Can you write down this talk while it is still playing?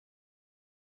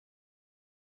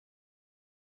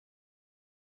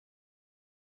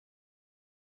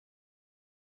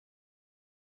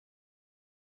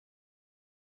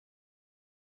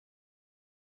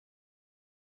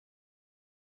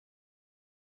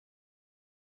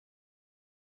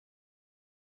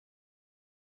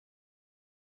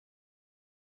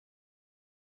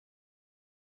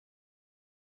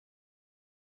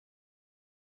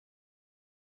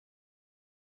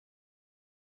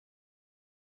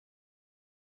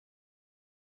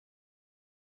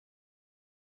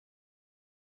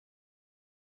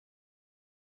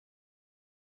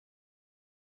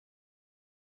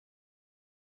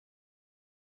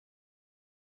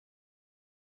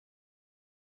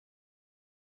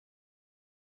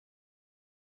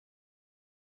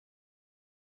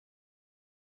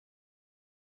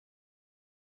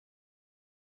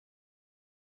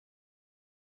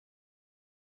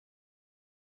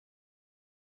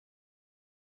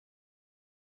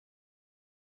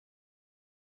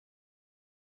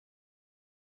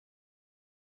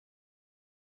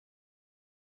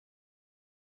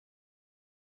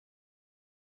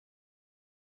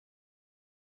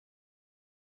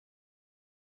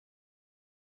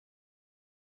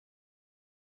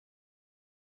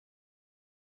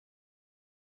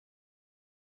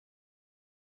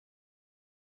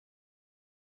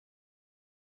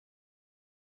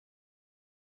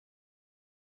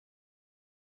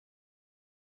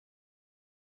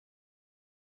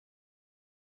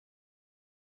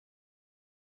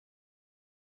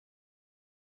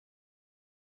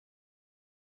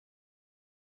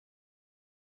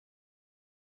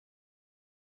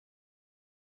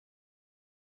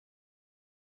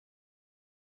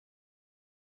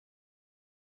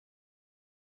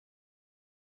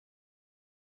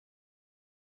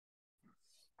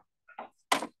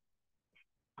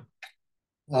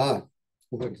We'll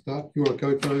make a start. Kia ora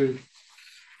koutou.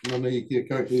 Nani kia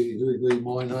koutou hui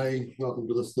mai nei. Welcome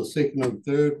to the second and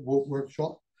third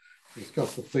workshop.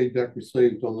 Discuss the feedback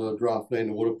received on the draft land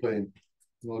and water plan.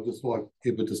 And I'd just like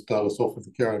Eva to start us off with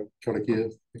the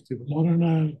karakia.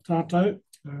 Morena tātou,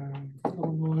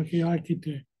 karongoa ki ai ki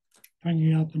te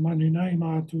tangi a te mani nei,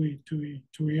 mā tui a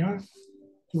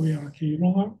ki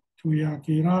ronga, tui a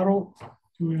ki raro,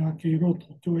 tui a ki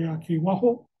roto, tui a ki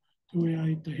waho, tui a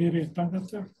I te here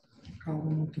tangata, ka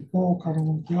rongo te pō, ka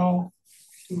rongo te ao,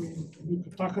 tui a te luka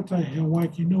takata, he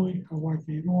waiki nui, ka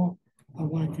waiki roa, a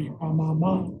waiki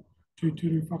pāmāmā, tui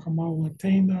turu whakamaua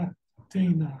tīna,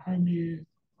 haumi e,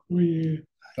 ui e,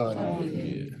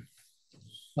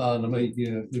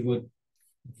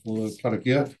 For the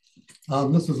karakia.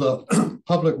 This is a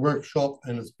public workshop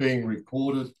and it's being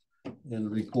recorded, and the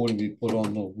recording will be put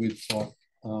on the website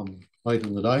later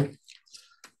in the day.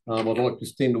 I'd like to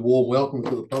extend a warm welcome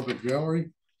to the public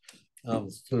gallery. To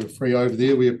free over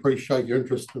there, we appreciate your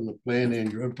interest in the plan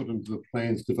and your input into the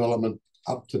plan's development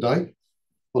up to date.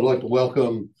 I'd like to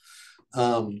welcome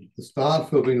the staff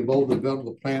who have been involved in the development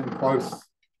of the plan, both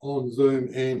on Zoom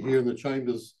and here in the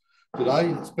chambers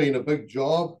today. It's been a big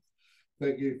job.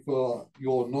 Thank you for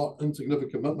your not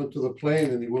insignificant commitment to the plan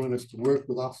and the willingness to work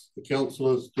with us, the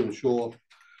councillors, to ensure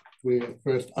we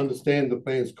first understand the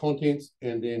plan's contents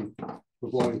and then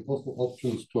providing possible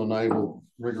options to enable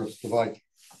rigorous debate.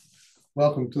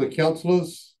 Welcome to the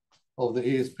councillors of the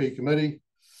ESP committee.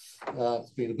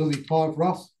 It's been a busy time for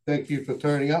us. Thank you for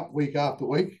turning up week after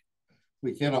week.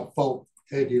 We cannot fault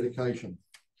our dedication.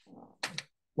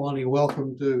 Finally,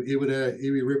 welcome to our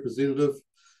iwi representative,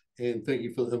 and thank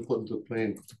you for the input into the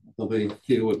plan. I'll be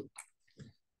here with.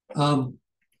 By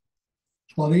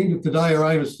the end of today, our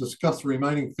aim is to discuss the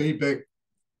remaining feedback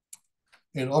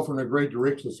and offer an agreed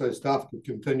direction so staff can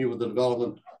continue with the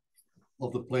development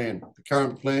of the plan. The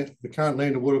current land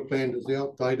and water plan is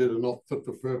outdated and not fit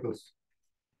for purpose.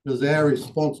 It is our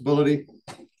responsibility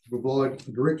to provide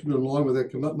a direction in line with our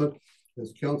commitment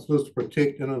as councillors to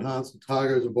protect and enhance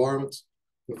Otago's environments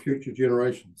for future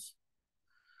generations.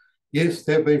 Yes,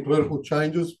 there have been political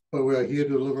changes, but we are here to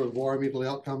deliver environmental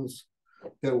outcomes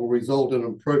that will result in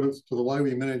improvements to the way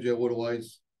we manage our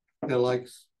waterways, our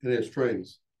lakes, and our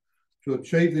streams. To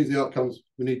achieve these outcomes,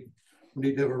 we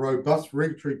need to have a robust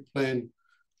regulatory plan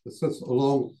that sits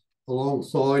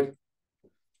alongside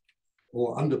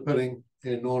or underpinning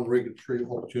our non-regulatory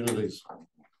opportunities.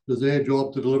 It is our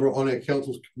job to deliver on our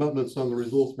council's commitments under the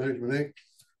Resource Management Act.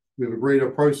 We have agreed a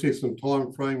process and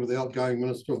time frame with the outgoing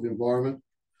Minister of the Environment.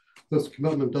 This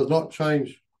commitment does not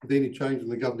change with any change in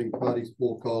the governing parties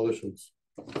or coalitions.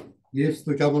 Yes,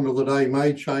 the government of the day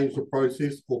may change the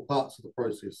process or parts of the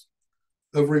process.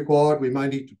 If required, we may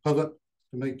need to pivot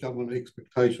to meet government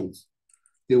expectations.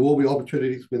 There will be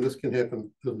opportunities when this can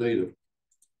happen if needed.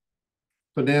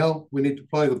 For now, we need to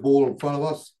play the ball in front of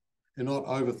us and not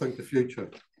overthink the future.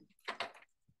 The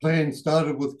plan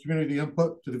started with community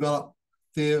input to develop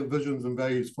their visions and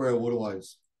values for our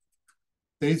waterways.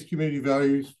 These community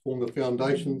values form the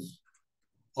foundations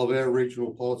of our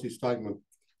regional policy statement,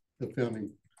 the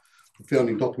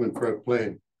founding document for our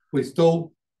plan. We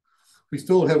still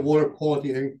have water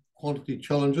quality and quantity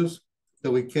challenges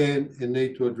that we can and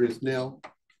need to address now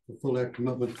to fulfill our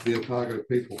commitment to the Otago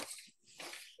people.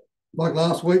 Like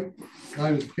last week, the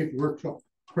aim is to keep the workshop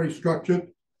pretty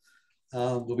structured.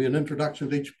 There'll be an introduction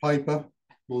to each paper.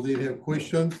 We'll then have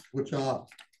questions, which are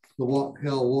the what,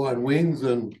 how, why, and whens,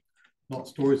 and not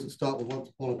stories that start with once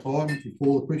upon a time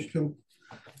before the question.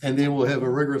 And then we'll have a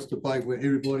rigorous debate where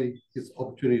everybody gets the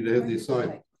opportunity to have their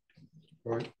say.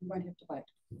 Right? We won't have debate.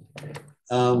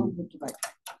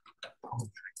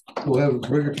 We'll have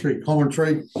regulatory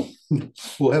commentary.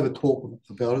 We'll have a talk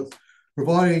about it,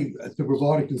 providing a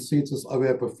consensus of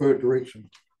our preferred direction.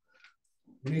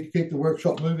 We need to keep the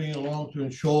workshop moving along to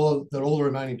ensure that all the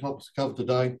remaining topics are covered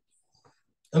today.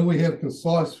 And we have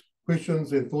concise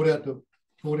questions and thought out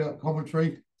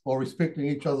commentary while respecting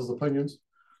each other's opinions.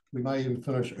 We may even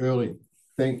finish early.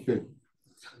 Thank you.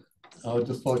 I would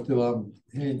just like to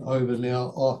hand over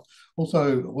now.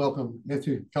 Also welcome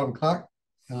Matthew Clark.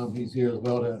 He's here as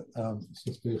well to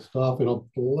assist their staff, and I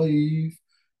believe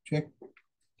Jackie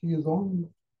is on.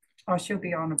 Oh, she'll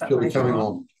be on about. She'll be coming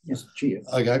on. Yes, cheers.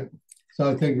 Okay.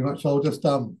 So thank you very much. So I'll just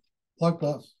like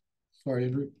that. Sorry,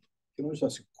 Andrew. Can I just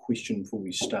ask a question before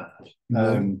we start?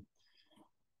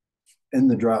 In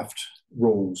the draft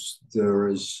rules, there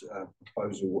is a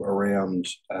proposal around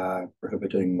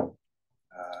prohibiting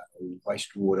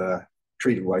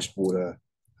treated wastewater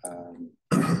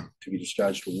to be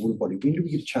discharged to a water body. When do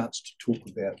we get a chance to talk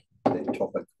about that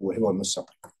topic, or have I missed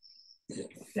something?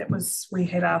 we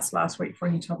had asked last week for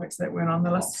any topics that weren't on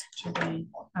the list to be,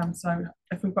 so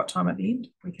if we've got time at the end,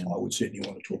 we can. I would certainly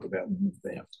want to talk about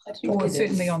that. Or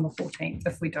certainly on the 14th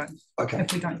if we don't. Okay.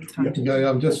 If we don't have time.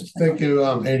 Okay, just thank you,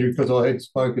 Andrew, because I had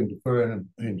spoken to her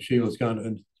and she was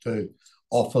going to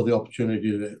offer the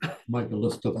opportunity to make a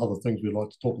list of other things we'd like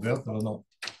to talk about that are not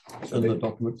in the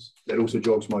documents. That also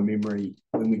jogs my memory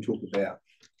when we talk about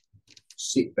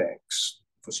setbacks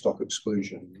for stock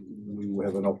exclusion. We will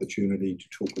have an opportunity to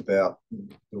talk about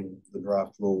the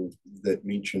draft rule that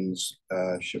mentions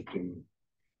shifting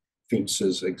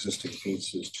fences, existing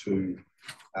fences to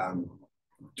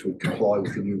comply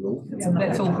with the new rule.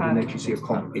 That's all I part didn't of actually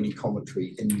see any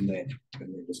commentary in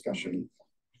the discussion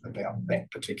about that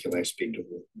particular aspect of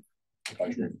the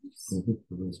proposal.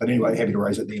 But anyway, happy to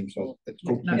raise it then. So that's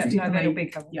cool. No, that'll be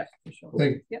covered. Yeah, for sure.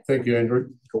 Thank you, Andrew.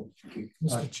 Cool. Thank you.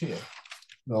 Mr. Chair.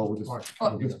 No, we'll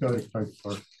just go to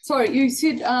Kate. Sorry, you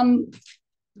said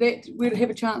that we'd have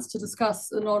a chance to discuss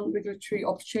the non-regulatory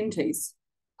opportunities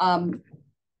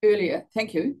earlier.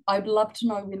 Thank you. I'd love to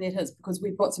know when that is, because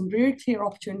we've got some very clear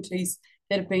opportunities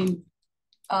that have been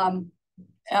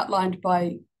outlined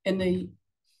in the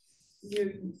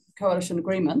new coalition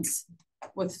agreements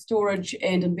with storage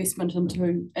and investment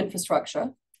into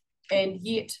infrastructure. And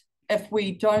yet, if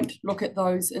we don't look at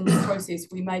those in the process,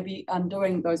 we may be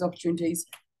undoing those opportunities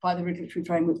by the regulatory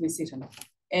framework we're set in.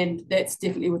 And that's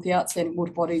definitely with the outstanding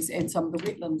water bodies and some of the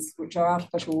wetlands, which are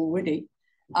artificial already,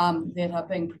 that are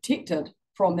being protected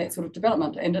from that sort of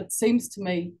development. And it seems to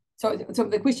me, so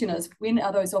the question is, when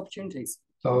are those opportunities?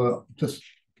 So I'll just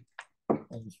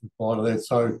reply to that.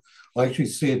 So I actually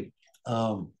said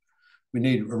we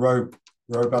need a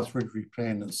robust regulatory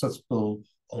plan that sits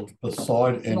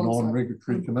beside and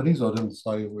non-regulatory committees. I didn't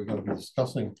say we're going to be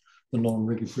discussing the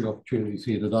non-regulatory opportunities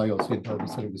here today. I said they'll be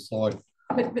sitting beside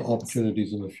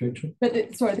opportunities in the future. But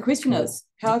the question is,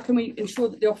 how can we ensure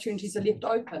that the opportunities are left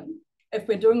open if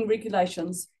we're doing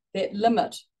regulations that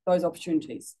limit those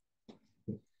opportunities?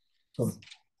 So,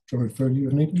 can I refer to you,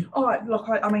 Anita? Oh, look,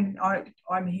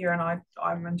 I'm here and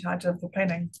I'm in charge of the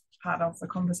planning part of the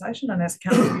conversation, and as a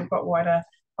council, you've got wider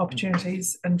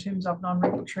opportunities in terms of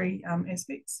non-regulatory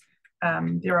aspects.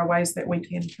 There are ways that we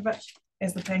can pivot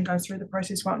as the plan goes through the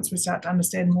process once we start to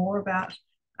understand more about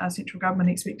central government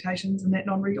expectations in that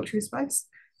non-regulatory space.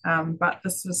 But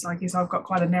this is, I guess, I've got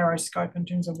quite a narrow scope in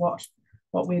terms of what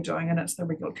we're doing, and it's the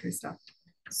regulatory stuff.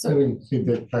 So having said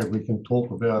that, Kate, we can talk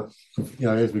about,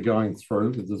 as we're going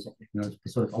through, if there's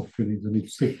specific opportunities in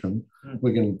each section,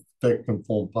 that can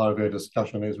form part of our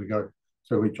discussion as we go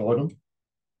through each item.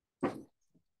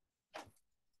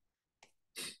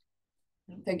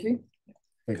 Thank you.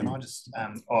 Can I just,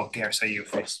 Gary, so you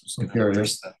first.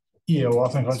 Yeah, well, I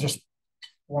think I just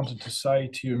wanted to say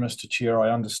to you, Mr. Chair,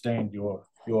 I understand your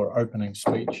opening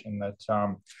speech and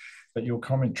that your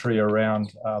commentary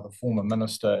around the former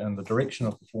minister and the direction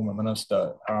of the former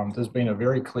minister, there's been a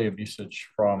very clear message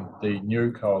from the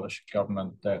new coalition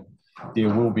government that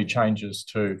there will be changes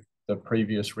to the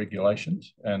previous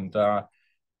regulations, and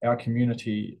our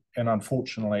community, and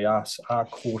unfortunately us, are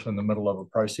caught in the middle of a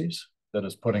process that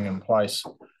is putting in place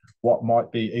what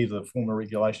might be either former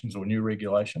regulations or new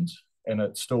regulations. And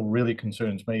it still really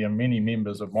concerns me and many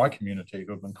members of my community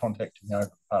who have been contacting me over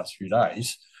the past few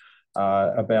days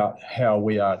about how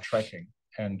we are tracking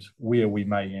and where we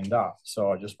may end up.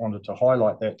 So I just wanted to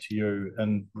highlight that to you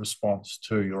in response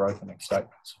to your opening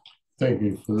statements. Thank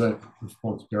you for that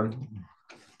response, Gary.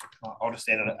 I'll just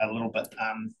add a little bit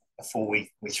before we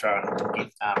throw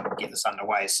it and get this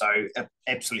underway. So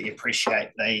absolutely appreciate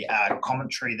the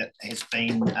commentary that has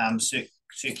been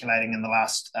circulating in the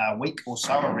last week or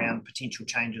so around potential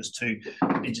changes to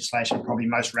legislation, probably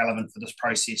most relevant for this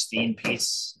process, the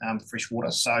NPS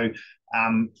freshwater. So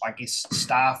I guess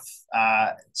staff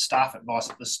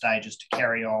advice at this stage is to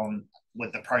carry on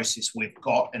with the process we've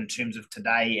got in terms of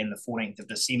today and the 14th of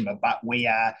December, but we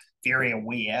are very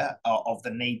aware of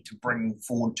the need to bring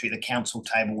forward to the council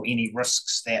table any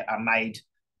risks that are made,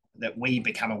 that we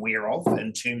become aware of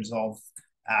in terms of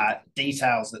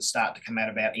details that start to come out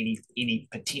about any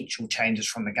potential changes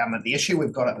from the government. The issue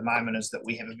we've got at the moment is that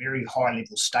we have a very high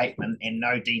level statement and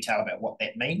no detail about what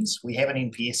that means. We have an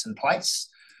NPS in place.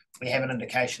 We have an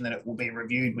indication that it will be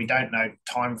reviewed. We don't know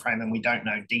time frame and we don't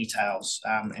know details.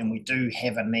 And we do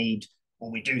have a need, or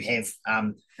we do have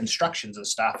instructions of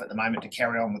staff at the moment to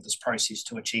carry on with this process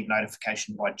to achieve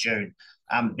notification by June.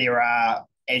 There are,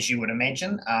 as you would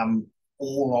imagine,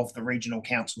 all of the regional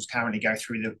councils currently going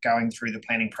through the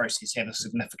planning process have a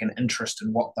significant interest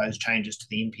in what those changes to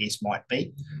the NPS might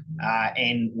be.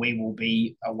 And we will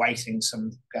be awaiting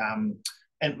some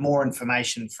and more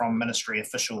information from ministry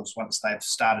officials once they've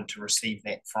started to receive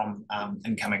that from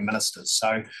incoming ministers.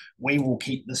 So we will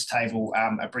keep this table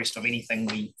abreast of anything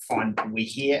we find we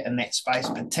hear in that space,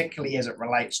 particularly as it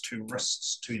relates to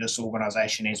risks to this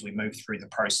organisation as we move through the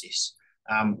process.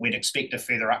 We'd expect a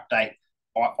further update.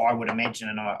 I would imagine,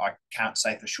 and I can't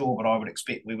say for sure, but I would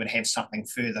expect we would have something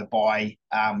further by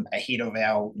ahead of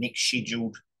our next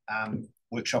scheduled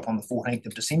workshop on the 14th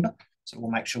of December. So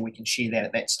we'll make sure we can share that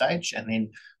at that stage. And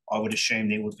then I would assume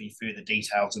there would be further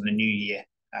details in the new year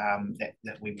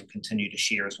that we will continue to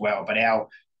share as well. But our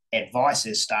advice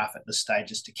as staff at this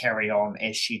stage is to carry on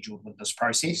as scheduled with this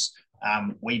process.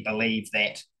 We believe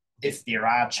that if there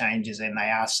are changes and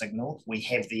they are signalled, we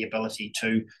have the ability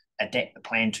to adapt the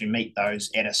plan to meet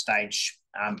those at a stage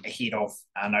ahead of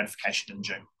notification in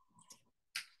June.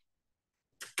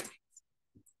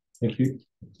 Thank you.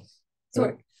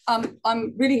 So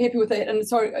I'm really happy with that. And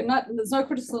sorry, there's no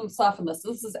criticism of staff in this.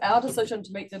 This is our decision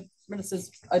to meet the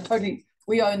ministers.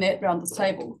 We own that around this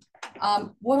table.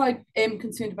 What I am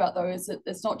concerned about though is that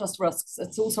it's not just risks,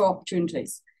 it's also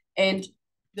opportunities. And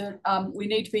we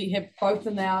need to have both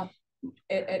in there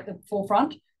at the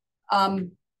forefront.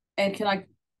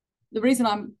 The reason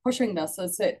I'm pushing this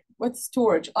is that with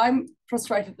storage, I'm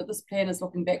frustrated that this plan is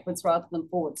looking backwards rather than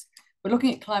forwards. We're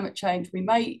looking at climate change. We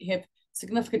may have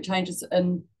significant changes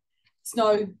in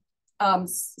snow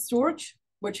storage,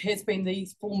 which has been the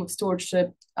form of storage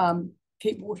to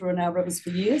keep water in our rivers for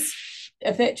years.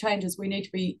 If that changes, we need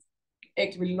to be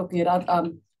actively looking at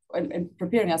and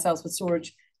preparing ourselves for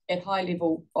storage at high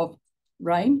level of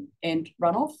rain and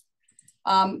runoff.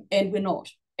 And we're not.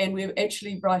 And we're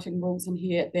actually writing rules in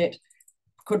here that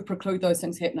could preclude those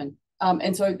things happening.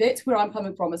 And so that's where I'm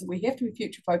coming from, is that we have to be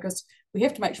future focused. We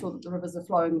have to make sure that the rivers are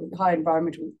flowing with high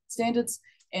environmental standards.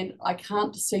 And I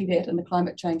can't see that in the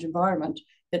climate change environment,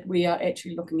 that we are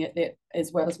actually looking at that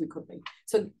as well as we could be.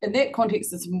 So in that context,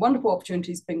 there's some wonderful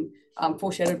opportunities being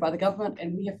foreshadowed by the government,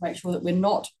 and we have to make sure that we're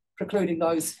not precluding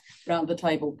those around the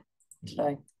table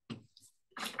today.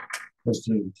 Thank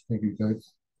you, Kate.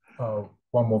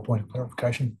 One more point of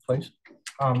clarification, please.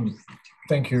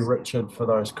 Thank you, Richard, for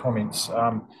those comments.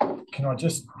 Can I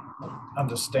just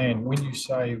understand, when you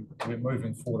say we're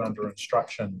moving forward under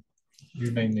instruction,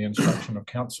 you mean the instruction of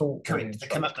council? Correct, the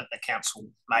commitment the council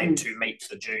made to meet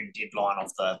the June deadline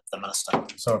of the minister.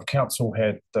 So if council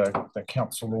had, the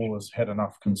council always had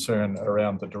enough concern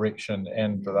around the direction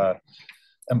and the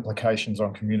implications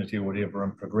on community or whatever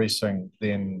in progressing,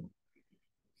 then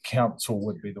council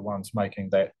would be the ones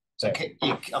making that. So,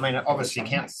 I mean, obviously,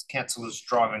 council is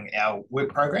driving our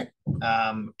work program,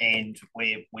 and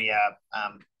we are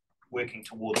working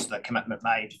towards the commitment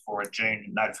made for a June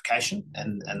notification,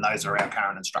 and those are our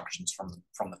current instructions from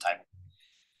the table.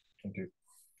 Thank you.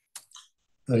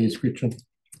 Yes, Gretchen.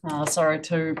 Sorry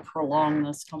to prolong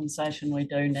this conversation. We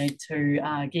do need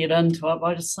to get into it, but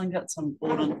I just think it's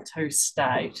important to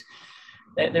state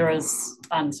that there is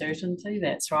uncertainty,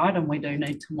 that's right, and we do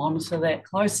need to monitor that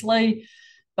closely.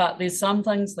 But there's some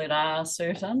things that are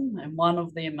certain, and one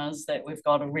of them is that we've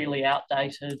got a really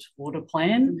outdated water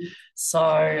plan.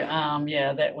 So,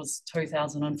 yeah, that was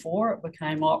 2004, it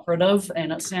became operative,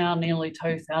 and it's now nearly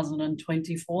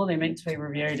 2024. They're meant to be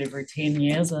reviewed every 10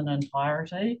 years in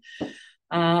entirety.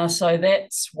 So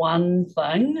that's one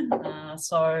thing.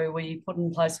 So we put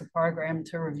in place a program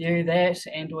to review that,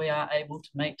 and we are able to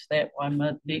meet that by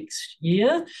mid next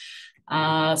year.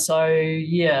 So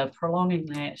yeah, prolonging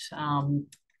that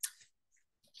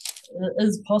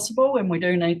is possible, and we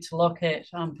do need to look at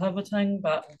pivoting,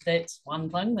 but that's one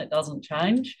thing that doesn't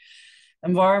change.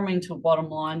 Environmental bottom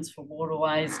lines for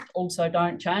waterways also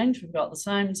don't change. We've got the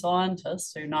same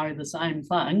scientists who know the same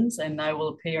things, and they will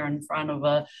appear in front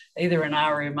of either an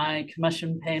RMA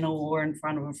commission panel or in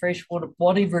front of a freshwater,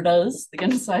 whatever it is, they're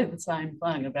going to say the same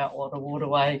thing about what a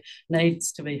waterway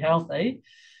needs to be healthy.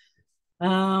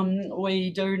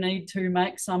 We do need to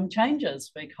make some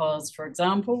changes because, for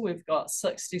example, we've got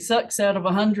 66 out of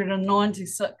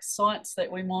 196 sites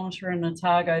that we monitor in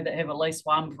Otago that have at least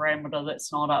one parameter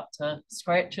that's not up to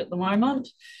scratch at the moment.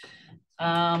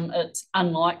 It's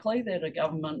unlikely that a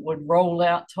government would roll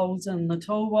out tools in the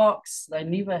toolbox. They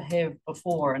never have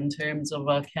before in terms of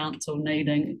a council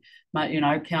needing,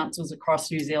 councils across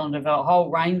New Zealand have a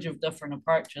whole range of different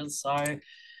approaches. So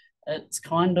it's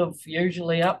kind of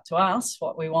usually up to us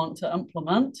what we want to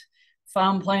implement.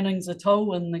 Farm planning's a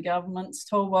tool in the government's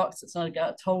toolbox. It's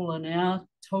a tool in our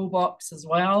toolbox as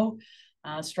well.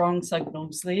 Strong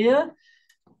signals there.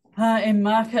 And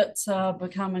markets are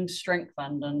becoming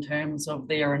strengthened in terms of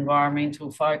their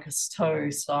environmental focus too.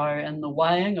 So in the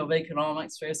weighing of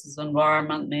economics versus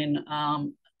environment, then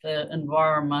the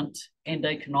environment and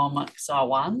economics are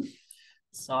one.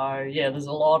 So yeah, there's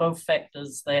a lot of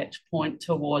factors that point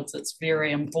towards it's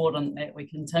very important that we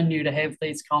continue to have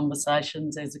these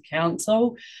conversations as a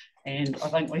council. And I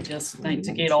think we just need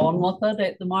to get on with it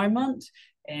at the moment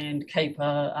and keep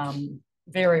a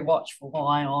very watchful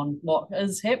eye on what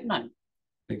is happening.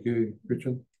 Thank you,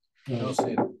 Richard. Well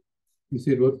said. You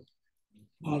said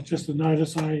what? Just a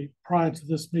notice, prior to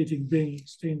this meeting being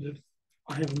extended,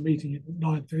 I have a meeting at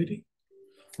 9:30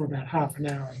 for about half an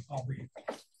hour, and I'll be.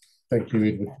 Thank you,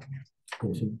 Edward.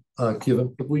 Awesome.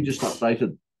 Kevin? Have we just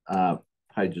updated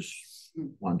pages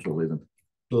 1 to 11?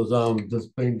 There was an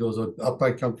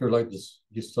update come through late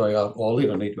yesterday. I'll let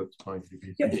Anita explain to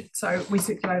you. Yep. So we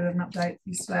circulated an update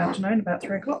yesterday afternoon about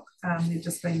 3 o'clock. There'd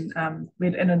just been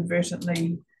we'd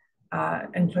inadvertently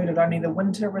included only the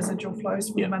winter residual flows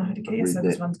from the Manahata Kia. So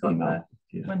this one's got the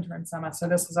winter and summer. So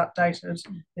this is updated.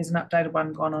 There's an updated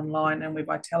one gone online, and we've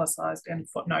italicized and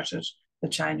footnoted the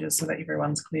changes so that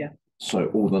everyone's clear. So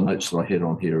all the notes that I had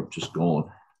on here have just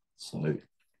gone. So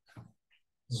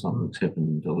something's happened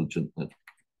in Diligent that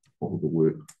all the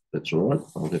work, that's all right.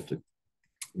 I'll have to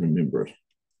remember it.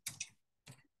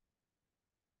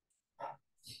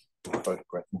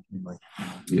 Photograph anyway.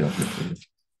 Yeah.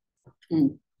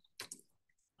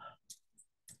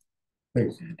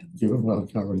 Thanks, Kevin. Well,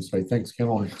 I can't really say thanks, can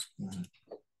I?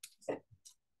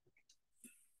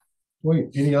 Wait,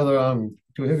 any other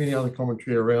do we have any other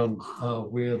commentary around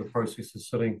where the process is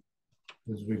sitting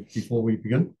before we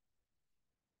begin?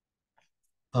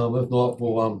 If not,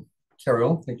 we'll carry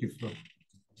on. Thank you for.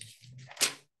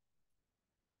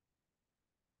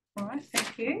 All right,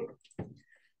 thank you.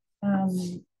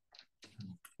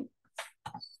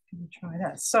 Try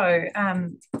that. So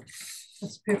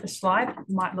this purpose slide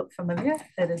might look familiar.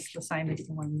 It is the same as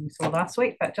the one we saw last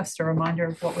week, but just a reminder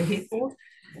of what we're here for.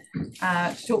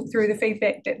 To talk through the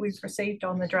feedback that we've received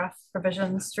on the draft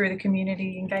provisions through the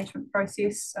community engagement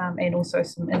process, and also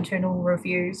some internal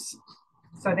reviews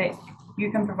so that you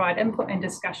can provide input and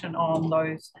discussion on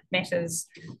those matters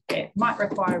that might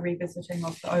require revisiting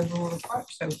of the overall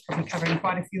approach. So we're probably covering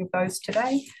quite a few of those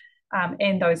today,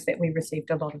 and those that we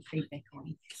received a lot of feedback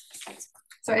on.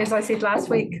 So as I said last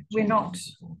week, we're not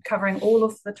covering all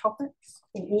of the topics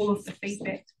or all of the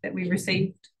feedback that we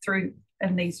received through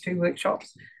in these 2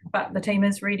 workshops, but the team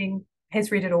has read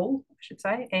it all, I should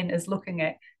say, and is looking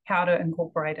at how to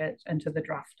incorporate it into the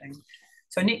drafting.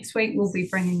 So next week we'll be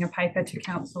bringing a paper to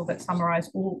council that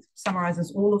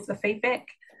summarises all of the feedback,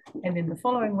 and then the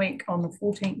following week on the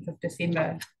 14th of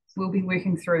December we'll be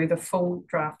working through the full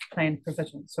draft plan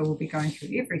provisions. So we'll be going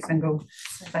through every single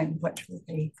thing, which will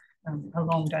be a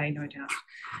long day, no doubt.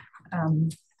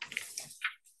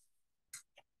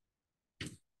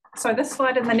 So this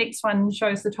slide and the next one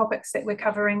shows the topics that we're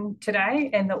covering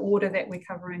today and the order that we're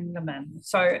covering them in.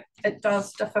 So it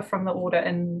does differ from the order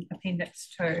in Appendix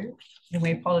 2, and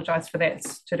we apologise for that.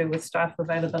 It's to do with staff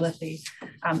availability,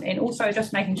 and also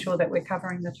just making sure that we're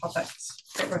covering the topics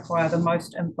that require the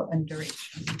most input and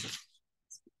direction.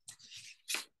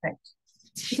 Thanks.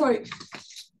 Sorry,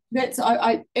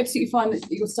 I absolutely find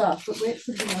that your staff, but we're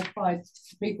actually notified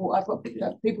people. I've got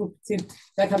people who said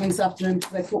they're coming this afternoon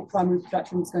because they thought primary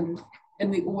production was going to in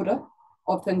the order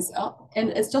of things up, and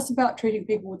it's just about treating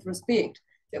people with respect.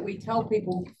 That we tell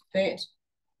people that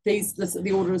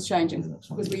the order is changing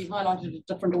because we highlighted a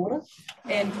different order,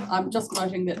 and I'm just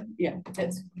noting that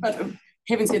that's. But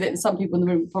having said that, some people in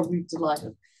the room are probably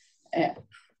delighted.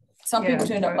 Some people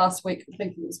turned up last week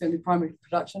thinking it was going to be primary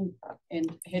production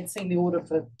and had seen the order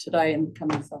for today and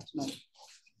coming this afternoon.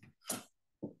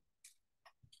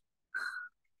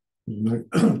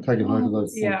 Taking note of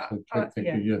those. Yeah, thank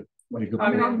you. I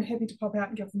mean, I'm happy to pop out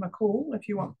and give them a call if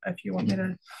you want me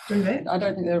to do that. I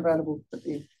don't think they're available, but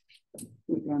yeah,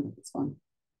 it's fine.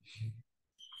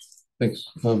 Thanks.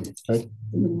 Okay.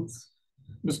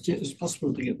 Mr. Chair, is it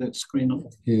possible to get that screen on?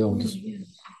 Yeah, I'll just.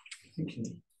 Thank you.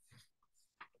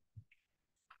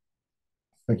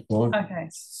 Thanks, Brian. Okay,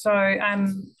 so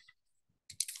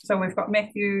we've got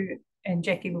Matthew and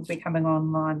Jackie will be coming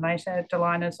online later.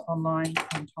 Delina's online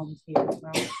and Tom's here as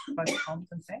well, both Toms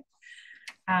in fact.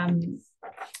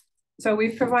 So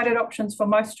we've provided options for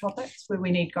most topics where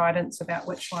we need guidance about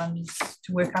which ones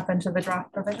to work up into the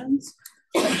draft provisions.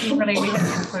 But generally we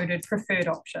have included preferred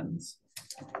options.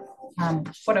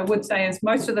 What I would say is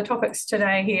most of the topics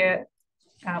today here,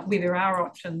 where there are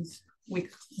options, we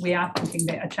are thinking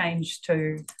that a change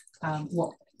to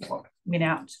what went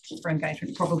out for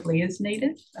engagement probably is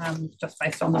needed, just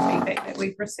based on the feedback that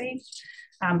we've received.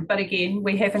 But again,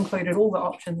 we have included all the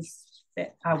options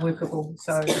that are workable,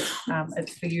 so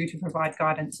it's for you to provide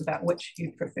guidance about which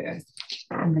you prefer.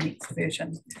 in the next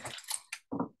version.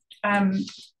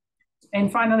 And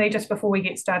finally, just before we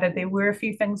get started, there were a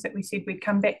few things that we said we'd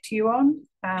come back to you on.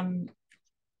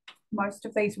 Most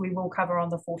of these we will cover on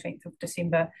the 14th of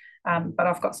December, but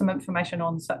I've got some information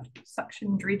on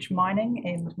suction dredge mining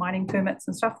and mining permits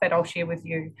and stuff that I'll share with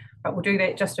you, but we'll do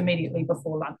that just immediately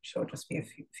before lunch, or just be a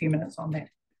few minutes on that.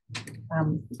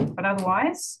 But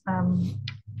otherwise,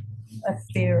 if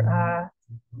there are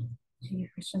any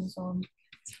questions on...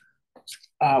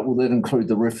 Will that include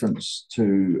the reference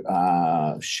to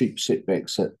sheep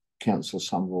setbacks that Councillor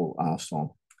Somerville asked on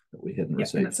that we hadn't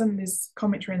received? And there's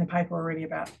commentary in the paper already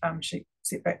about sheep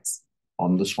setbacks.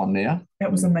 On this one now?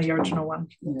 That was in the original one,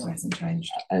 so it hasn't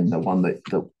changed. And the one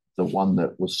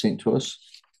that was sent to us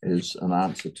is an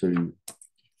answer to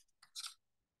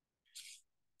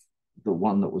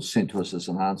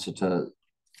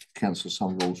Councillor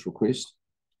Somerville's request.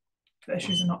 The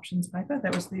issues and options paper,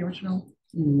 that was the original.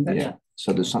 Yeah.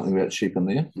 So there's something about sheep in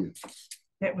there.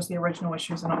 That was the original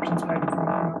issues and options paper from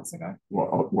a few months ago.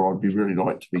 Well, I'd be really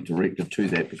like to be directed to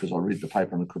that, because I read the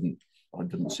paper and I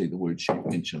didn't see the word sheep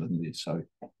mentioned in there. So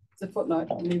it's a footnote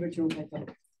in the original paper.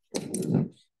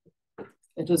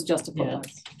 It was just a footnote.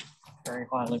 Very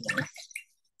high level.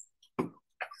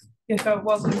 Yeah, so it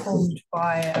was informed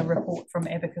by a report from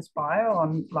Abacus Bio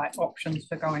on options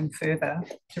for going further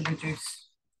to reduce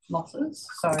losses.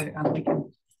 So we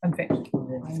can, in fact,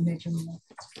 I imagine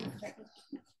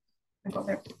we've got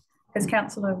that. Has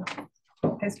council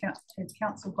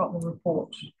got the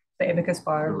report? The Abacus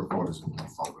Bio report is in the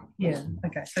folder. Yeah.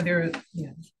 Okay. So there'll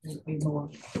be more.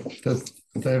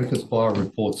 The Abacus Bio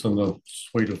reports in the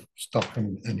suite of stuff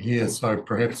in here. So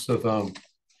perhaps if Tom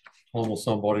or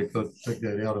somebody could dig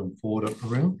that out and forward it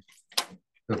around,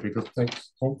 that'd be good.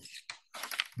 Thanks, Tom.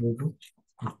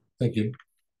 Thank you.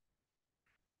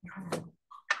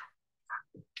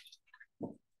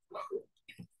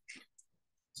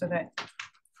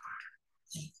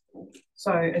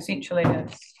 So essentially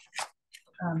it's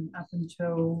up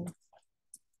until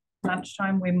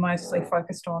lunchtime we're mostly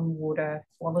focused on water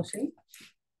quality,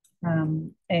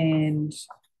 and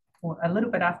a little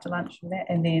bit after lunch for that,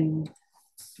 and then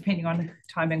depending on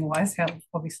timing wise,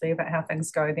 obviously about how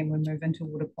things go, then we move into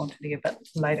water quantity a bit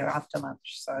later after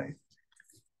lunch. So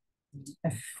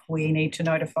if we need to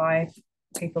notify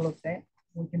people of that,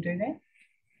 we can do that.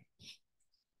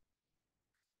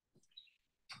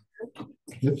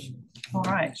 Yes. All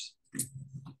right.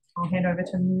 I'll hand over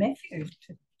to Matthew.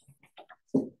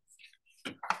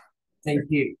 Thank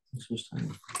you.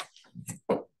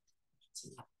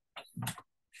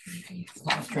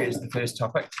 Forestry is the first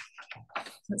topic.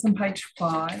 It's on page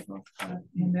 5 of the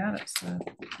handout. It's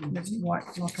the white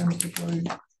block under the blue.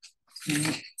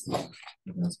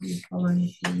 As we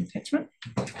following the attachment.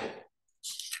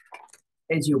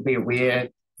 As you'll be aware,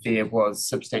 there was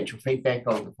substantial feedback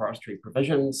on the forestry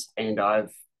provisions, and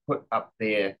I've put up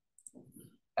there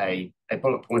a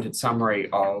bullet pointed summary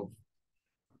of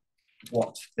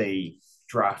what the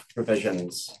draft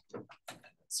provisions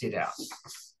set out.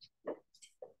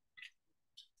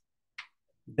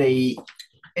 The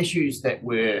issues that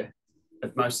were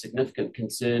of most significant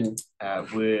concern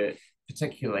were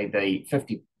particularly the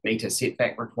 50-metre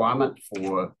setback requirement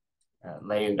for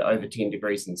land over 10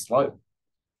 degrees in slope,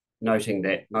 noting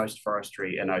that most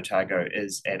forestry in Otago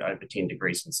is at over 10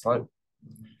 degrees in slope.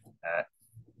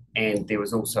 And there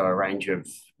was also a range of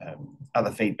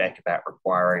other feedback about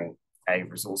requiring a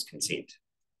resource consent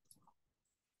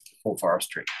for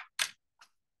forestry.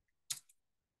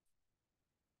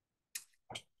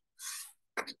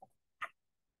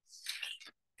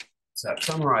 So I've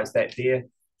summarised that there.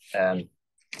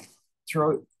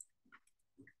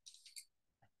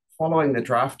 Following the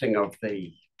drafting of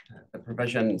the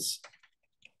provisions,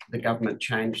 the government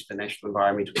changed the National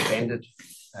Environmental Standard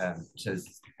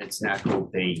it's now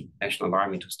called the National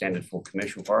Environmental Standard for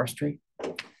Commercial Forestry.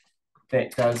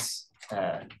 That does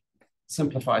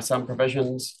simplify some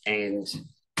provisions and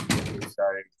also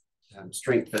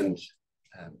strengthened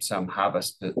some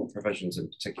harvest provisions in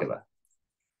particular.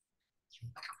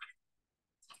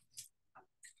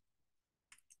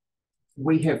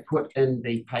 We have put in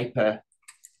the paper,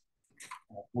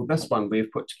 well, this one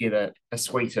we've put together a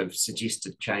suite of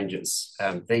suggested changes.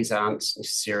 These aren't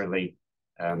necessarily,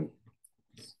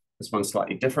 this one's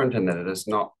slightly different in that it is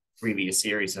not really a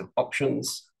series of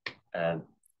options.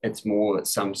 It's more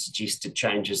some suggested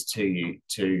changes to you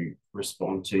to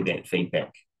respond to that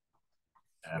feedback.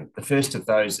 The first of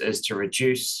those is to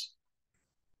reduce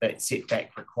that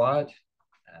setback required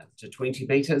to 20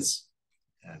 metres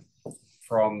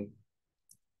from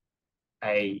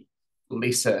a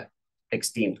lesser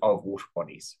extent of water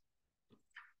bodies.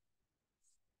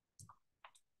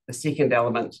 The second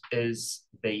element is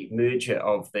the merger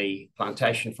of the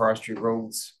plantation forestry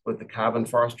rules with the carbon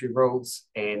forestry rules,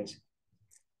 and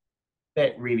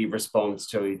that really responds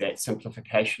to that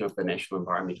simplification of the National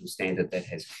Environmental Standard that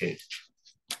has occurred.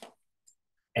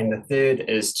 And the third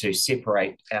is to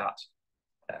separate out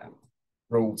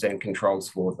rules and controls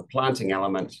for the planting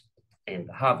element and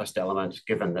the harvest element,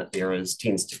 given that there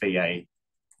tends to be a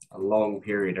long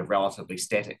period of relatively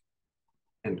static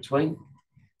in between.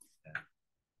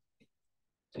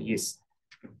 So yes,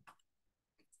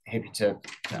 happy to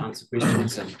answer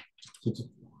questions.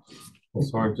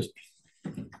 Sorry, just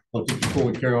before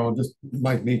we carry on, just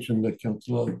make mention that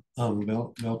Councillor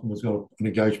Malcolm has got an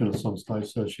engagement at some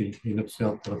stage, so he nips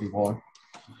out, that'll be why.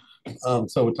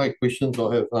 So we'll take questions.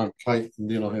 I'll have Kate and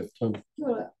then I'll have Tim.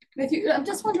 Sure. Matthew, I'm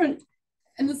just wondering,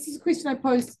 and this is a question I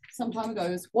posed some time ago,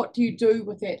 is what do you do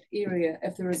with that area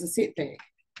if there is a setback?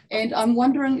 And I'm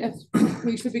wondering if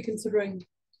we should be considering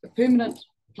permanent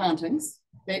plantings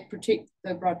that protect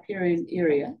the riparian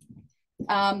area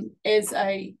as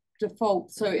a default.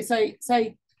 So say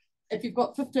if you've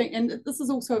got 15, and this is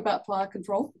also about fire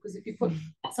control, because if you put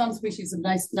some species of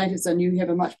natives in, you have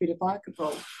a much better fire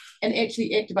control and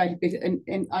actually activate it better.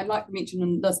 And I'd like to mention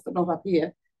in this, but not up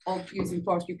here, of using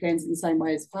forestry plans in the same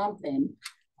way as farm plan.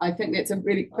 I think that's a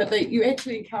really, but you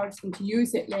actually encourage them to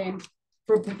use that land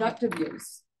for a productive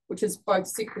use, which is both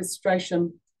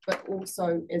sequestration, but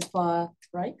also as fire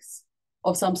breaks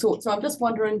of some sort. So I'm just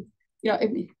wondering, you know,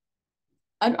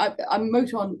 I'm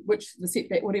moot on which the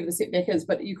setback, whatever the setback is,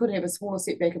 but you could have a smaller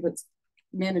setback if it's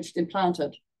managed and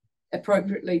planted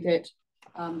appropriately that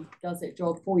does that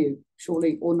job for you,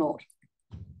 surely, or not.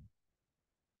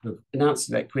 In answer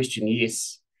to that question,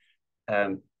 yes.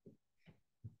 The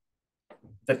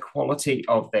quality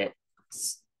of that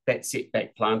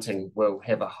setback planting will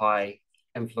have a high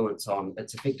influence on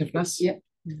its effectiveness. Yep.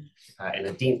 And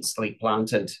a densely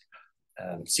planted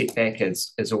setback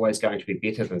is always going to be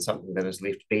better than something that is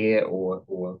left bare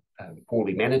or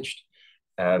poorly managed.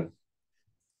 That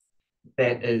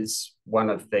is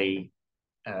one of the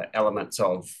elements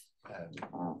of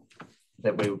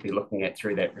that we will be looking at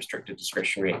through that restricted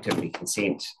discretionary activity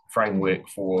consent framework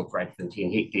for greater than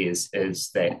 10 hectares,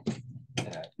 is that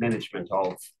management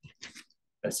of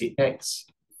the setbacks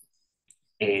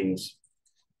and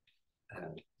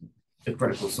the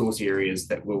critical source areas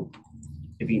that will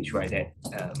eventuate that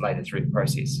later through the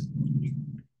process.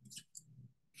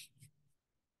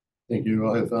 Thank you.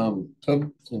 I have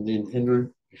Tim and then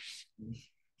Andrew.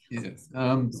 Yeah.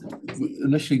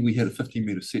 Initially, we had a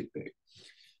 50-metre setback,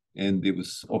 and there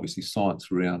was obviously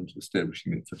science around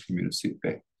establishing that 50-metre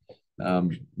setback.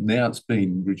 Now it's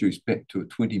been reduced back to a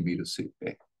 20-metre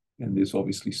setback, and there's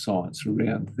obviously science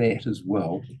around that as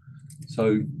well.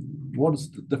 So what is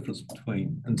the difference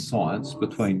in science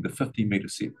between the 50-metre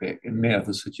setback and now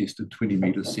the suggested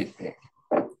 20-metre setback?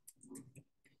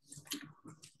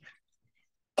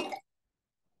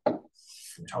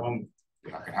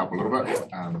 I can help a little bit.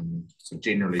 So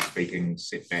generally speaking,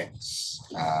 setbacks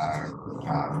have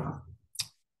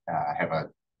a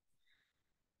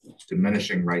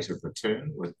diminishing rate of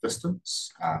return with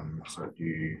distance. So if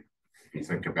you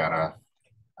think about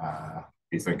a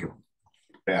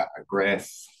graph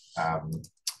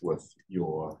with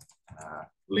your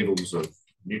levels of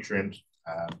nutrient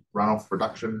runoff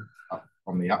reduction up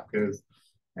on the up curve,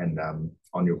 and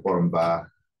on your bottom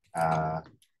bar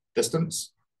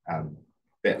distance,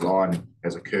 that line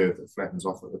has a curve that flattens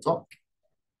off at the top.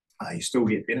 You still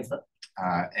get benefit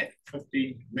at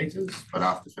 50 metres, but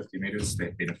after 50 metres,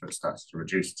 that benefit starts to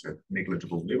reduce to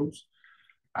negligible levels.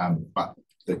 But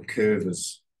the curve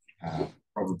is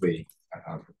probably,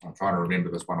 I'm trying to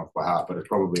remember this one off by heart, but it's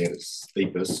probably at its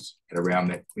steepest at around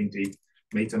that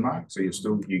 20-metre mark. So you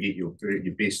get your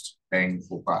best bang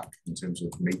for buck in terms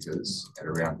of metres at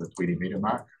around the 20-metre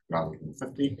mark rather than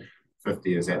 50.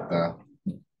 50 is at the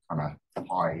kind of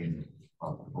high end,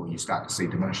 or you start to see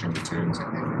diminishing returns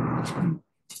at that.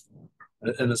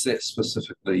 And is that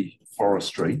specifically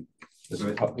forestry as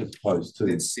opposed to?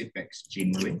 It's setbacks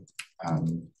generally,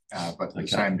 but the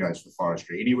same goes for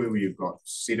forestry. Anywhere where you've got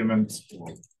sediment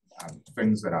or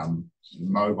things that are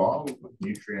mobile with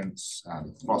nutrients,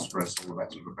 phosphorus, all of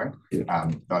that sort of thing,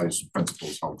 yeah. Those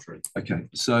principles hold true. Okay,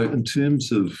 so in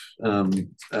terms of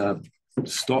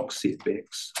stock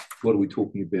setbacks, what are we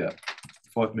talking about?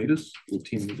 5 metres or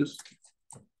 10 metres?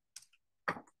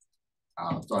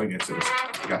 I think it's a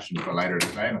discussion for later in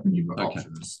the day. I think you've got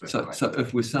options. So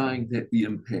if we're saying that the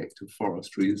impact of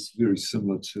forestry is very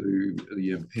similar to the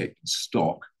impact of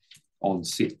stock on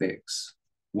setbacks,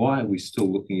 why are we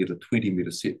still looking at a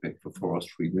 20-metre setback for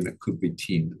forestry when it could be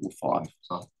 10 or 5?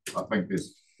 So I think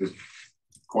there's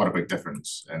quite a big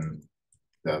difference in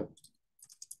the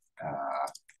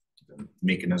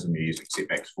mechanism you're using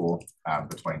setbacks for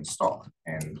between stock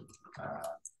and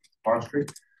forestry.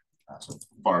 So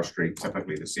forestry,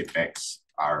 typically the setbacks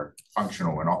are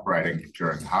functional and operating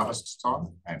during harvest time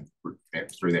and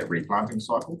through that replanting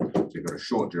cycle. So you've got a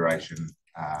short duration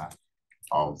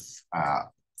of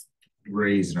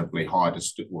reasonably high,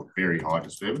 or very high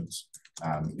disturbance,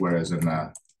 whereas in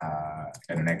an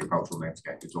agricultural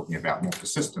landscape, you're talking about more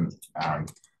persistent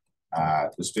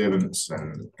disturbance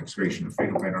and excretion of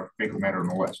fecal matter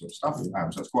and all that sort of stuff.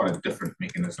 So it's quite a different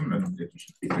mechanism. And you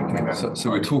should be thinking about so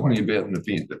we're talking about an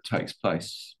event that takes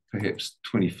place perhaps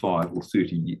 25 or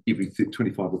 30, every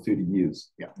 25 or 30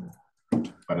 years. Yeah.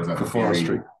 But it's a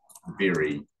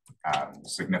very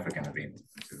significant event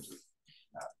in terms of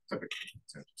typically in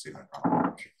terms of sediment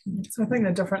runoff. So I think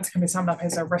the difference can be summed up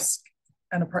as a risk,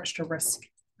 an approach to risk.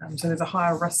 So there's a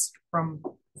higher risk from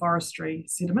forestry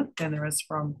sediment than there is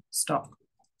from stock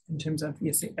in terms of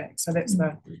your setbacks. So that's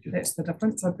the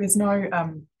difference. So there's no,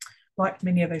 like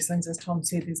many of these things, as Tom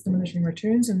said, there's diminishing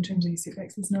returns in terms of your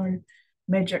setbacks. There's no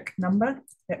magic number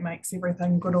that makes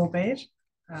everything good or bad.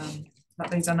 But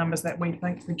these are numbers that we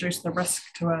think reduce the risk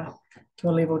to a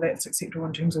level that's acceptable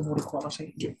in terms of water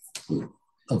quality. Yeah.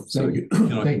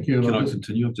 Thank you. Can I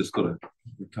continue? I've just got a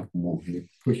couple more here.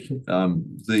 Question.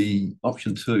 The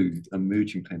option 2,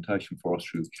 emerging plantation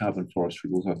forestry with carbon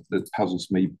forestry, also that puzzles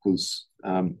me because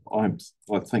I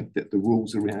think that the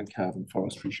rules around carbon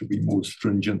forestry should be more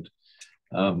stringent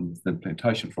than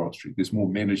plantation forestry. There's more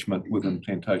management within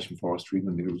plantation forestry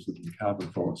than there is within carbon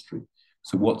forestry.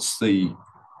 So what is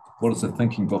the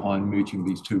thinking behind merging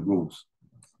these two rules?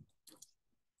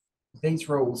 These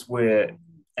rules were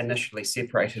initially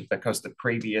separated because the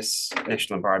previous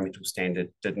National Environmental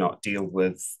Standard did not deal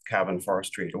with carbon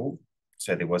forestry at all.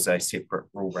 So there was a separate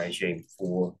rule regime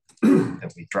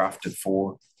that we drafted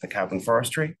for the carbon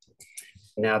forestry.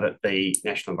 Now that the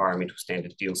National Environmental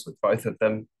Standard deals with both of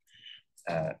them,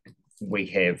 we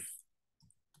have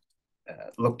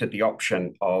looked at the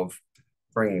option of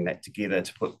bringing that together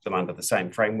to put them under the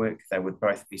same framework. They would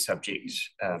both be subject,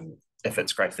 if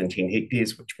it's greater than 10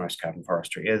 hectares, which most carbon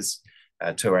forestry is,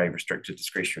 to a restricted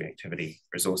discretionary activity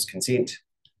resource consent.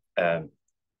 And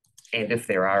if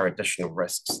there are additional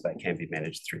risks, they can be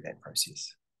managed through that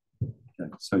process.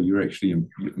 Okay. So you're actually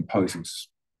imposing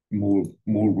more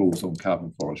rules on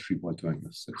carbon forestry by doing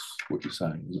this. That's what you're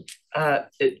saying, is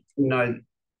it? No.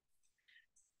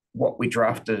 What we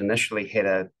drafted initially had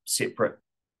a separate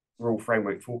rule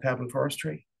framework for carbon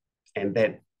forestry, and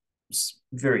that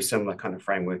very similar kind of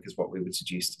framework is what we would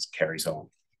suggest is carries on.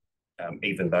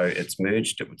 Even though it's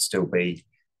merged, it would still be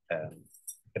a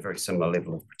very similar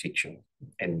level of protection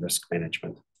and risk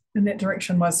management. And that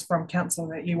direction was from council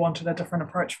that you wanted a different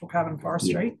approach for carbon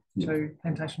forestry to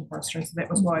plantation forestry. So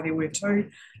that was why there were two.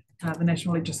 The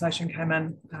national legislation came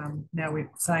in. Now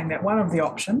we're saying that one of the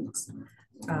options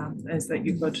is that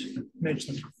you could merge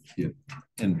them. Yeah.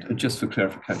 And just for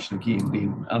clarification again,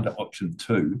 then under option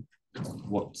 2,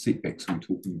 what setbacks are we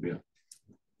talking about?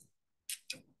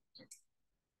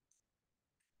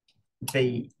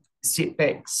 The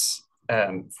setbacks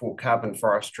for carbon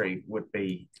forestry would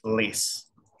be less,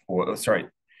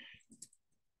 the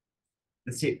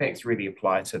setbacks really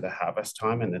apply to the harvest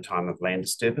time and the time of land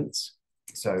disturbance.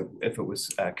 So if it was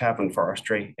carbon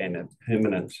forestry and a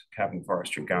permanent carbon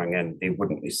forestry going in, there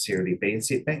wouldn't necessarily be a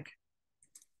setback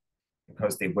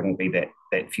because there wouldn't be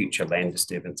that future land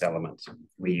disturbance element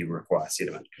where you require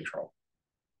sediment control.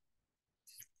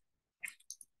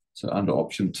 So under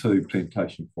option 2,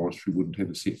 plantation forestry wouldn't have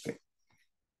a setback.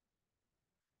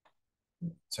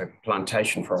 So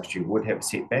plantation forestry would have a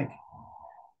setback.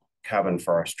 Carbon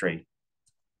forestry,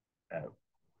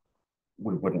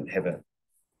 we wouldn't have a.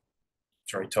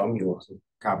 Sorry, Tom, yours.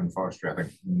 Carbon forestry, I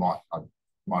think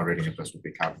my reading of this would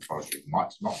be carbon forestry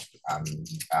might not.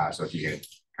 So if you had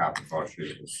carbon forestry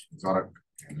that was exotic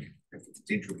and have the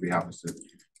potential to be harvested,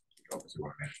 you obviously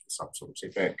want to manage some sort of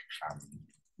setback.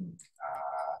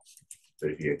 But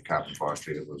if you had carbon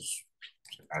forestry that was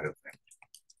native and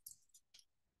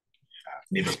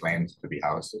never planned to be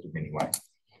harvested in any way,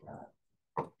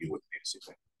 you wouldn't need a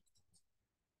setback.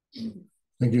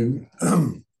 Thank you.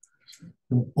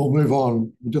 We'll move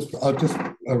on. Just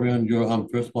around your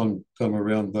first one, Tom,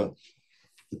 around the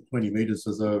 20 metres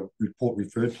as a report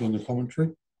referred to in the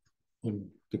commentary on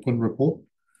the Quinn report.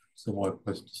 So my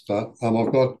place to start.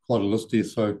 I've got quite a list here.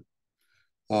 So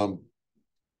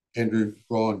Andrew,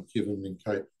 Brian, Kevin, and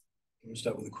Kate. I'll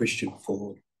start with a question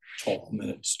for Tom, and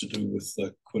it's to do with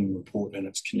the Quinn report, and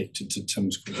it's connected to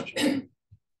Tim's question.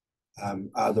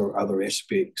 Are there other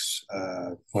aspects?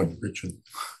 Hi, Richard.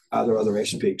 are there other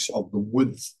aspects of the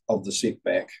width of the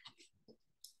setback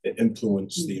that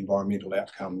influence the environmental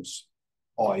outcomes,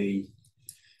 i.e.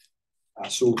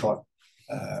 soil type,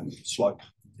 slope?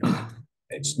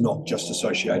 It's not just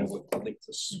associated with the length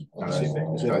of setback.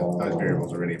 Those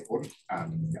variables are really important.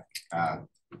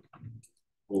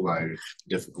 Although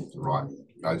difficult to write,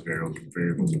 those variables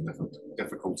are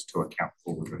difficult to account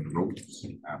for within the rules.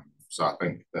 So I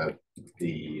think that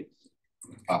the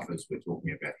buffers we're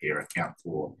talking about here account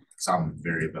for some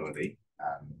variability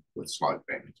with slope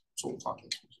and soil type.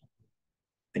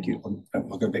 Thank you.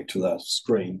 I'll go back to the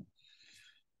screen.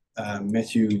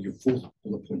 Matthew, your fourth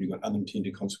bullet point, you've got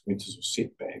unintended consequences of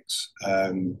setbacks.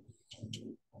 I'm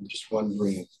just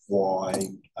wondering why,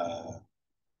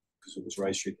 because it was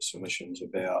raised through the submissions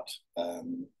about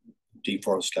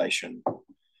deforestation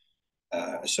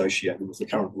associated with the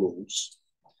current rules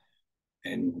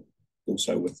and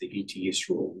also with the ETS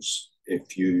rules.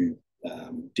 If you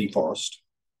deforest,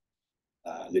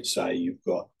 let's say you've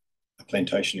got a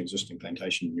plantation, existing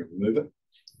plantation, and you remove it,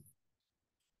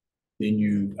 then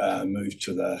you move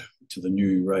to the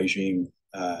new regime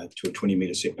to a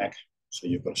 20-metre setback. So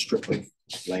you've got a strip of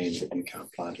land that you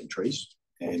can't plant in trees.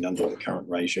 And under the current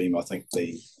regime, I think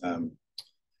the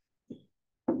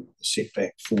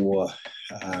setback for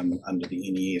under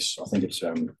the NES, I think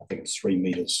it's 3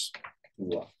 metres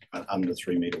for an under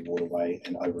 3 metre waterway,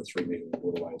 and over a 3 metre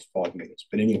waterway is 5 metres.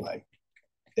 But anyway,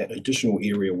 that additional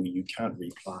area where you can't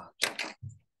replant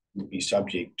will be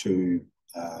subject to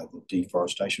the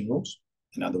deforestation rules,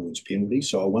 in other words, penalties.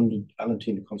 So I wondered,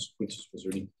 unintended consequences, was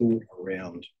there any thought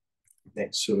around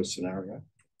that sort of scenario?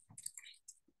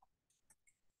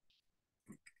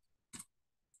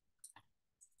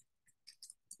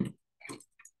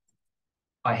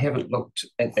 I haven't looked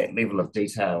at that level of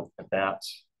detail about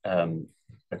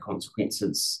the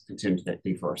consequences in terms of that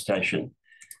deforestation.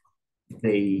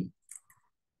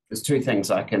 There's two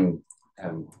things I can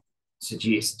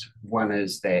suggest. One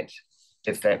is that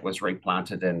if that was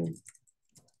replanted in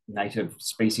native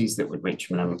species that would reach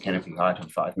minimum canopy height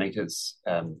of 5 metres,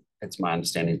 it's my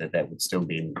understanding that that would still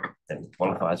be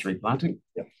qualify as replanting.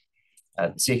 Yep.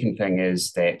 The second thing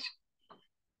is that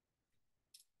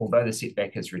although the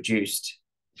setback is reduced,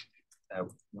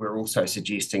 we're also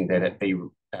suggesting that it be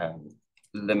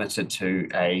limited to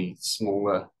a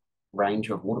smaller range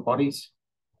of water bodies.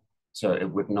 So it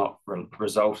would not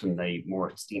result in the more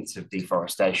extensive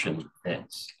deforestation that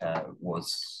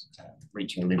was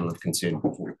reaching a level of concern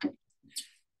before.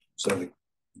 So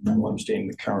I'm understanding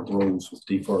the current rules with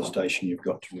deforestation, you've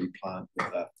got to replant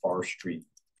with a forestry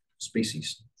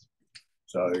species.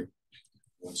 So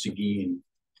once again,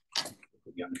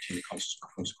 the unintended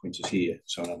consequences here.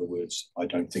 So in other words, I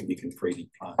don't think you can freely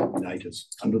plant natives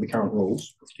under the current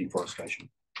rules with deforestation.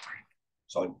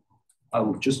 So I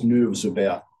was just nervous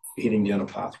about heading down a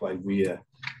pathway where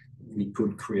we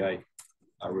could create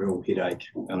a real headache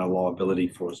and a liability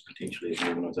for us potentially as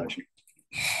an organisation.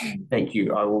 Thank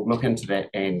you. I will look into that,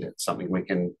 and it's something we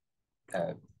can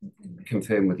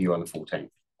confirm with you on the 14th.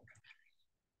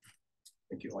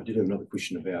 Thank you. I did have another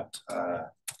question about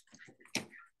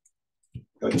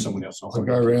go to someone else. I'll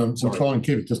go around. We'll try and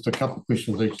keep it just a couple of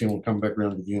questions each, then we'll come back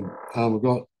around again. We've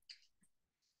got,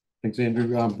 thanks Andrew,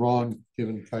 Brian,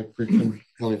 Kevin, Kate, Christian,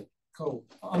 Elliot. Cool.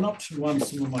 I'm not sure why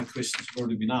some of my questions have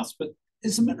already been asked, but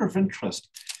as a matter of interest,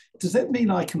 does that mean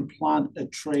I can plant a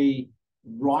tree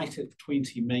right at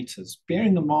 20 metres,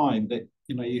 bearing in mind that,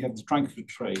 you know, you have the trunk of a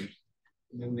tree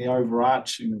and then the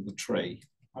overarching of the tree?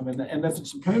 I mean, and if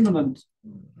it's a permanent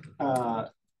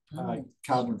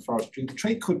carbon forestry, the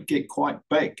tree could get quite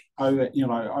big over, you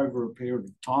know, over a period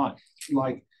of time.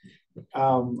 Like,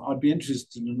 I'd be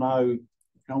interested to know,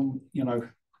 you know,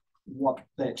 what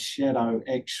that shadow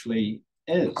actually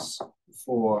is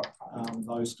for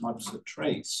those types of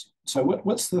trees. So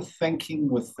what's the thinking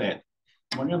with that?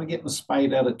 Am I going to get the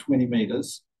spade out at 20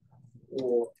 metres,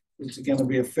 or is it going to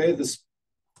be a further,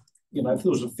 you know, if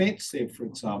there was a fence there, for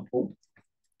example?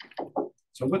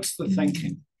 So what's the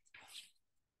thinking?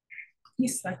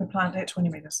 Yes, they could plant at 20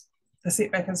 metres. The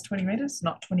setback is 20 metres,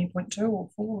 not 20.2 or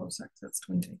 4 or 6, it's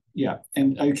 20. Yeah,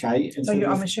 and okay. And so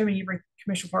I'm assuming every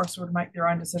commercial forester would make their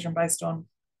own decision based on.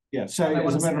 Yeah, so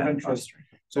as a matter of interest,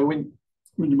 so when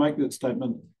you make that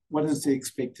statement, what is the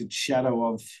expected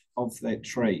shadow of that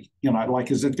tree? You know,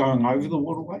 like, is it going over the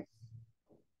waterway?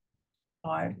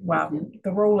 Well,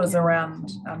 the rule is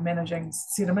around managing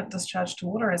sediment discharge to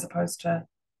water as opposed to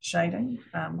shading.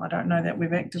 I don't know that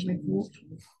we've actively thought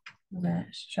about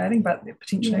shading, but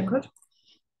potentially it could.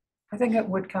 I think it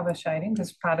would cover shading,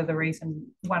 because part of the reason,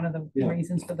 one of the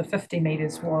reasons for the 50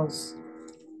 metres was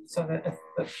so that if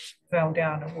it fell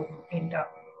down, it wouldn't end up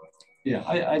Yeah,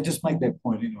 I just make that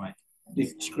point anyway. You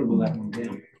can scribble that one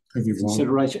down. Thank you, Ron.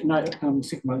 Consideration. No,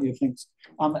 second one, yeah, thanks.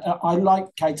 I like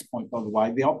Kate's point, by the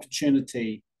way, the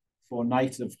opportunity for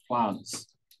native plants,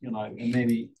 you know, in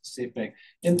any setback.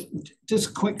 And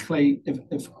just quickly,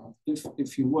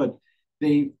 if you would,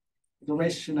 the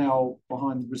rationale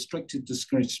behind restricted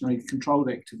discretionary, controlled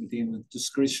activity and the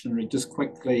discretionary, just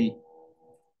quickly,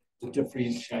 the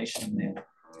differentiation there.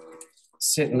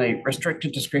 Certainly,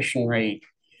 restricted discretionary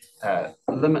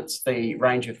limits the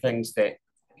range of things that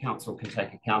council can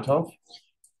take account of,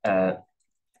 but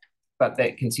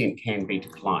that consent can be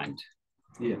declined.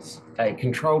 Yes. A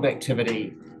controlled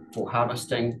activity for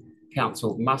harvesting,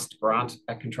 council must grant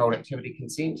a controlled activity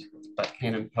consent, but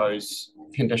can impose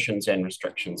conditions and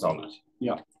restrictions on it.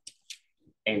 Yeah.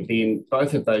 And then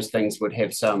both of those things would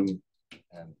have some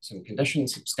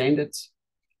conditions, some standards,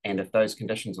 and if those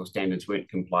conditions or standards weren't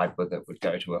complied with, it would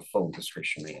go to a full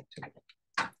discretionary activity,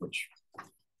 which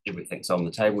everything's on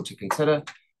the table to consider,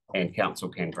 and council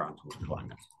can grant or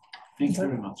decline it. Thank you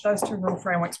very much. Those two rule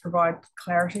frameworks provide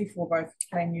clarity for both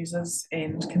plan users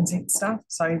and consent staff,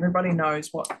 so everybody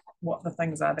knows what the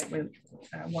things are that we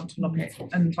want to look at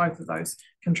in both of those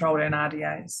controlled and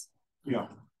RDAs. Yeah.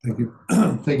 Thank you.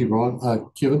 Thank you, Brian.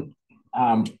 Kevin?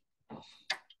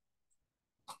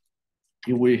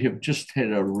 Yeah, we have just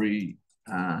had a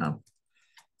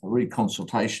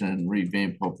reconsultation and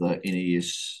revamp of the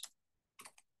NES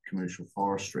commercial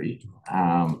forestry,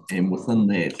 and within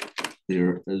that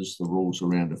there is the rules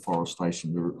around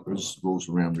deforestation, there is rules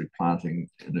around replanting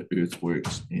and the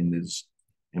earthworks, and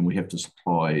we have to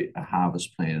supply a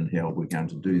harvest plan and how we're going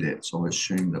to do that. So I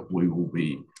assume that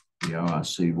the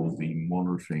ORC will be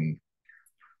monitoring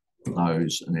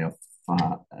those in our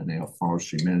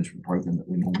forestry management program that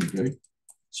we normally do.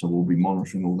 So we'll be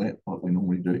monitoring all that like we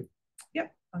normally do.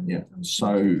 Yep. Yeah.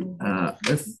 So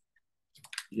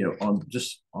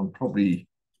I'm probably,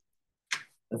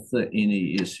 if the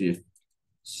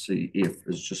NESFCF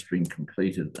has just been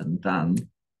completed and done,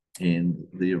 and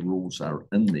their rules are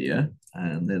in there,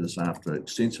 and that is after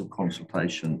extensive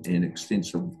consultation and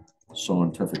extensive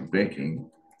scientific backing,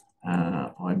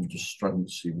 I'm just struggling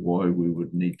to see why we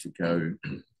would need to go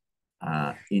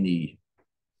any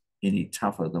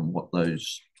tougher than what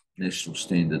those national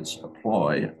standards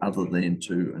apply, other than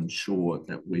to ensure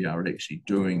that we are actually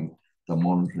doing the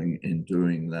monitoring and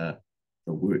doing the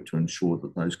work to ensure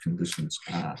that those conditions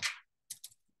are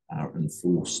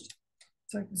enforced.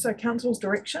 So council's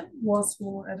direction was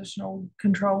for additional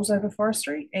controls over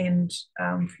forestry and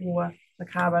for the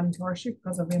carbon forestry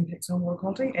because of the impacts on water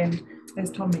quality. And as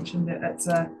Tom mentioned, that it's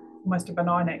almost a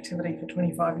benign activity for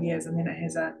 25 years, and then it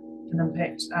has an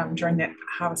impact during that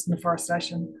harvest and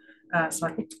deforestation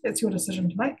cycle. It's your decision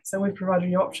to make. So we've provided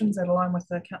you options that align with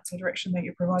the council direction that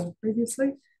you provided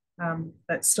previously.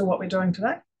 That's still what we're doing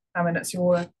today. And it's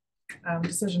your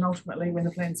decision ultimately when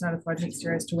the plan's notified next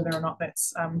year as to whether or not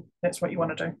that's what you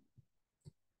want to do.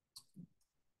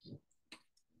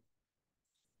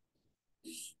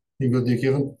 You good there,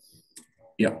 Kevin?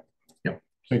 Yeah.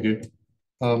 Thank you.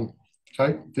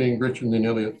 Kate, then Gretchen, then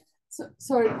Elliot.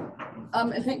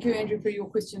 And thank you, Andrew, for your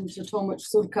question to Tom, which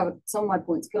sort of covered some of my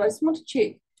points. But I just want to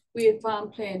check where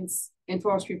farm plans and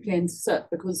forestry plans sit,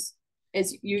 because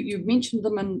as you've mentioned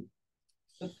them in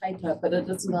the paper, but it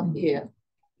isn't up here.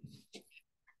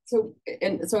 So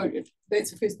that's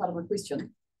the first part of my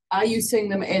question. Are you seeing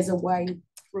them as a way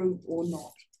through or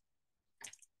not?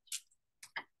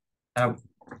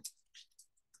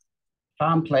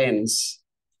 Farm plans,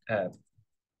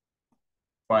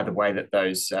 by the way that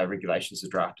those regulations are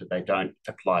drafted, they don't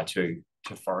apply to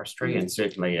forestry, and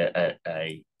certainly a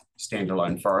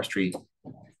standalone forestry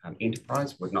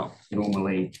enterprise would not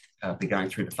normally be going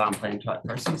through the farm plan type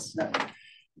process.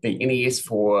 The NES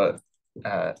for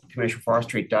commercial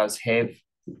forestry does have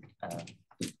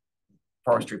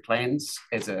forestry plans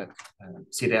as a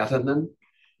set out in them,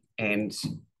 and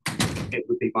it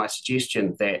would be my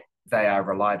suggestion that they are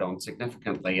relied on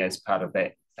significantly as part of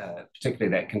that,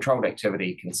 particularly that controlled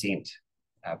activity consent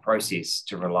process,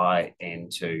 to rely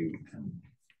and to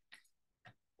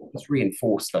just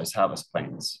reinforce those harvest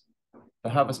plans. The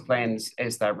harvest plans,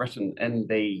 as they're written in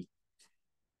the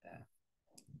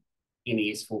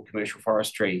NES for commercial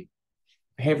forestry,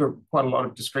 have quite a lot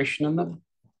of discretion in them,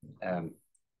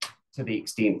 to the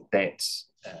extent that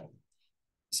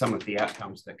some of the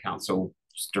outcomes that council's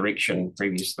direction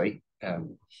previously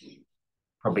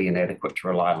probably inadequate to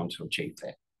rely on to achieve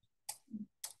that.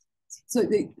 So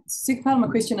the second part of my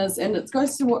question is, and it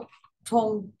goes to what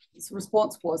Tom's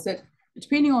response was, that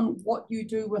depending on what you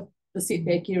do with the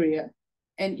setback area,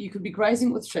 and you could be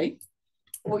grazing with sheep,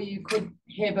 or you could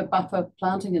have a buffer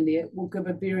planting in there, will give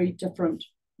a very different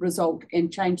result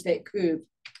and change that curve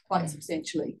quite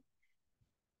substantially.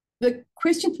 The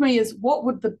question for me is, what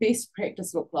would the best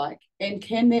practice look like? And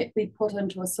can that be put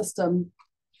into a system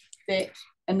that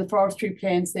in the forestry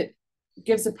plans that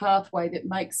gives a pathway that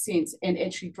makes sense and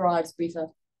actually drives better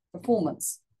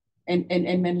performance and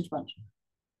management,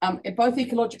 both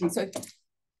ecologically. So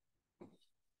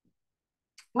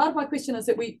part of my question is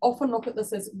that we often look at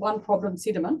this as one problem,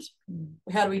 sediment.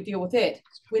 How do we deal with that?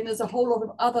 When there's a whole lot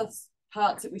of other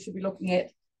parts that we should be looking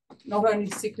at, not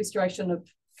only sequestration of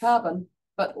carbon,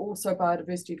 but also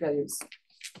biodiversity values.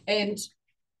 And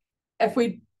if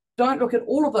we don't look at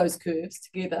all of those curves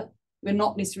together, we're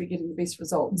not necessarily getting the best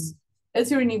results. Is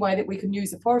there any way that we can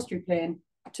use a forestry plan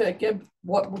to give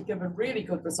what would give a really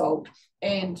good result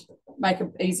and make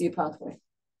an easier pathway?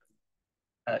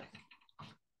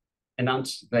 And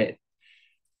answer that,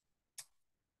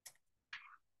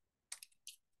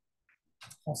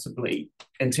 possibly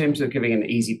in terms of giving an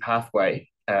easy pathway.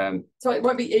 So it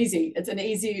won't be easy. It's an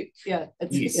easy, yeah.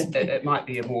 Yes, yeah. It might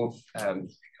be a more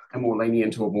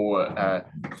lenient or more.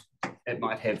 It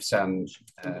might have some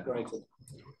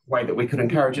way that we could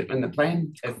encourage it in the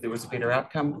plan if there was a better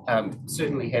outcome.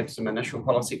 Certainly have some initial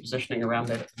policy positioning around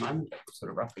that at the moment. We've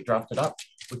sort of roughly drafted up.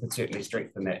 We could certainly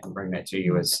strengthen that and bring that to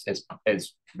you as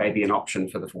maybe an option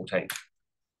for the 14th.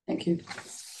 Thank you.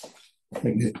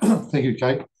 Thank you, thank you,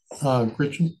 Kate.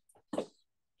 Gretchen?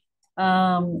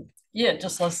 Yeah,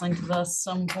 just listening to the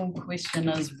simple question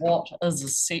is, what is a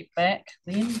setback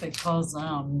then? Because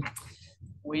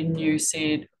when you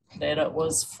said that it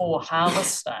was for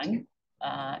harvesting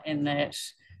and that,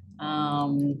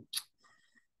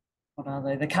 what are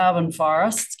they? The carbon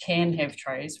forests can have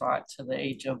trees right to the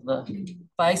edge of the,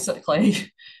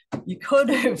 basically, you could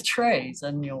have trees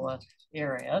in your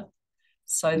area.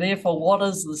 So therefore, what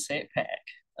is the setback?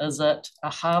 Is it a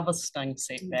harvesting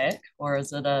setback or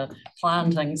is it a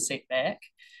planting setback?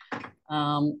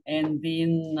 And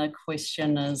then the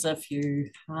question is, if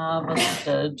you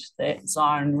harvested that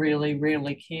zone really,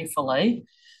 really carefully,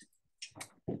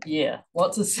 yeah,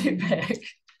 what's a setback?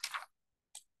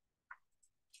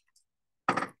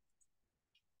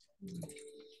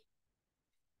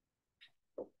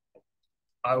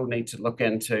 I will need to look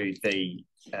into the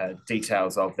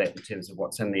details of that in terms of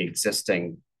what's in the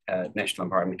existing National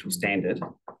Environmental Standard,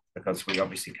 because we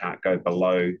obviously can't go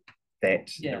below that,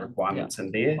 the requirements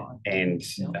in there. And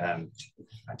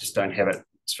I just don't have it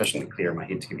sufficiently clear in my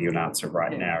head to give you an answer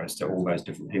right now as to all those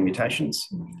different permutations.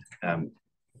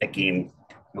 Again,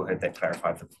 we'll have that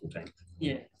clarified for the 14th.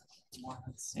 Yeah, my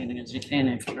understanding is you can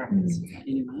have trees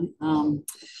anyway.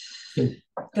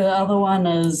 The other one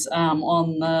is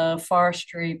on the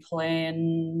forestry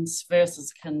plans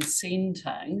versus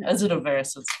consenting. Is it a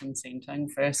versus consenting,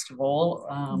 first of all,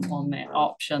 on that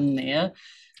option there?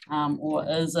 Or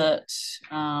is it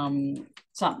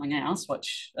something else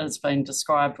which has been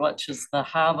described, which is the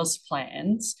harvest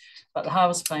plans? But the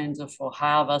harvest plans are for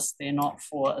harvest, they're not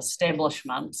for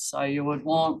establishment. So you would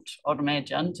want, I'd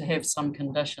imagine, to have some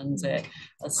conditions at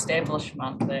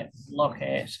establishment that look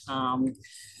at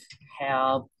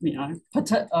how, you know,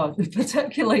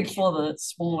 particularly for the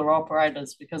smaller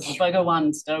operators, because the bigger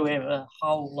ones do have a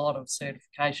whole lot of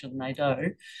certification they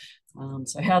do.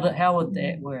 So how would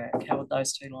that work? How would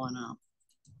those two line up?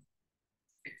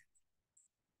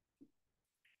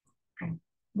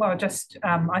 Well, just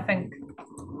I think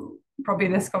probably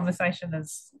this conversation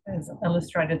has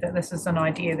illustrated that this is an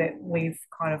idea that we've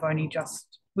kind of only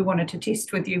just, we wanted to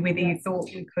test with you whether you thought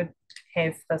we could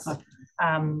have this,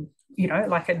 you know,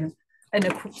 like in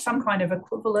some kind of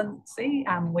equivalency.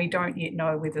 We don't yet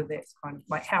know whether that's kind of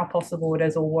like how possible it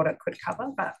is or what it could cover,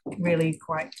 but really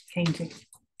quite keen to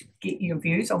get your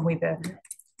views on whether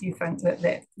you think that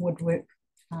that would work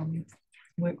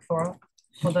for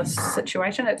this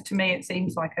situation. To me, it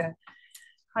seems like a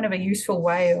kind of a useful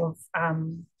way of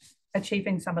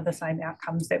achieving some of the same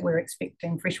outcomes that we're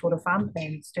expecting freshwater farm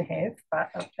plans to have, but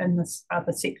in this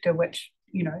other sector, which,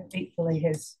 you know, equally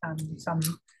has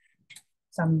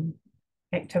some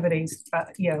activities,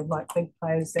 but yeah, like big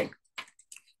players that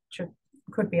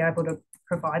could be able to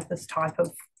provide this type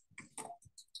of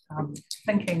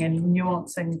thinking and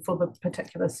nuancing for the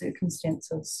particular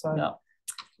circumstances. So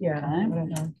yeah, Okay. I don't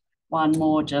know. One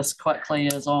more just quickly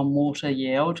is on water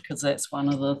yield, because that's one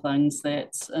of the things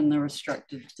that's in the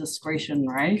restricted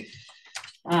discretionary.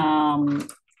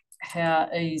 How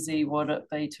easy would it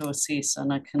be to assess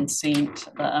in a consent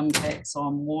the impacts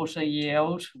on water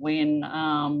yield when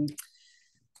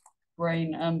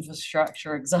green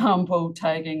infrastructure example,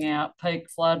 taking out peak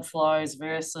flood flows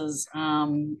versus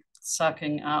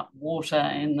sucking up water,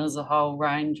 and there's a whole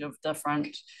range of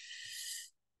different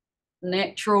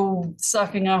natural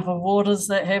sucking up of waters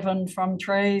that happen from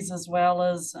trees, as well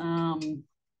as,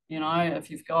 you know, if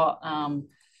you've got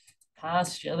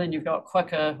pasture, then you've got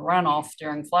quicker runoff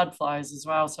during flood flows as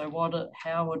well. So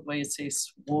how would we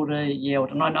assess water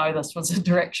yield? And I know this was a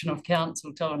direction of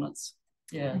council too, and it's,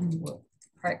 yeah,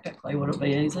 practically, would it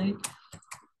be easy?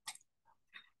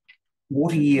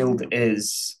 Water yield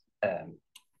is,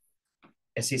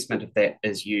 assessment of that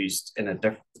is used in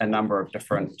a number of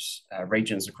different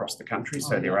regions across the country.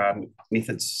 So there are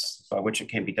methods by which it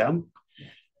can be done.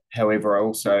 However, I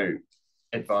also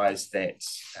advise that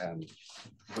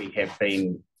we have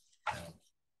been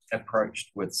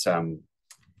approached with some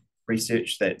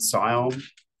research that SCIOM,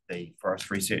 the Forest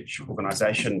Research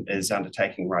Organisation, is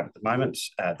undertaking right at the moment.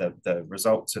 The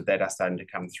results of that are starting to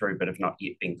come through, but have not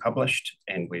yet been published.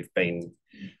 And we've been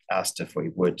asked if we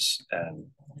would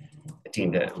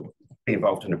attend be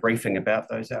involved in a briefing about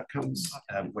those outcomes,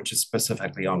 which is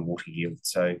specifically on water yield.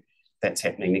 So that's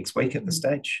happening next week at this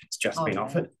stage. It's just been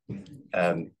offered,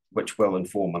 which will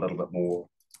inform a little bit more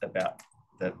about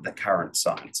the current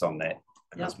science on that,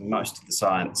 because most of the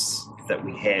science that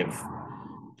we have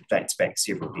dates back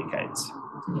several decades.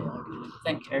 Yeah,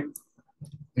 thank you.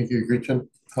 Thank you, Gretchen.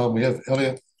 We have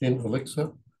Elliot and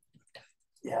Alexa.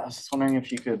 Yeah, I was just wondering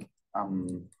if you could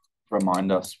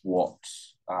remind us what,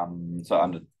 so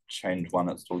under change 1,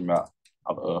 it's talking about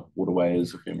other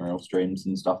waterways, ephemeral streams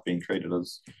and stuff being treated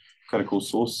as critical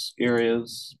source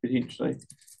areas potentially.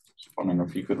 Just wondering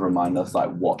if you could remind us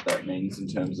like what that means in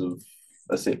terms of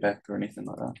a setback or anything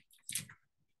like that.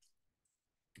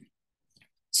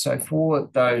 So for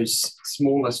those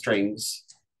smaller streams,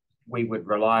 we would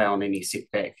rely on any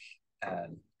setback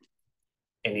and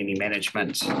any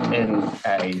management in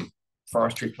a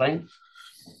forestry plan,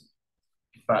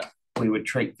 but we would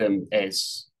treat them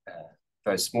as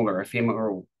those smaller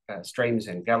ephemeral streams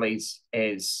and gullies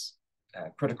as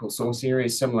critical source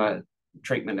areas, similar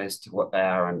treatment as to what they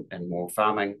are in more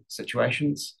farming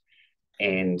situations,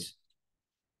 and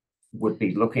would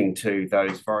be looking to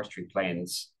those forestry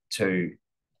plans to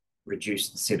reduce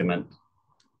the sediment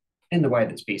in the way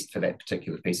that's best for that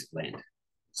particular piece of land.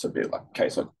 So a bit like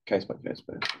case by case.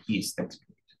 But yes, that's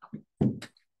correct.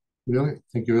 Really?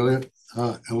 Thank you, Elliot.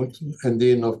 Alex, and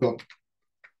then I've got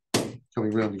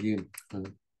coming round again.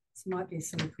 This might be a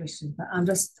silly question, but I'm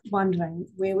just wondering,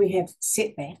 where we have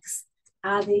setbacks,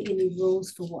 are there any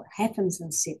rules for what happens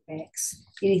in setbacks?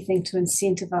 Anything to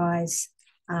incentivise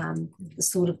the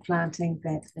sort of planting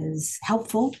that is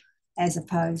helpful, as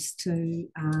opposed to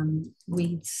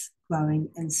weeds growing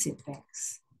in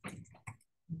setbacks?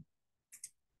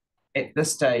 At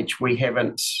this stage, we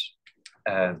haven't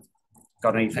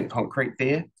got anything concrete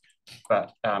there,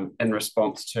 but in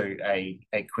response to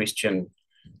a question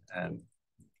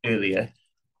earlier,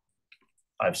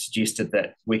 I've suggested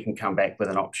that we can come back with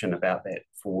an option about that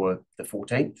for the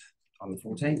 14th, on the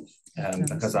 14th,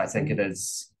 because I think it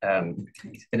is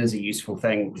a useful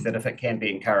thing that if it can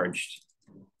be encouraged,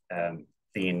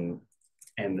 then,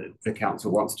 and the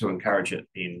council wants to encourage it,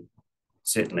 then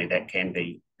certainly that can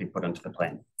be put into the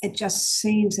plan. It just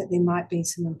seems that there might be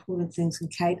some important things,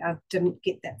 and Kate, I didn't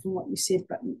get that from what you said,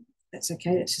 but that's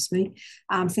okay, that's just me.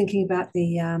 I'm thinking about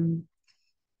the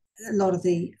a lot of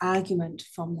the argument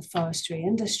from the forestry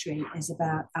industry is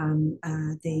about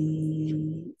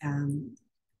the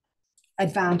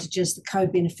advantages, the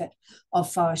co-benefit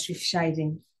of forestry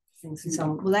shading things and so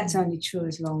on. Well, that's only true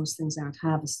as long as things aren't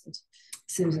harvested.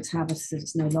 As soon as it's harvested,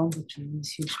 it's no longer true.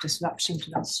 There's huge disruption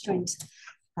to those streams.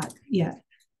 But yeah,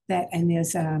 that, and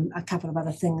there's a couple of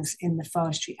other things in the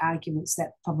forestry arguments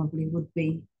that probably would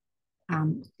be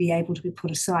able to be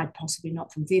put aside, possibly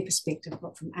not from their perspective,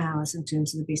 but from ours, in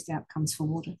terms of the best outcomes for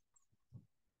water.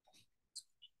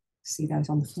 See those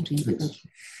on the 14th.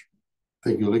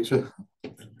 Thank you, Alexa.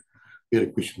 We had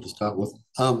a question to start with.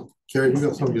 Kerry, we've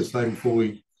got something to say before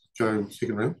we go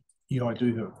second round. Yeah, I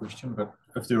do have a question, but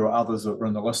if there are others that are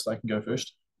on the list, they can go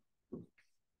first.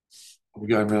 We're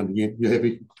going round again. You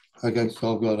happy? Okay,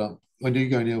 so I've got when do you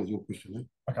go now with your question?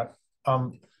 Okay.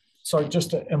 So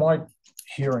just am I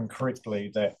hearing correctly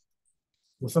that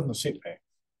within the setback,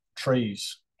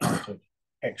 trees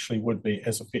actually would be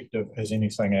as effective as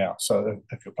anything else? So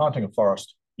if you're planting a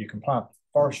forest, you can plant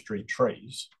forestry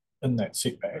trees in that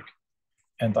setback,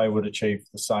 and they would achieve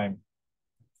the same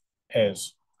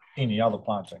as any other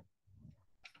planting.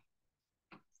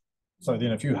 So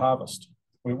then if you harvest,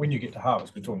 when you get to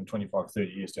harvest, we're talking 25,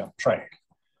 30 years down the track,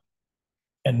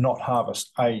 and not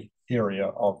harvest a area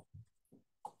of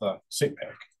the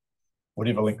setback,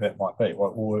 whatever length that might be,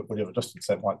 or whatever distance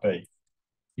that might be,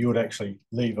 you would actually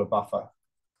leave a buffer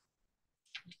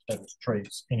that is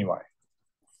trees anyway.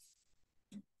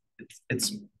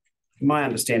 It's my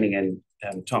understanding,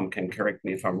 and Tom can correct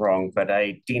me if I'm wrong, but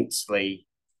a densely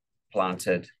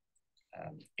planted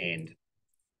and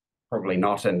probably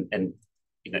not in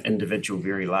individual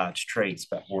very large trees,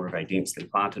 but more of a densely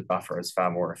planted buffer is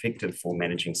far more effective for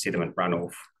managing sediment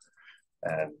runoff.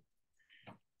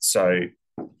 So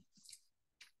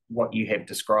what you have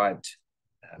described,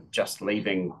 just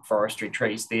leaving forestry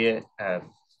trees there,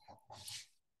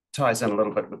 ties in a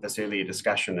little bit with this earlier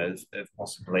discussion of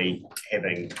possibly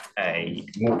having a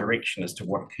more direction as to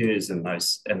what occurs in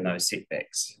those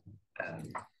setbacks,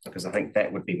 because I think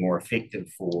that would be more effective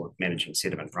for managing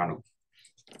sediment runoff.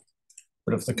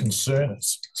 But if the concern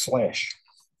is slash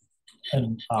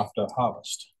in after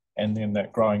harvest, and then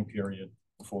that growing period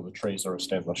before the trees are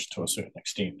established to a certain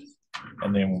extent,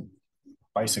 and then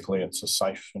basically it's a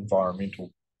safe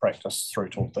environmental practice through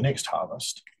to the next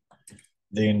harvest,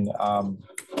 then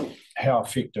how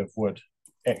effective would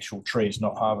actual trees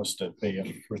not harvested be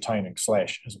in retaining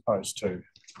slash as opposed to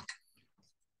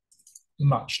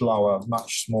much lower,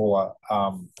 much smaller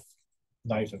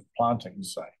native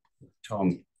plantings, say?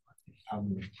 Tom?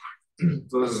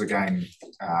 So this is again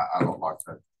a lot like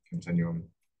the continuum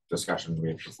discussion we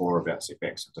had before about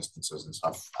setbacks and distances and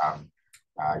stuff.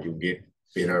 You'll get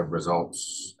better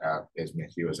results, as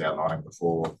Matthew was outlining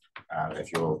before,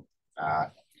 if your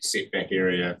setback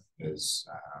area is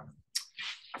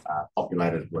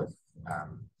populated with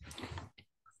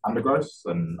undergrowth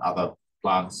and other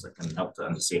plants that can help to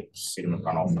intercept sediment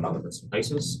runoff and other bits and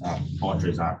pieces. Pine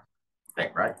trees aren't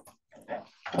that great at that.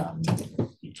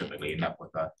 You typically end up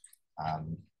with a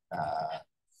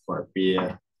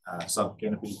bare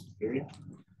sub-canopy area.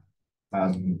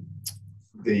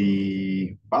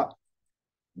 But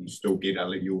you'll still get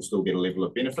a level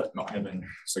of benefit not having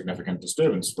significant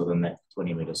disturbance within that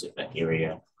 20-metre setback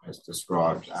area as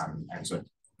described. And so,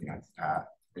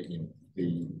 if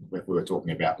we were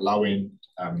talking about low end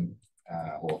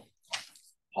or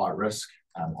high risk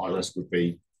would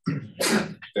be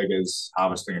diggers,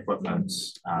 harvesting equipment,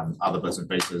 other bits and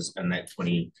pieces in that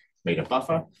 20-metre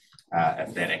buffer.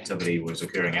 If that activity was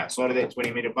occurring outside of that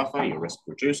 20-metre buffer, your risk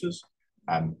reduces.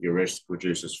 Your risk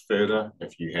reduces further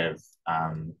if you have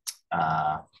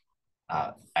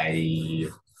a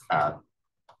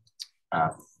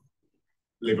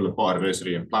level of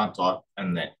biodiversity and plant type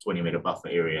in that 20-metre buffer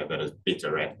area that is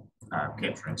better at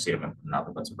capturing sediment and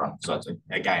other bits of run. So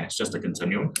it's just a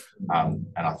continuum. And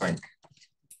I think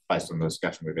based on the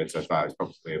discussion we've had so far, it's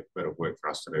probably a bit of work for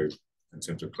us to do in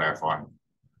terms of clarifying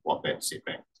what that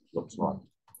setback looks like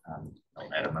at a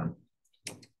minimum.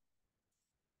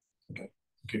 Okay.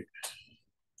 Good.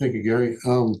 Thank you, Gary.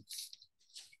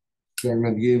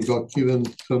 Gary, you've got Kevin,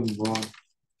 Tim, Brian.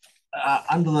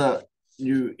 Under the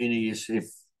new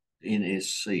NSCF,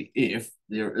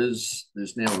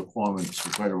 there's now requirements,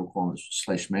 greater requirements for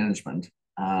slash management.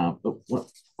 But what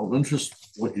of interest,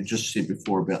 what you just said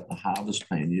before about the harvest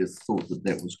plan, you thought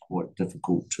that was quite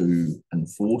difficult to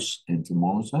enforce and to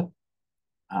monitor.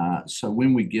 So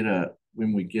when we get a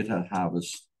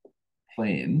harvest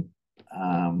plan,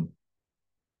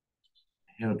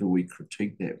 how do we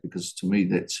critique that? Because to me,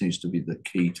 that seems to be the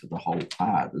key to the whole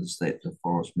part, is that the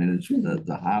forest management,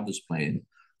 the harvest plan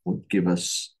would give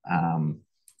us,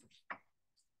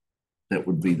 that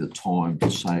would be the time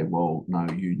to say, well, no,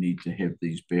 you need to have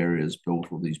these barriers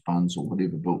built or these bunds or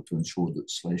whatever built to ensure that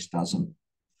slash doesn't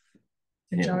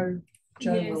happen.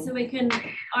 Yeah, so we can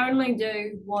only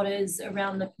do what is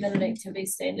around the permitted activity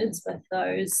standards with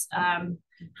those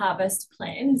harvest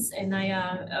plans, and they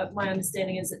are, my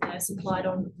understanding is that they're supplied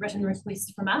on written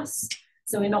request from us.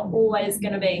 So we're not always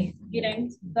going to be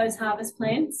getting those harvest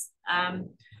plans. And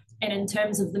in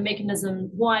terms of the mechanism,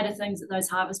 wider things that those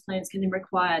harvest plans can then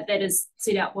require, that is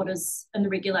set out what is in the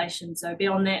regulation. So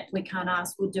beyond that, we can't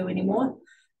ask or do any more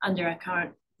under our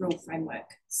current rule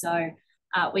framework. So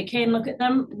we can look at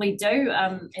them. We do,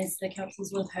 as the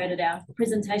councillors will have heard at our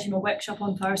presentation or workshop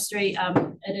on forestry.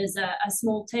 It is a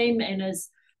small team and is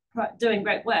doing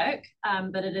great work,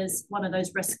 but it is one of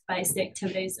those risk-based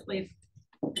activities that we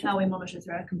monitor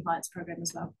through our compliance program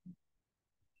as well.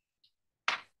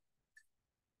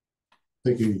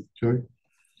 Thank you, Joe.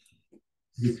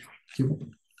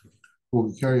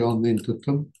 We'll carry on then to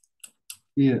Tim.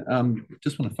 Yeah,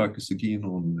 just want to focus again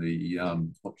on the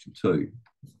option 2,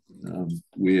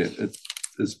 where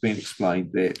it's been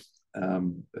explained that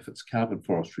if it's carbon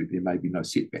forestry, there may be no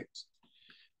setbacks.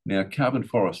 Now, carbon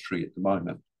forestry at the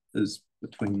moment is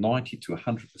between 90 to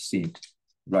 100%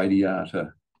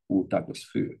 radiata or Douglas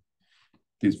fir.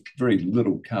 there's very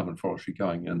little carbon forestry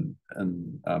going in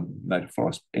native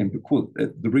forest, and because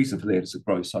the reason for that is it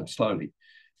grows so slowly.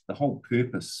 The whole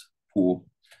purpose for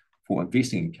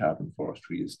investing in carbon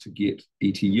forestry is to get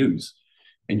ETUs,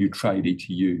 and you trade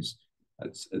ETUs.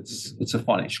 It's a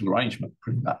financial arrangement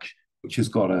pretty much, which has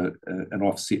got an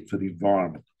offset for the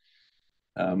environment.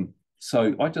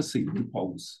 So I just see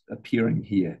loopholes appearing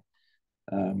here.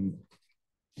 And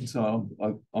so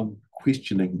I'm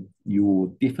questioning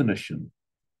your definition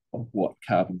of what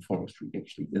carbon forestry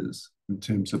actually is in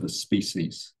terms of a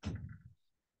species.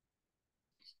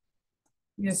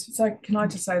 Yes, so can I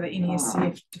just say that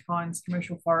NESCF defines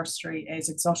commercial forestry as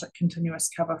exotic continuous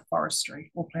cover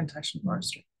forestry or plantation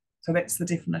forestry. So that's the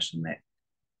definition that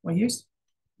we use.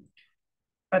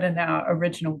 But in our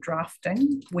original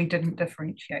drafting, we didn't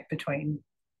differentiate between,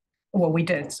 well, we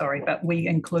did, sorry, but we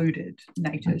included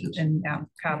native in our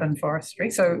carbon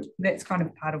forestry. So that's kind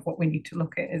of part of what we need to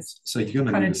look at is. So you're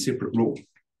going to need a separate rule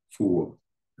for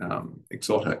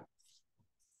exotic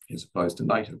as opposed to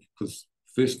native, because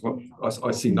first of all,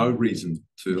 I see no reason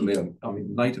to allow, I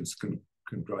mean, natives can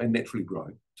grow and naturally grow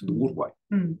to the waterway.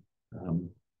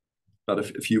 But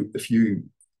if you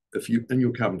in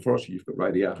your carbon forestry, you've got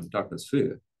radiata and Douglas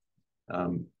fir,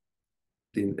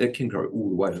 then it can grow all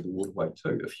the way to the waterway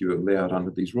too, if you allow it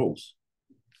under these rules.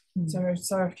 So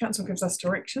if council gives us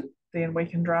direction, then we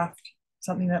can draft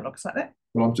something that looks like that.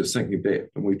 Well, I'm just thinking about,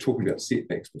 and we were talking about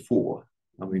setbacks before.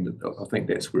 I mean, I think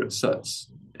that's where it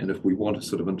sits. And if we want a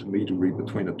sort of intermediary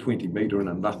between a 20 metre and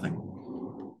a nothing,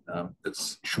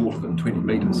 it's shorter than 20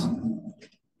 metres.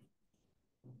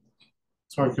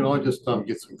 Sorry, can I just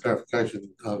get some clarification,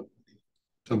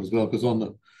 Tim, as well? Because on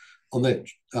that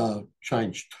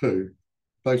change 2,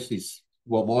 basically,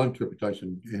 well, my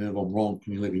interpretation, and if I'm wrong,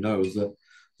 can you let me know, is that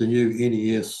the new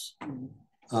NES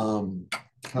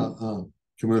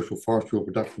commercial forestry or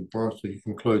production forestry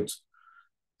includes,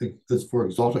 is for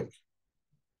exotic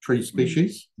tree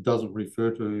species. It doesn't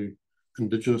refer to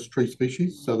indigenous tree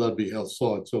species, so they'd be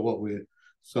outside.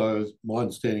 So my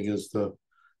understanding is that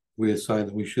we're saying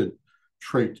that we should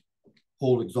treat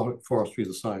all exotic forestry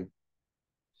the same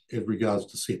in regards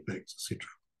to setbacks, etc.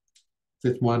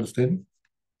 That's my understanding.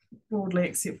 Broadly,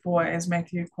 except for, as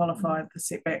Matthew qualified, the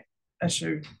setback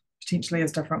issue potentially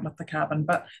is different with the carbon,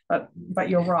 but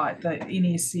you're right, the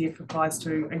NESCF applies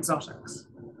to exotics.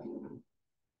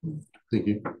 Thank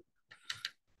you.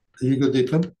 Are you good there,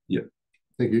 Tim? Yeah.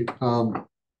 Thank you.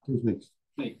 Who's next?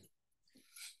 Me.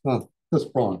 That's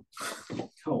Brian.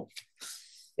 Cool.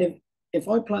 If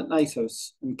I plant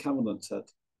natives and covenant it,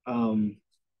 I'm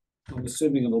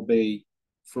assuming it'll be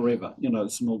forever. You know,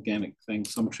 it's an organic thing.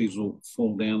 Some trees will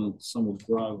fall down and some will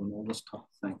grow and all this type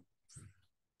of thing.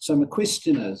 So my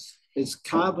question is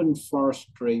carbon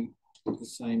forestry the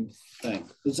same thing?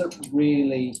 Is it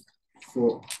really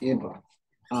forever?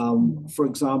 For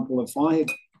example, if I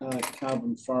had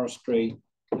carbon forestry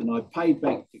and I paid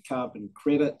back the carbon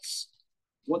credits,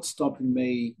 what's stopping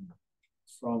me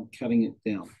from cutting it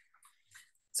down?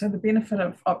 So the benefit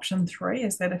of option 3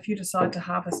 is that if you decide to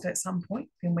harvest at some point,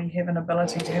 then we have an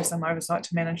ability to have some oversight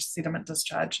to manage sediment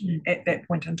discharge at that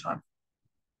point in time.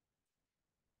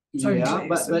 So yeah,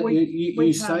 but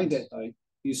you say that though.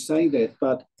 You say that,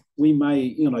 but we may,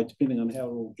 you know, depending on how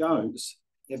it all goes,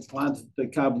 have planted the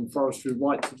carbon forestry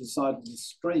right to the side of the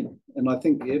stream. And I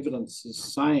think the evidence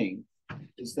is saying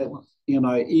is that, you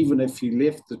know, even if you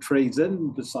left the trees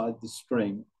in beside the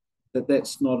stream,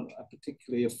 that's not a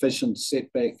particularly efficient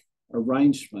setback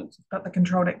arrangement. But the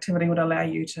controlled activity would allow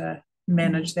you to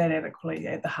manage that adequately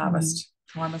at the harvest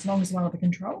time, as long as one of the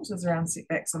controls is around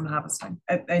setbacks and harvesting,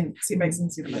 and setbacks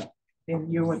and sediment, then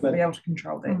you would be able to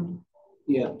control that.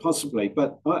 Yeah, possibly.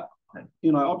 But,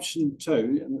 you know, option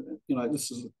 2, you know, this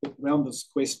is around this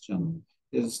question,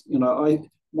 is, you know,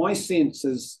 my sense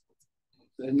is,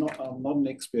 I'm not an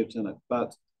expert in it,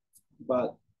 but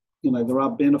you know, there are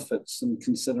benefits in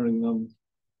considering them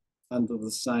under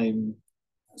the same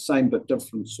but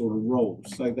different sort of rules,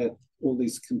 so that all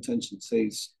these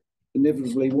contingencies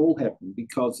inevitably will happen,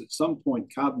 because at some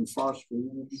point carbon forestry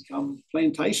will become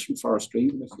plantation forestry,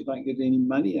 even if you don't get any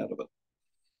money out of it.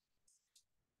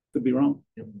 Could be wrong.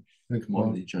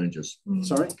 Commodity changes.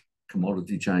 Sorry?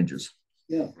 Commodity changes.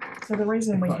 Yeah. So the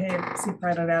reason we have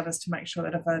separated out is to make sure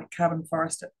that if a carbon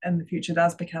forest in the future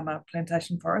does become a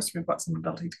plantation forest, we've got some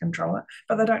ability to control it,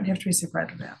 but they don't have to be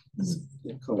separated out.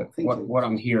 Yeah, cool. What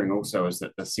I'm hearing also is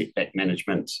that the setback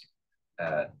management,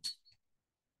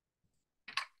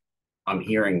 I'm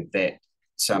hearing that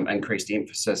some increased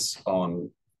emphasis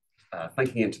on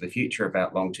thinking into the future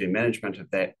about long-term management of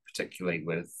that, particularly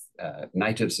with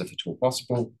natives, if at all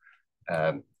possible,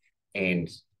 and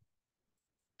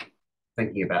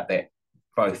thinking about that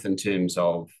both in terms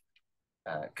of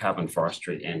carbon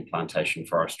forestry and plantation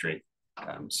forestry,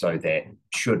 so that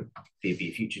should there be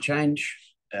a future change,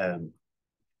 there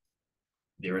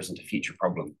isn't a future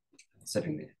problem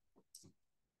sitting there.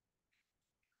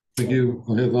 Thank you.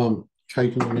 I have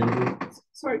Kate and then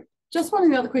Sorry, just one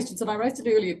of the other questions, and I raised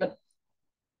it earlier, but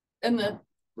in the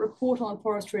report on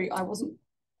forestry, I wasn't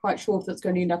quite sure if it's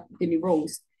going to end up with any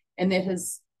rules, and that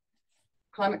is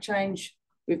climate change.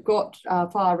 We've got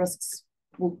fire risks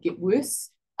will get worse.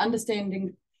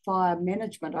 Understanding fire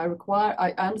management, I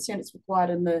understand it's required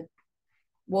in the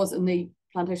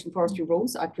plantation forestry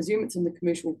rules. I presume it's in the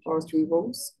commercial forestry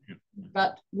rules,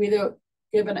 but whether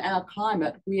given our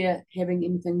climate, we're having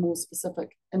anything more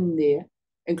specific in there,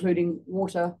 including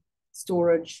water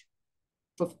storage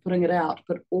for putting it out,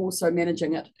 but also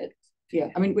managing it.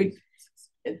 I mean,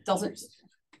 it doesn't,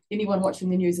 anyone watching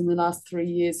the news in the last 3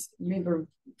 years, remember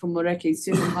from Meraki,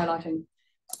 certainly highlighting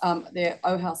their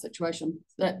OHA situation,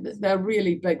 that they're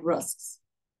really big risks.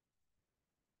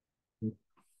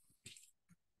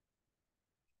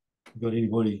 got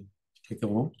anybody take that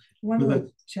one? One of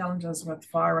the challenges with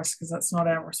fire risk is it's not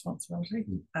our responsibility,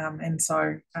 and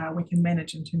so we can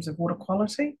manage in terms of water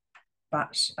quality,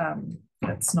 but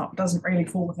doesn't really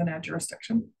fall within our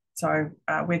jurisdiction. So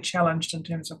we're challenged in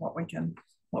terms of what we can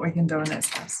do in that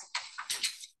space.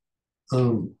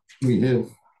 We have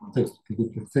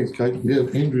thanks, Kate. We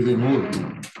have Andrew then Lloyd.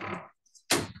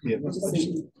 Yeah, I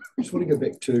just want to go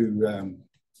back to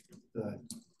the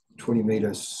 20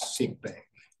 metre setback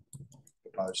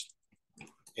proposed.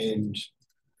 And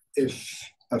if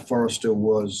a forester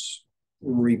was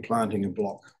replanting a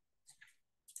block,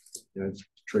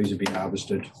 trees have been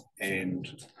harvested and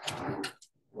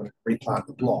want to replant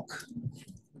the block,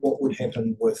 what would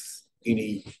happen with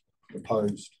any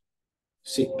proposed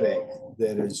setback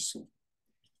that is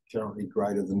currently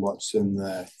greater than what's in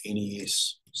the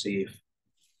NES CF?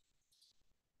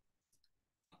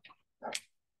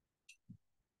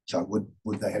 So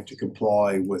would they have to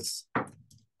comply with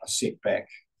a setback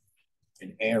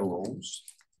in our rules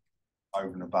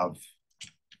over and above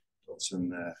what's in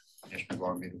the National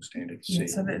Environmental Standards? Yeah,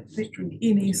 so the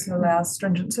NES allows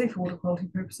stringency for water quality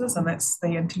purposes, and that's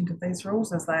the intent of these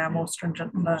rules, as they are more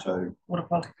stringent for water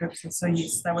quality purposes. So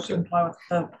yes, they would comply with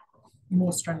the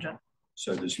more stringent.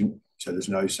 So there's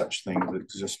no such thing as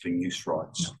existing use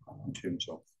rights in terms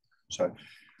of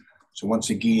so once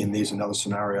again, there's another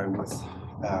scenario with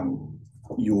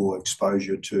your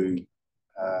exposure to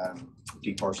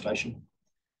deforestation.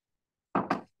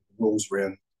 Rules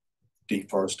around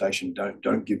deforestation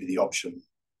don't give you the option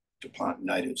to plant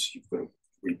natives. You've got to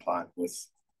replant with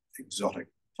exotic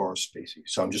forest species.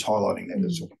 So I'm just highlighting that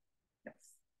as well.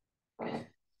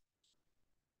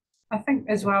 I think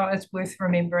as well it's worth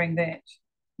remembering that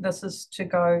this is to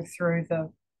go through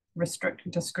the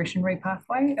restricted discretionary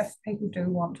pathway. If people do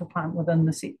want to plant within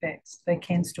the setbacks, they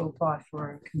can still apply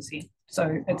for a consent.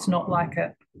 So it's not like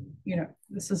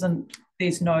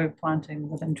there's no planting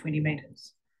within 20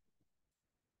 metres.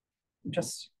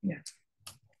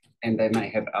 And they may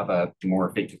have other more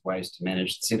effective ways to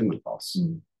manage the sediment loss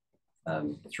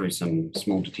through some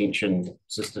small detention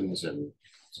systems and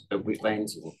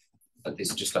wetlands, but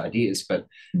these are just ideas, but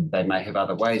they may have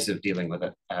other ways of dealing with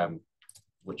it,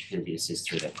 which can be assessed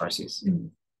through that process.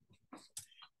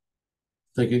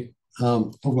 Thank you.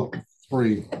 I've got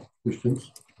 3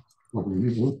 questions.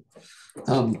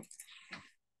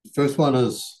 First one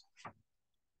is,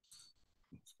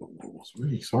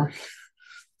 really sorry.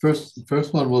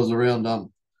 First one was around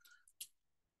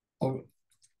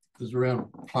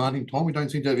planting time. We don't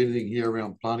seem to have anything here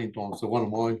around planting time. So one of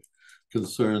my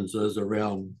concerns is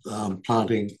around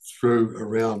planting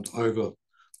around over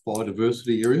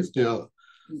biodiversity areas. Now,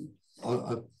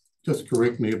 I just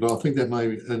correct me, but I think that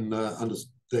may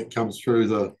that comes through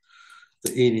the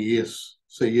NES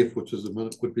CF, which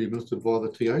would be administered by the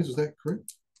TAs. Is that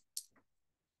correct?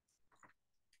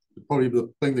 Probably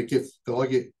the thing that I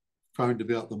get phoned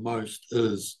about the most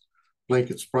is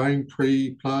blanket spraying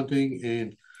pre-planting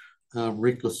and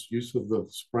reckless use of the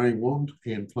spraying wand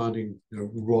and planting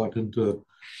right into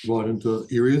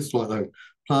areas, like they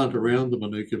plant around the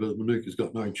manuka, but the manuka's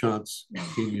got no chance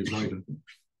 10 years later.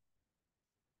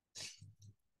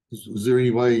 Is there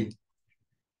any way?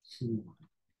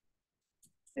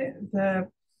 The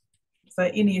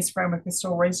NES framework is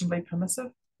still reasonably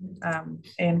permissive,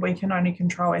 and we can only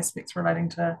control aspects relating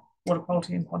to water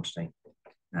quality and quantity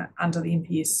under the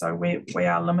NPS. So we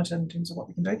are limited in terms of what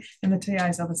we can do, and the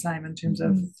TAs are the same in terms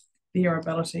of their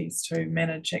abilities to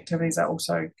manage activities are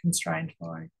also constrained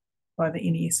by the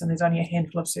NES, and there's only a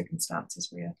handful of circumstances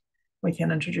where we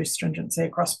can introduce stringency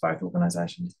across both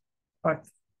organisations. both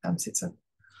sets of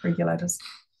regulators.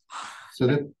 So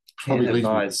that can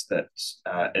advise that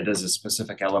it is a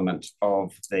specific element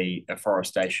of the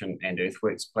afforestation and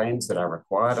earthworks plans that are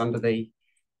required under the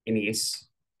NES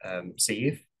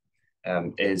CF,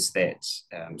 is that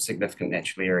significant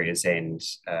natural areas and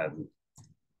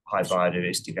high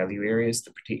biodiversity value areas,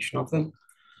 the protection of them.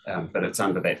 But it's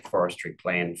under that forestry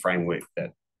plan framework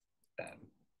that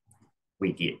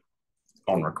we get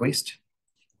on request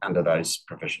under those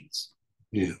provisions.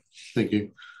 Yeah, thank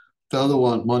you. The other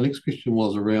one, my next question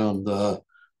was around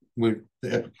with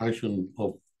the application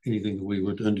of anything that we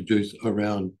would introduce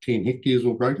around 10 hectares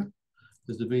or greater.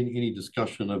 Has there been any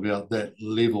discussion about that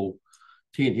level?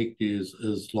 10 hectares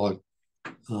is like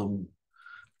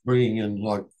bringing in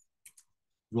like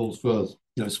rules for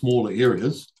smaller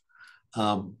areas,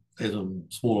 as in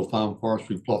smaller farm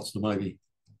forestry plots, and maybe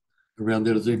around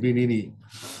that. Has there been any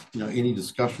any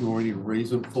discussion or any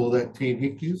reason for that 10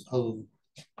 hectares other than,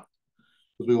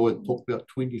 because we always talk about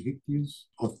 20 hectares.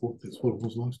 I thought that's what it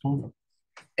was last time.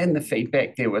 In the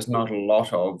feedback, there was not a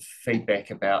lot of feedback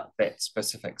about that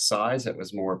specific size. It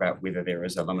was more about whether there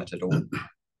is a limit at all,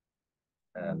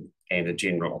 and a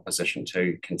general opposition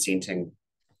to consenting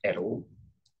at all.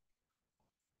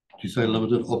 Did you say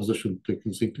limited opposition to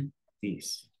consenting?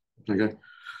 Yes. Okay.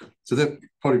 So that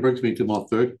probably brings me to my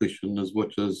third question,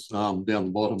 which is down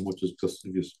the bottom, which is just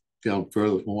down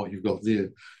further from what you've got there.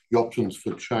 The options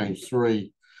for change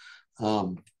 3,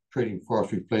 treating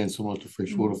forestry plans similar to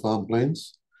freshwater farm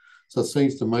plans. So it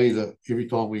seems to me that every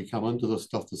time we come into this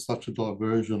stuff, there's such a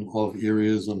diversion of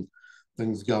areas and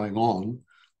things going on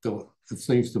that it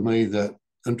seems to me that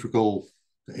the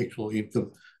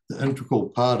integral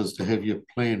part is to have your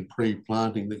plan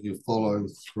pre-planting that you follow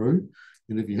through.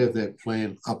 And if you have that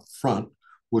plan up front,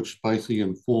 which basically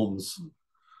informs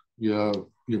your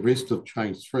rest of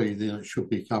change 3, then it should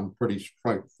become pretty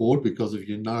straightforward, because if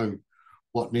you know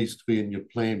what needs to be in your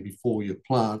plan before you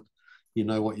plant, you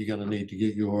know what you're going to need to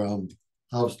get your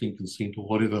harvesting consent or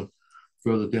whatever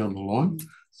further down the line.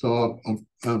 So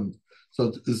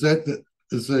so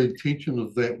is the intention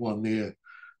of that one there?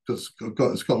 Because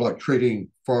it's got like treating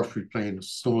forestry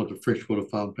plans similar to freshwater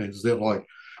farm plans. Is that like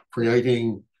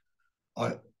creating,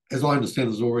 as I understand,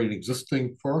 there's already an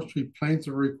existing forestry plans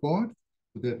that are required?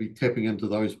 Would that be tapping into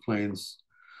those plans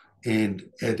and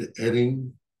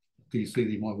adding? Do you see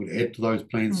that you would add to those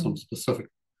plans some specific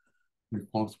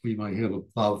requirements we may have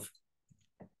above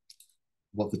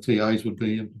what the TAs would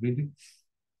be implementing?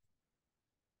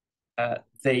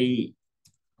 The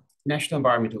National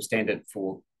Environmental Standard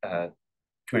for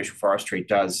commercial forestry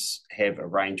does have a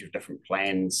range of different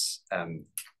plans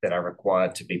that are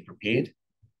required to be prepared.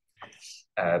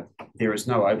 There is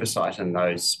no oversight in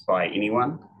those by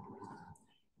anyone.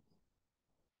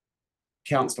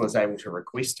 Council is able to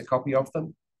request a copy of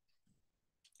them,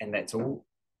 and that's all.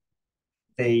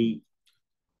 The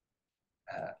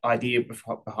idea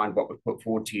behind what we put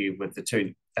forward to you with the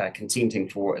two consenting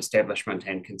for establishment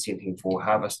and consenting for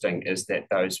harvesting is that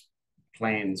those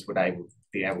plans would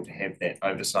be able to have that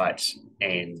oversight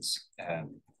and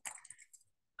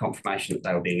confirmation that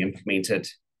they were being implemented.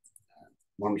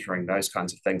 Monitoring, those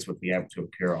kinds of things would be able to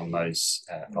occur on those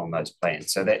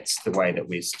plans. So that's the way that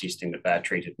we're suggesting that they're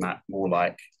treated more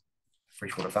like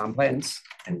freshwater farm plans,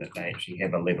 and that they actually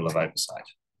have a level of oversight.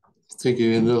 Thank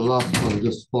you. And the last one,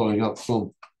 just following up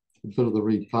from a bit of the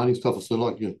replanting stuff. So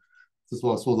like this is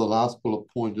why I saw the last bullet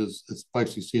point is it's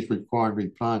basically says requiring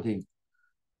replanting,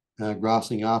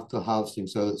 grassing after harvesting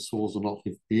so that soils are not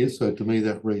left bare. So to me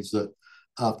that reads that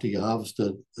after you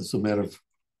harvested, it's a matter of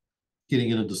getting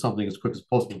it into something as quick as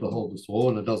possible to hold the soil,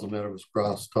 and it doesn't matter if it's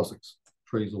grass, tussocks,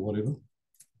 trees or whatever.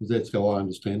 That's how I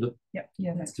understand it.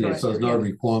 Yeah, that's right. So there's no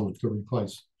requirement to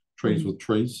replace trees with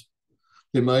trees.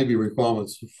 There may be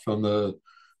requirements from the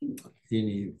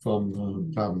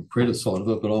carbon credit side of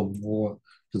it, but I'm more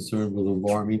concerned with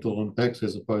environmental impacts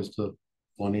as opposed to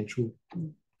financial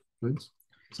things.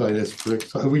 So that's correct.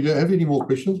 So we have any more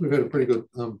questions? We've had a pretty good.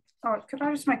 Could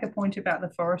I just make a point about the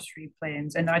forestry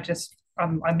plans? And I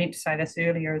meant to say this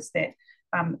earlier, is that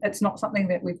it's not something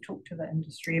that we've talked to the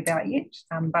industry about yet,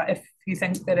 but if you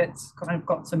think that it's kind of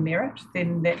got some merit,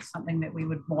 then that's something that we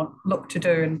would look to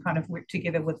do and kind of work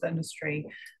together with the industry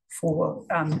for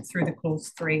through the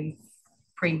clause 3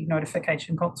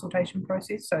 pre-notification consultation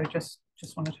process. So just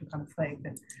wanted to kind of flag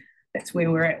that that's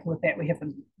where we're at with that. We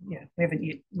haven't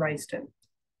yet raised it.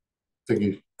 Thank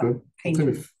you. Good. I think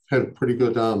we've had a pretty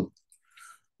good around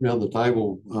the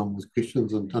table with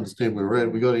questions and to understand where we're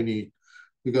at.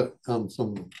 We got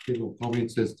some general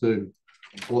comments as to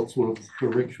what sort of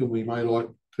direction we may like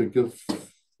to give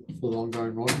for the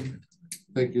ongoing writing.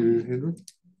 Thank you, Andrew.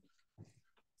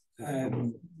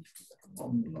 I'm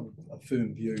a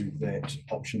firm view that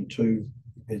option 2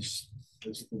 is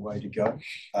the way to go.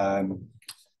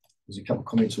 There's a couple of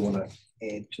comments I want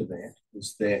to add to that,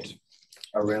 is that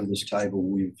around this table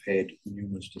we've had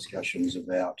numerous discussions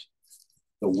about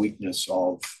the weakness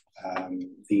of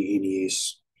the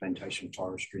NES plantation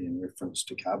forestry in reference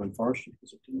to carbon forestry,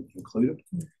 because it didn't include it.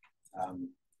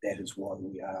 That is why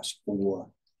we asked for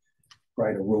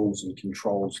greater rules and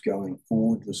controls going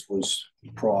forward. This was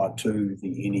prior to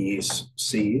the NES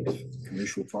CF,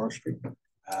 commercial forestry.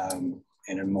 And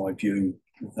in my view,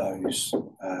 those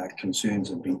concerns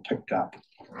have been picked up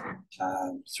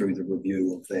through the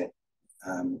review of that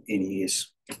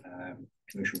NES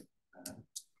commercial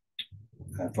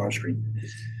forestry. The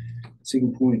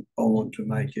second point I want to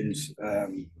make is,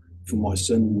 for my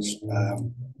sins,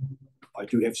 I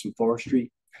do have some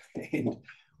forestry, and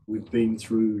we've been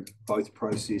through both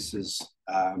processes,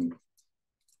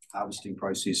 harvesting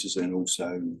processes and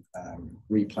also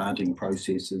replanting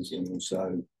processes, and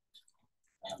also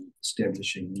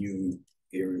establishing new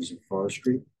areas of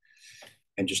forestry.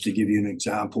 And just to give you an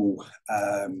example,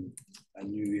 a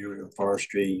new area of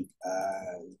forestry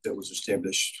that was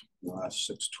established in the last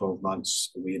 6 to 12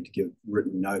 months, we had to give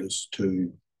written notice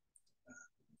to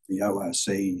the ORC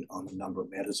on a number of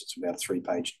matters. It's about a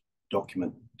 3-page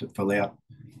document to fill out,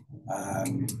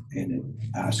 and it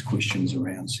asks questions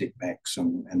around setbacks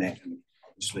and that. And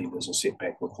obviously there's a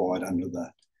setback required under the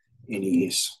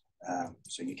NES,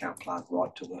 so you can't plant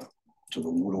right to the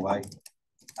waterway.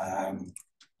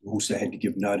 We also had to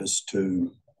give notice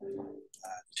to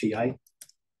TA,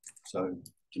 so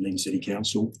Dunedin City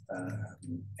Council,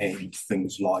 and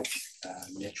things like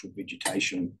natural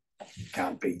vegetation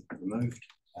can't be removed.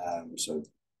 So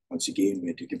once again, we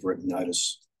had to give written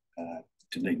notice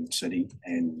to Dunedin City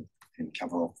and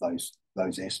cover off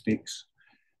those aspects.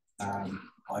 I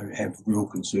have real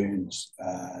concerns,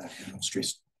 and I've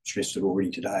stressed it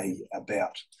already today,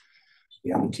 about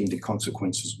the unintended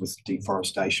consequences with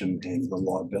deforestation and the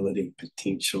liability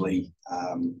potentially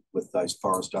with those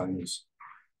forest owners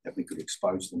that we could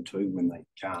expose them to when they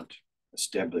can't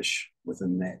establish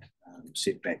within that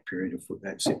setback period, of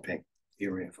that setback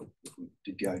area. If we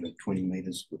did go to 20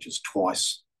 metres, which is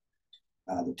twice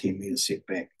the 10-metre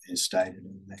setback as stated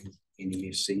in the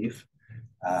NESCF.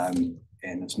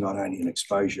 And it's not only an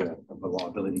exposure of a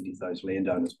liability to those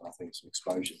landowners, but I think it's an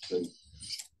exposure to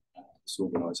this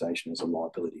organisation as a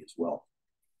liability as well.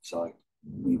 So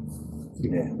we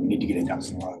need to get our ducks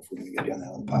in a row if we're going to go down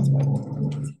that other pathway.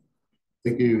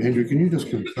 Thank you, Andrew. Can you just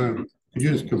confirm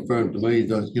to me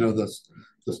those,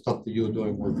 the stuff that you're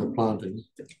doing with the planting,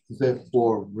 is that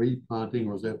for replanting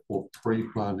or is that for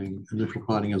pre-planting, initial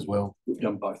planting as well? We've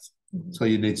done both. So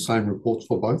you need same reports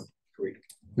for both? Correct.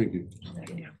 Thank you.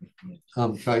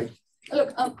 Kate.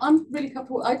 Look, I'm really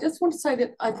comfortable. I just want to say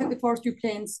that I think the forestry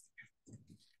plans,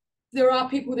 there are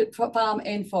people that farm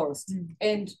and forest,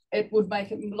 and it would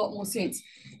make a lot more sense.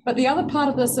 But the other part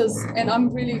of this is, and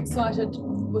I'm really excited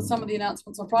with some of the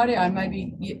announcements on Friday, I may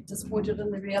be yet disappointed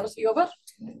in the reality of it,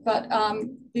 but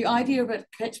the idea of a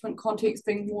catchment context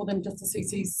being more than just the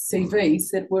CCCVs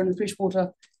that were in the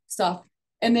freshwater stuff,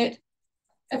 and that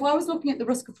if I was looking at the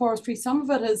risk of forestry, some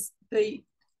of it is a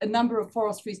number of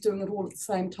forestries doing it all at the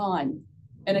same time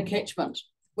in a catchment,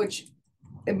 which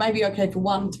it may be okay for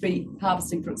one to be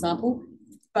harvesting, for example,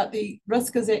 but the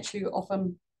risk is actually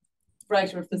often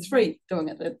greater if there's 3 doing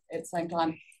it at the same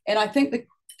time. And I think the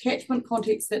catchment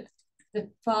context that the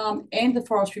farm and the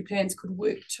forestry plans could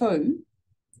work to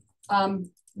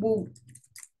will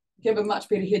give a much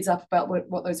better heads up about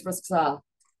what those risks are.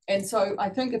 And so I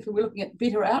think if we're looking at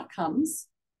better outcomes,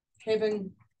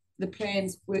 having the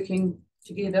plans working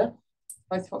together,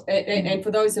 both and for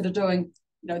those that are doing,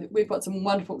 we've got some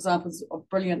wonderful examples of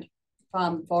brilliant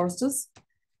farm foresters.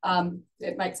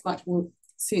 It makes much more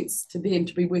sense to them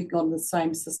to be working on the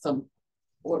same system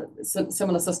or a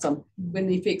similar system when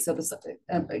the effects are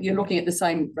you're looking at the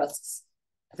same risks,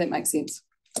 if that makes sense.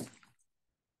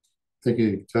 Thank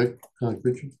you, Kate.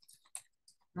 Richard?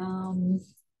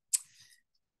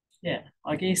 Yeah,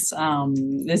 I guess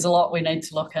there's a lot we need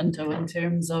to look into in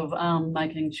terms of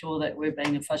making sure that we're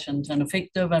being efficient and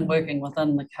effective and working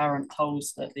within the current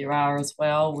tools that there are as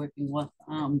well, working with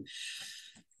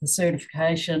the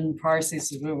certification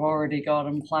processes we've already got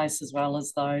in place, as well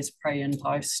as those pre and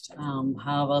post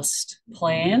harvest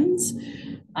plans.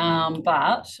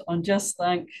 But I just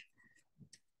think,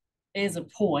 as a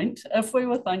point, if we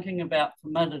were thinking about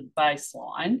permitted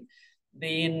baseline,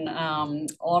 then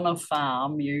on a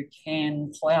farm you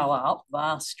can plough up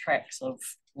vast tracts of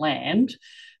land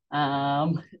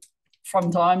from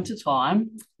time to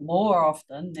time, more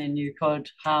often than you could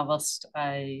harvest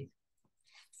a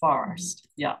forest.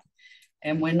 Yeah.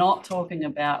 And we're not talking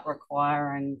about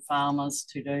requiring farmers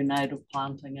to do native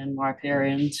planting and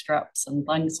riparian strips and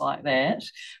things like that.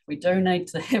 We do need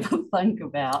to have a think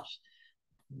about,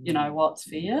 you know, what's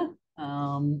fair,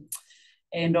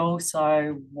 and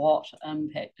also what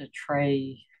impact a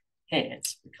tree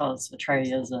has, because a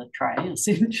tree is a tree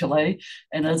essentially,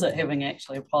 and is it having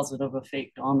actually a positive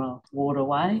effect on a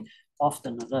waterway?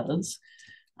 Often it is.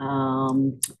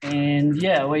 And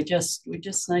yeah, we just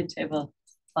need to have a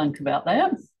think about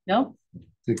that. Yeah.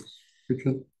 Thanks,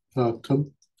 Richard.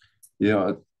 Tim? Yeah,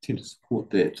 I tend to support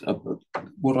that.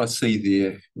 What I see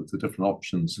there with the different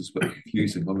options is a bit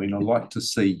confusing. I mean, I like to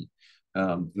see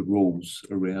the rules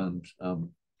around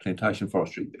plantation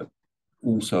forestry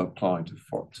also applying to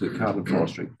carbon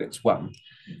forestry. That's one.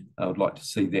 I would like to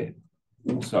see that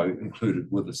also included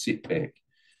with a setback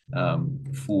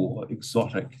for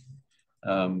exotic.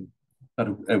 But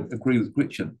I agree with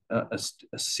Gretchen, a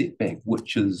setback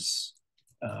which is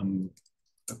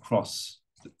across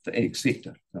the ag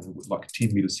sector, like a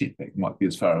 10-metre setback might be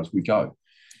as far as we go.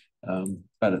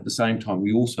 But at the same time,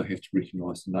 we also have to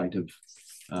recognise the native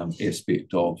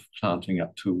aspect of planting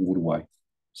up to a waterway.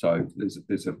 So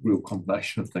there's a real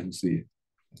combination of things there.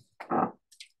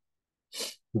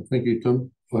 Thank you,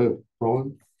 Tim.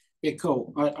 Brian? Yeah,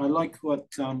 cool. I like what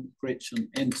Gretchen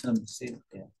and Tim said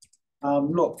there.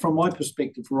 Look, from my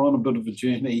perspective, we're on a bit of a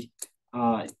journey.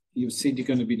 You've said you're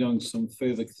going to be doing some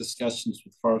further discussions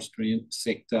with forestry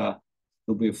sector.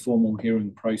 There'll be a formal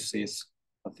hearing process.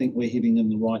 I think we're heading in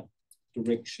the right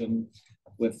direction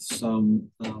with some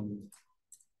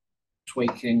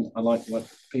tweaking. I like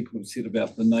what people have said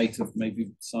about the native, maybe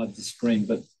beside the stream.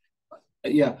 But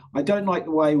yeah, I don't like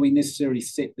the way we necessarily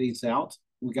set these out.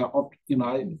 We go, you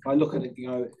know, I look at it and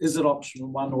go, is it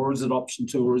option 1 or is it option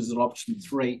 2 or is it option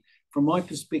 3? From my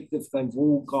perspective, they've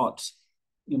all got,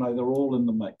 you know, they're all in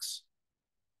the mix.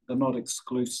 They're not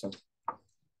exclusive.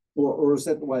 Or is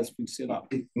that the way it's been set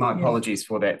up? My apologies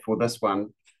for that. For this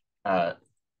one,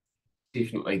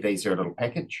 definitely these are a little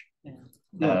package.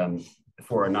 Yeah.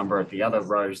 For a number of the other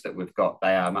rows that we've got,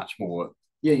 they are much more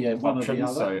one options, or the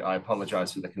other. so I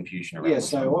apologise for the confusion around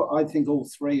this. I think all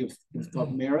three have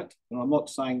got merit. And I'm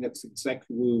not saying that's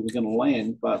exactly where we're going to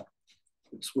land, but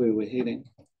it's where we're heading.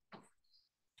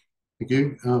 Thank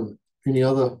you. Any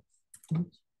other?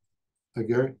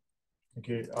 Gary? Thank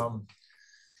you.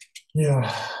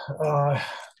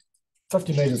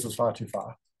 50 metres is far too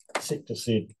far. Sector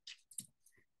said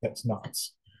that's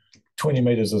nuts. 20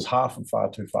 metres is half of far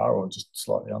too far, or just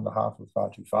slightly under half of far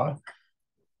too far.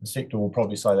 The sector will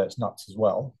probably say that's nuts as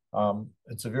well.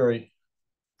 It's a very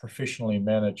professionally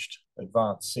managed,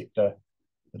 advanced sector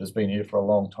that has been here for a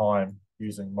long time,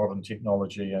 using modern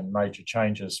technology and major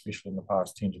changes, especially in the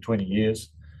past 10 to 20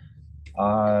 years.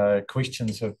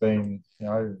 Questions have been,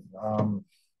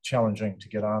 challenging to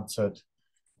get answered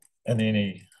in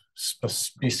any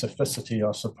specificity,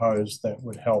 I suppose, that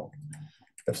would help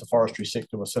if the forestry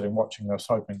sector was sitting watching this,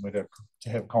 hoping to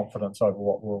have confidence over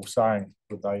what we're all saying.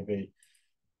 Would they be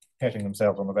patting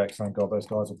themselves on the back saying, God, those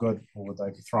guys are good, or would they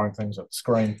be throwing things at the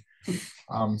screen?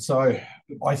 So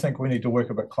I think we need to work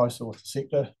a bit closer with the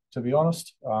sector, to be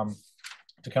honest,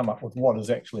 to come up with what is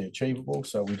actually achievable,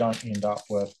 so we don't end up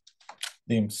with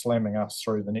them slamming us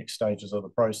through the next stages of the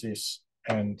process.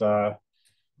 And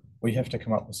we have to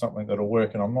come up with something that'll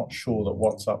work, and I'm not sure that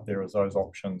what's up there as those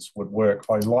options would work.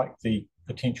 I like the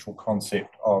potential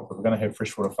concept of, if we're going to have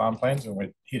freshwater farm plans, and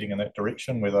we're heading in that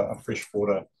direction, whether a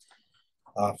freshwater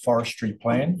forestry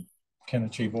plan can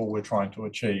achieve all we're trying to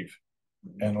achieve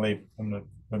and leave in the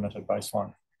permitted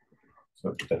baseline.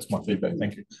 So that's my feedback.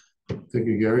 Thank you. Thank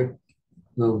you, Gary.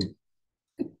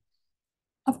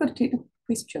 I've got a technical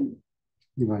question.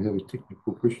 You may have a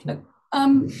technical question.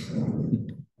 And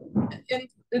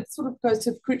it sort of goes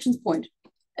to Gretchen's point.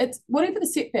 It's whatever the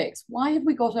setbacks, why have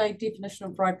we got a definition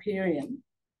of riparian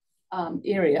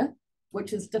area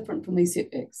which is different from these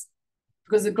setbacks?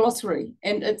 Because the glossary,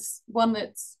 and it's one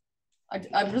that's,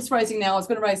 I'm just raising now, I was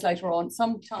going to raise later on,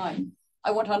 sometime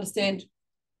I want to understand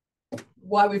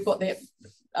why we've got that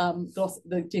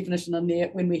the definition in there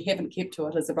when we haven't kept to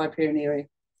it as a riparian area.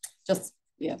 Just,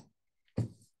 yeah.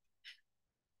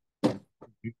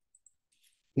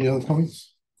 Any other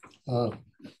comments? I'll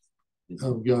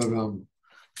go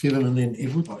Kevin and then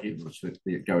Edward.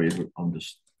 Go Edward. I'm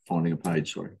just finding a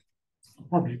page, sorry.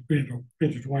 Probably better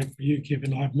to wait for you,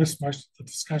 Kevin. I've missed most of the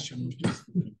discussion.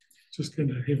 Just going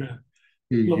to have a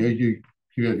you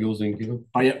have yours in, Kevin.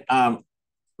 Oh, yeah.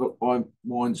 look,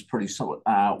 mine's pretty similar.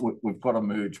 We've got to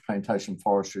merge plantation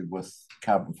forestry with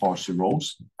carbon forestry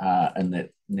rules, and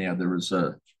that now there is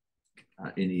a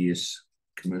NES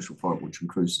commercial forest which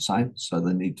includes the same, so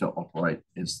they need to operate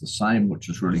as the same, which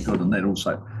is really good. And that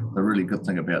also, the really good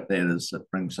thing about that is it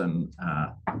brings in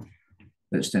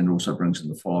that standard also brings in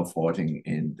the firefighting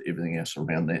and everything else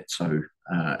around that. So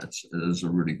it is a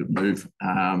really good move.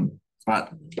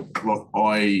 But look,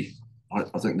 I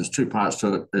think there's two parts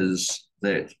to it, is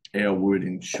that our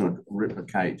wording should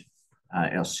replicate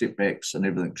our setbacks, and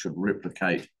everything should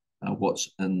replicate what's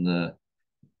in the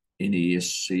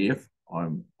NESCF.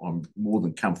 I'm more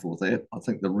than comfortable with that. I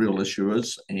think the real issue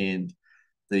is, and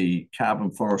the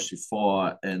carbon forestry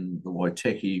fire in the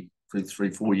Waitaki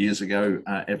 3-4 years ago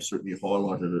absolutely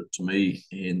highlighted it to me,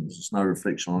 and there's no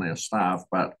reflection on our staff,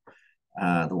 but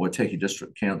the Waitaki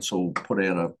District Council put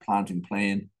out a planting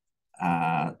plan.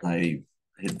 They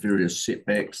had various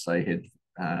setbacks. They had,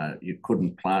 you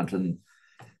couldn't plant in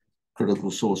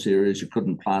critical source areas, you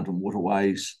couldn't plant in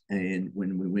waterways, and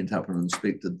when we went up and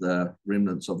inspected the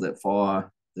remnants of that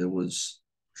fire, there was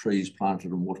trees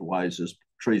planted in waterways, there's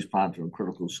trees planted in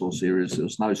critical source areas, there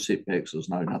was no setbacks, there was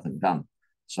nothing done.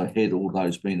 So had all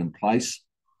those been in place,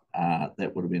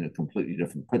 that would have been a completely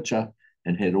different picture,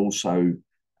 and had also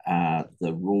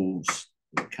the rules,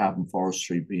 carbon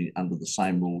forestry being under the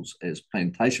same rules as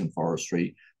plantation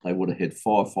forestry, they would have had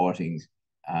firefighting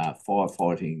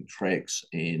tracks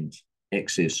and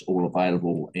access all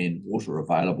available, and water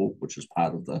available, which is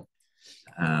part of the.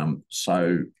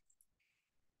 So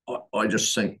I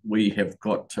just think we have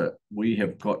got to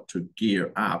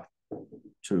gear up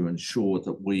to ensure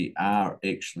that we are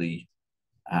actually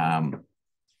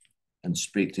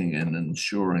inspecting and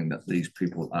ensuring that these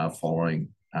people are following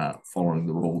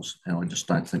the rules. And I just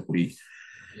don't think we.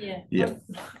 Yeah.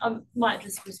 I might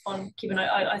just respond, Kevin.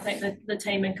 I think that the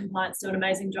team in compliance do an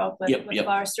amazing job with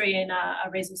forestry and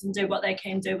our resource, and do what they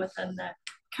can do within the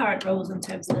current rules in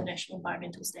terms of the national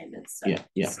environmental standards. So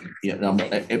I'm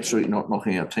absolutely not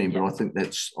knocking our team, but I think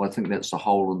that's the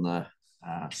hole in the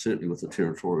certainly with the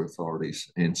territorial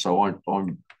authorities, and so I'm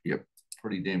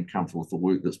pretty damn comfortable with the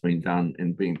work that's been done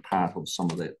and being part of some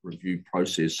of that review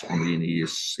process on the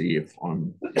NESCF.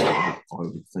 I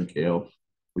would think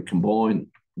we combine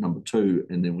number 2,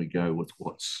 and then we go with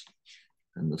what's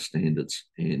in the standards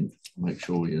and make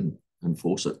sure we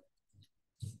enforce it.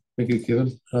 Thank you,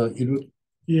 Kevin. Edward?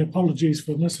 Yeah, apologies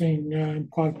for missing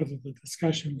quite a bit of the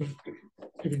discussion, but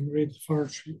having read the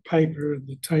forestry paper and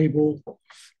the table,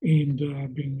 and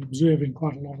been observing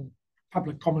quite a lot of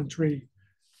public commentary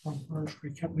from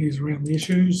forestry companies around the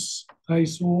issues they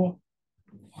saw,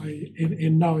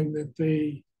 and knowing that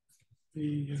the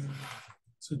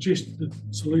suggested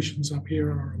solutions up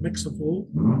here are a mix of all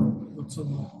what's in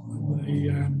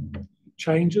the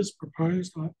changes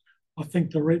proposed. I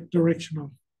think the direction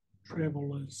of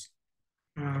travel is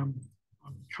I'm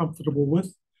comfortable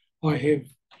with. I have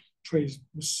trees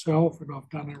myself, and I've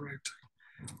done a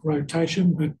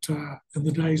rotation, but in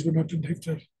the days when I didn't have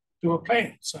to do a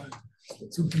plan, so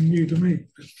it's something new to me.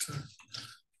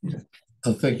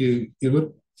 But thank you,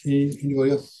 Edward.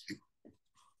 Anybody else?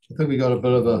 I think we got a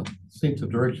bit of a sense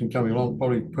of direction coming along.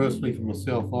 Probably personally for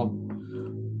myself,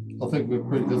 I think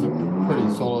there's a pretty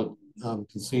solid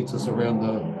consensus around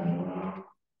the.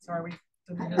 Sorry, we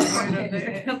didn't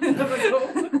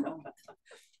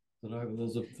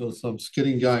there's some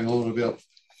skidding going on about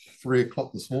 3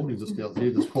 o'clock this morning, just out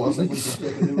there, just quietly.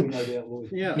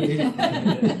 Yeah.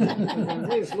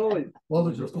 Where's Lloyd? Well,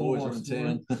 they're just always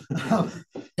in town.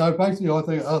 No, basically,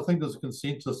 I think there's a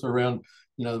consensus around,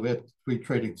 we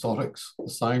treat exotics the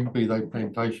same, be they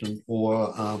plantation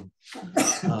or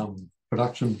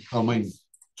production. I mean,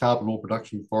 carbon or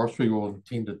production forestry, or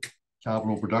intended carbon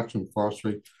or production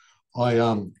forestry. I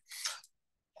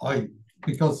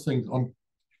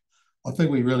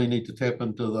think we really need to tap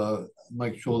into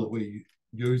make sure that we're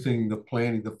using the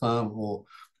planning, the farm or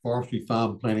forestry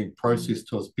farm planning process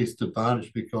to its best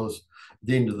advantage, because at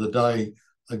the end of the day,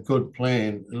 a good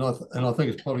plan, and I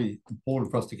think it's probably important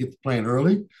for us to get the plan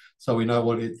early, so we know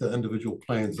what the individual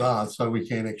plans are, so we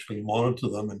can actually monitor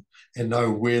them and know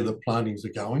where the plantings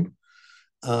are going.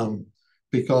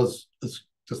 Because it's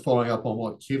just following up on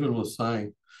what Kevin was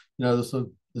saying, there's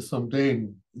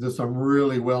some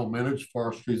really well managed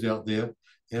forestries out there,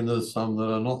 and there's some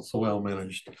that are not so well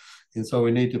managed, and so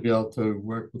we need to be able to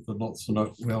work with the not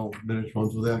so well managed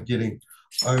ones without getting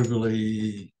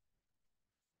overly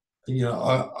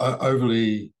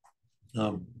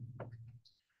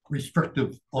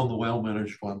restrictive on the well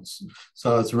managed ones.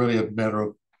 So it's really a matter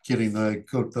of getting the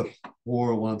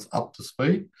poorer ones up to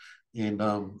speed,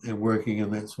 and working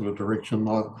in that sort of direction.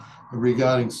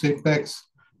 Regarding setbacks,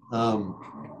 I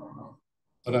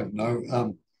don't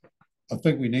know. I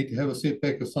think we need to have a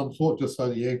setback of some sort just so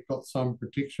the ag got some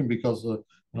protection, because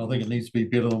and I think it needs to be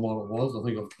better than what it was. I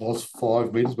think it was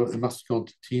 5 metres, but it must have gone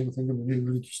to 10. I think in the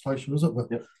new legislation, is it? But,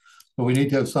 yep. But we need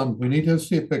to have some. We need to have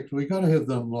setbacks. We got to have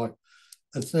them like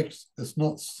it's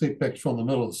not setbacks from the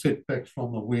middle. It's setbacks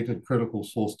from the wetted critical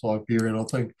source type area. And I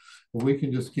think if we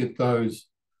can just get those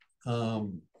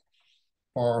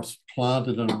forests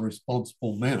planted in a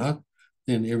responsible manner,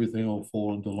 then everything will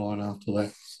fall into line after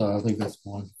that. So I think that's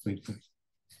my feedback.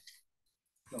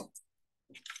 So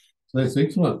that's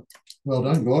excellent. Well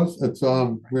done, guys. It's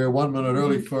we're 1 minute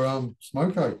early for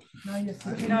Smoko. No,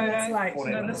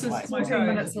 this is 14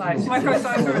 minutes late. Smoko's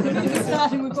over.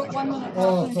 Starting, we've got 1 minute.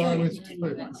 Oh, sorry,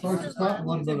 we're supposed to start in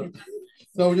 1 minute.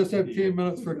 So we'll just have 10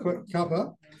 minutes for a quick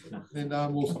cover,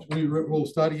 and we'll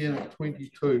start again at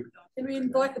 22. Can we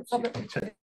invite the public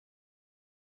to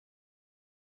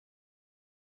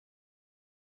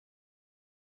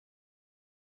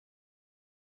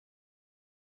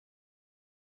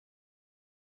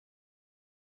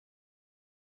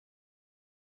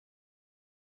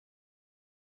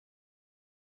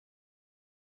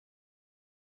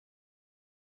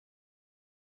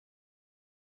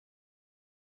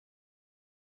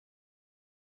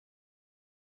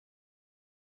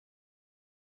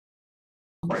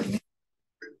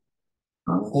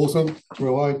Awesome.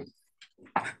 Right.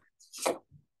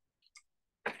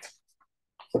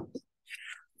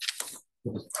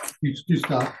 You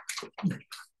start.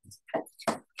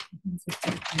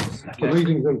 The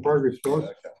meeting's in progress, guys.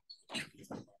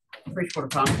 Freshwater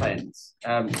farm plans.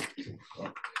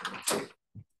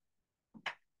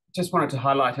 Just wanted to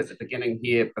highlight at the beginning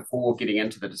here, before getting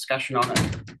into the discussion on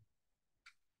it,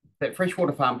 that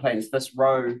freshwater farm plans, this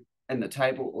row in the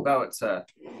table, although it's a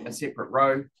separate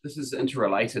row, this is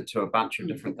interrelated to a bunch of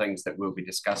different things that we'll be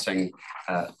discussing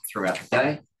throughout the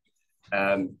day.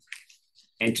 And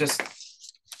just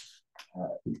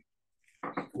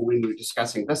when we're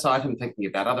discussing this item, thinking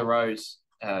about other rows,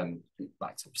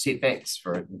 like some setbacks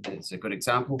is a good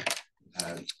example.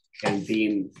 And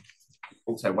then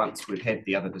also, once we've had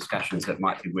the other discussions, it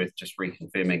might be worth just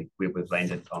reconfirming where we've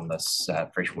landed on this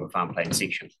freshwater farm plan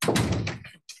section.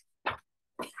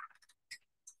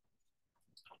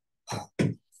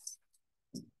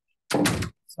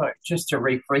 So just to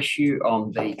refresh you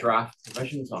on the draft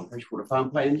provisions on freshwater farm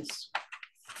plans,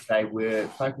 they were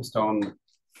focused on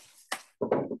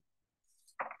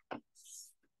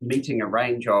meeting a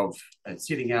range of,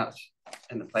 setting out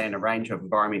in the plan a range of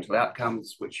environmental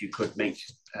outcomes which you could meet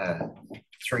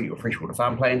through your freshwater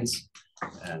farm plans.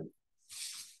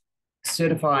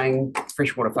 Certifying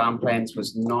freshwater farm plans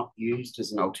was not used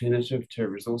as an alternative to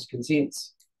resource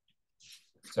consents.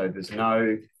 So there's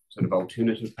no sort of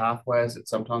alternative pathways it's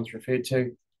sometimes referred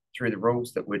to through the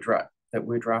rules that were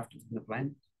drafted in the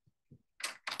plan.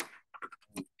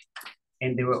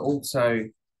 And there were also,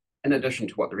 in addition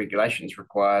to what the regulations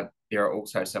required, there are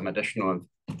also some additional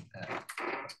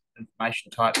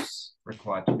information types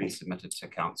required to be submitted to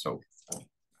council.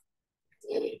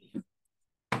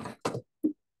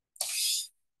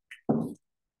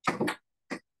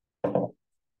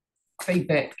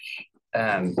 Feedback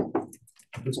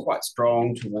was quite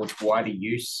strong towards wider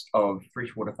use of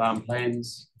freshwater farm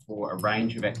plans for a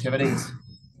range of activities.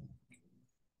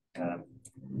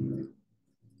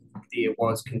 There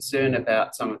was concern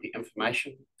about some of the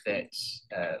information that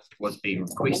was being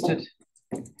requested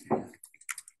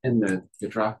in the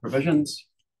draft provisions.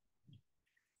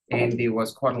 And there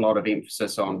was quite a lot of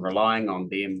emphasis on relying on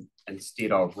them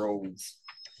instead of rules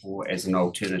or as an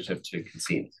alternative to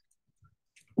consent.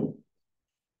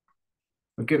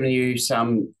 We've given you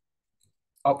some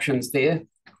options there.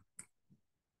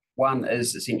 One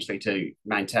is essentially to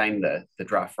maintain the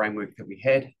draft framework that we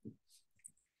had.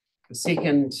 The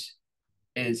second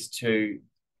is to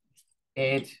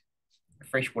add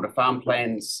freshwater farm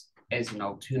plans as an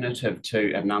alternative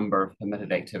to a number of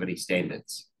permitted activity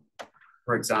standards.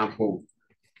 For example,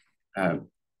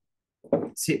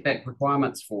 setback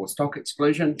requirements for stock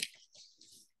exclusion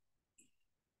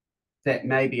that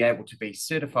may be able to be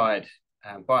certified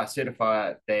by a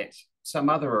certifier that some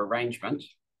other arrangement,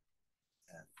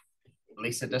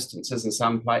 lesser distances in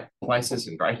some places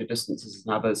and greater distances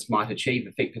in others, might achieve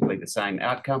effectively the same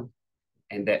outcome.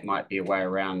 And that might be a way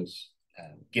around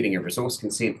getting a resource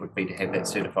consent, would be to have that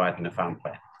certified in a farm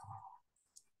plan.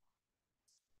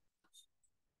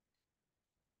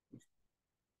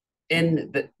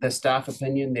 In the staff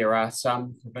opinion, there are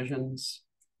some provisions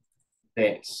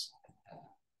that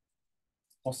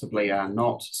possibly are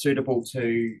not suitable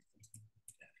to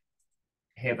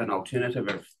have an alternative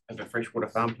of a freshwater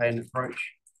farm plan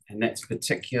approach, and that's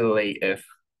particularly if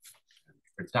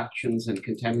reductions in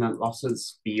contaminant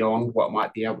losses beyond what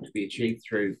might be able to be achieved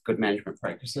through good management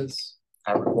practices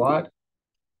are required.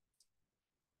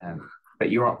 But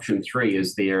your option 3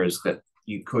 is that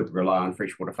you could rely on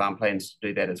freshwater farm plans to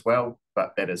do that as well,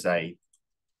 but that is in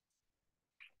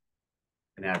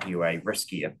our view, a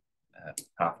riskier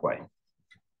pathway.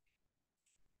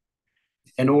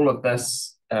 In all of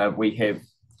this, we have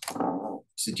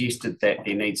suggested that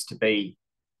there needs to be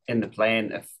in the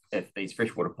plan, if these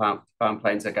freshwater farm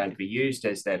plans are going to be used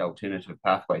as that alternative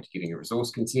pathway to getting a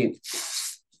resource consent,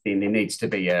 then there needs to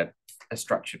be a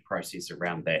structured process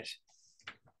around that,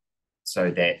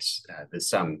 so that there's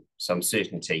some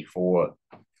certainty for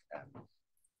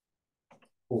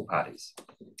all parties.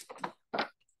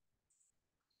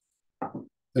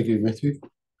 Thank you, Matthew.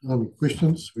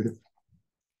 Questions?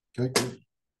 Okay.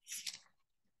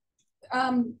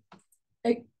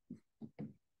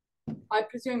 I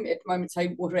presume at the moment,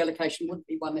 say, water allocation would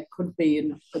be one that could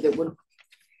be that would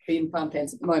be in farm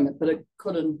plans at the moment, but it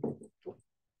could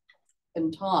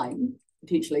in time,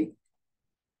 potentially.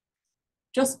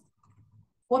 Just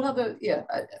what other,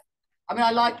 I mean,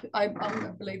 I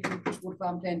believe in freshwater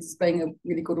farm plans as being a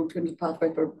really good alternative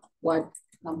pathway for a wide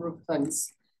number of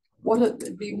things.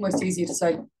 It'd be almost easier to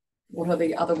say, what are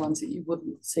the other ones that you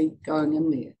wouldn't see going in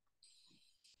there?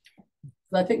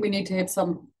 I think we need to have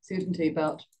some certainty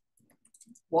about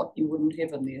what you wouldn't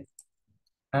have in there.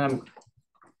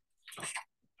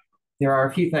 There are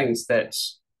a few things that,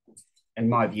 in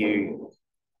my view,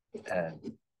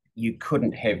 you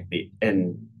couldn't have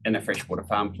in a freshwater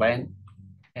farm plan,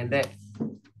 and that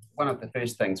one of the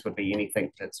first things would be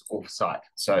anything that's off-site.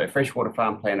 So a freshwater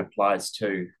farm plan applies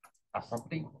to a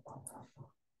property.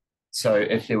 So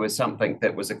if there was something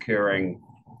that was occurring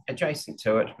adjacent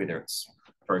to it, whether it's,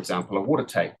 for example, a water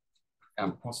take,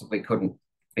 possibly couldn't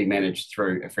be managed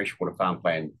through a freshwater farm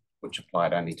plan, which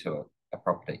applied only to a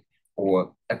property,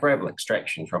 or a gravel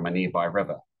extraction from a nearby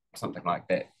river, something like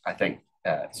that, I think.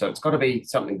 So it's got to be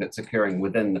something that's occurring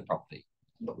within the property.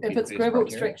 If it's gravel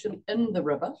extraction in the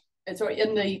river,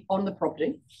 on the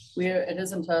property, where it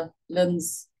isn't a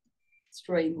Lynn's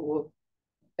stream, or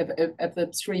if the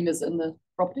stream is in the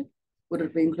property, would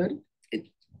it be included?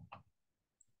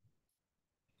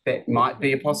 That might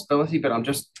be a possibility, but I'm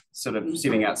just sort of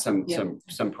setting out some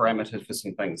parameters for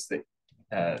some things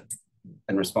that,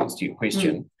 in response to your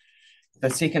question. The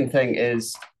second thing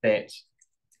is that,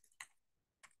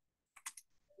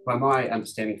 by my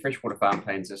understanding, freshwater farm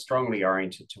plans are strongly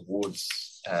oriented towards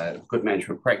good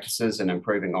management practices and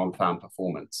improving on-farm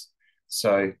performance.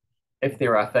 So if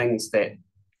there are things that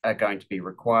are going to be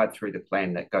required through the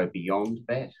plan that go beyond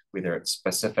that, whether it's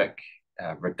specific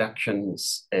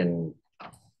reductions in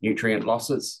nutrient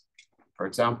losses, for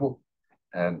example,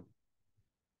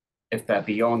 if they're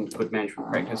beyond good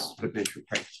management practice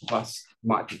plus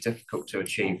might be difficult to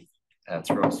achieve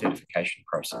through a certification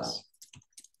process.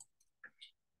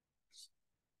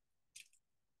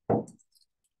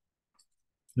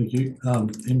 Thank you.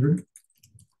 Andrew?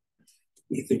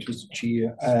 Yeah, thanks, Mr.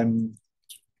 Chair.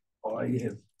 I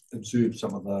have observed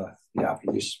some of the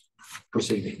RPS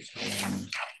proceedings, and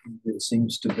there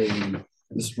seems to be, and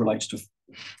this relates to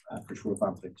freshwater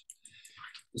farm plans,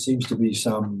 there seems to be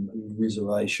some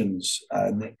reservations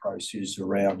in that process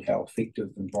around how effective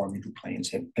environmental plans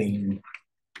have been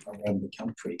around the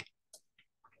country.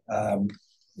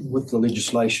 With the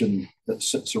legislation that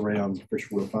sits around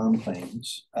freshwater farm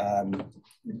plans,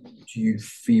 do you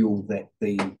feel that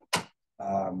the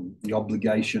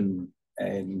obligation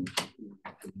and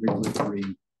the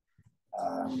regulatory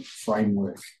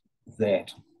framework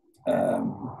that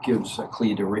gives a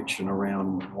clear direction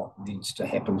around what needs to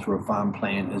happen through a farm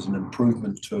plan is an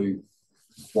improvement to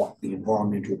what the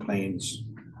environmental plans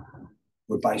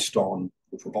were based on,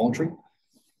 which were voluntary?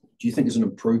 Do you think there's an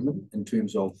improvement in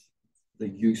terms of the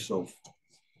use of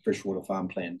freshwater farm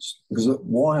plans? Because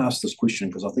why I ask this question,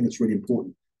 because I think it's really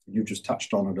important. You've just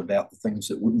touched on it about the things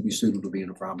that wouldn't be suitable to be in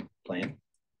a farm plan,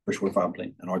 freshwater farm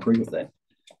plan, and I agree with that.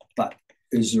 But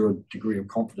is there a degree of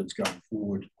confidence going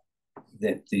forward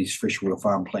that these freshwater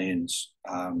farm plans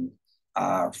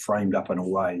are framed up in a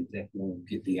way that will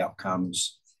get the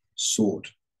outcomes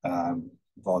sought via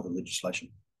the legislation?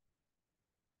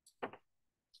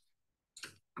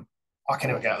 I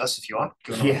can have a go at this if you want.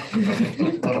 Yeah. A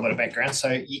little bit of background.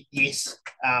 So yes,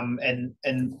 and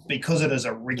because it is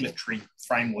a regulatory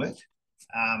framework,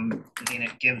 then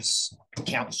it gives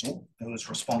council, who is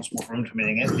responsible for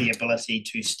implementing it, the ability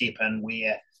to step in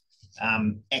where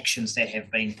actions that have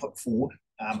been put forward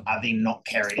are then not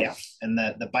carried out. And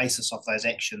the basis of those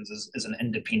actions is an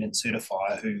independent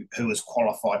certifier who is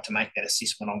qualified to make that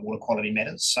assessment on water quality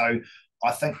matters. So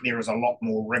I think there is a lot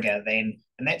more rigour than,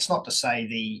 and that's not to say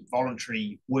the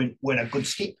voluntary weren't a good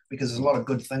step, because there's a lot of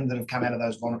good things that have come out of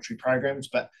those voluntary programs,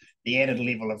 but the added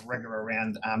level of rigour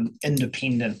around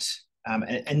independent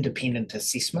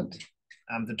assessment,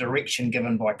 the direction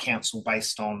given by council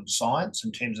based on science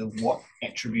in terms of what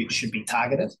attributes should be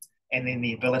targeted, and then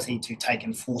the ability to take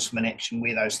enforcement action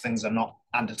where those things are not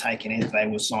undertaken as they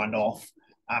were signed off,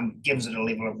 gives it a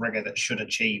level of rigour that should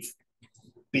achieve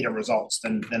better results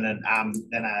than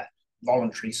a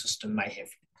voluntary system may have.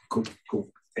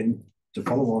 Cool. And to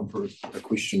follow on for a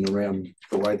question around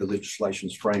the way the legislation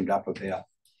is framed up about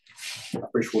a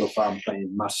freshwater farm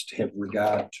plan must have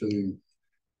regard to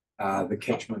the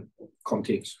catchment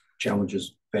context,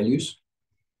 challenges, values.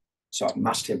 So it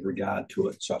must have regard to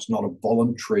it. So it's not a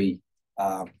voluntary,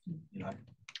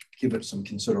 give it some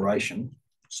consideration.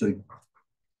 So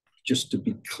just to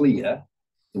be clear,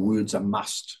 the words are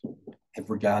must have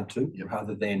regard to,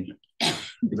 rather than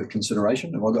give it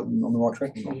consideration. Have I got on the right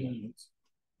track?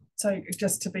 So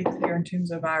just to be clear, in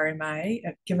terms of RMA,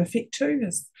 give effect to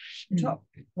is top,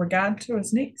 regard to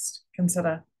is next,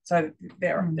 consider. So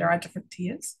there are different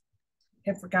tiers.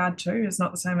 Have regard to is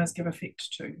not the same as give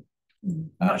effect to.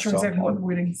 I'm not sure exactly what the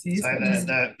wording says.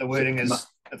 So the wording is,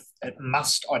 it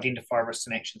must identify risks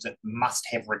and actions. It must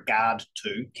have regard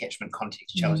to catchment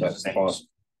context, challenges, and values.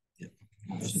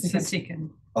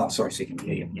 Second. Oh, sorry, second.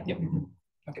 Yeah.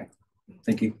 Okay.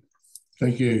 Thank you.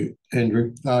 Thank you,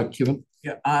 Andrew. Kevin?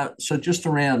 Yeah. So just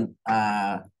around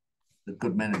the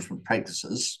good management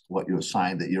practices, what you were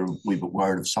saying, that you're a wee bit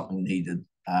worried if something needed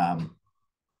a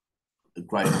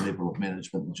greater level of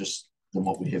management than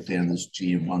what we have down as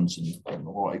GM1s and the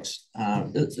likes.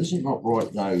 Is it not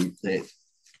right, though, that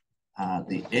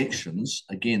the actions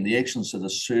that are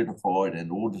certified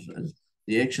and audited,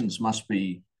 the actions must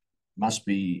be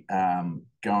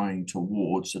going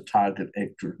towards the target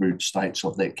attribute states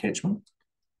of that catchment?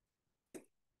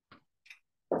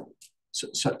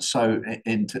 So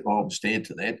and to obviously add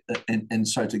to that, and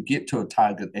so to get to a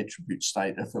target attribute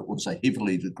state, if it was a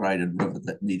heavily degraded river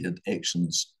that needed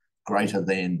actions greater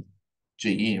than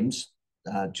GMs,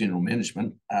 general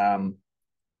management,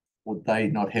 would they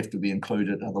not have to be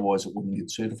included? Otherwise, it wouldn't get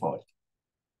certified.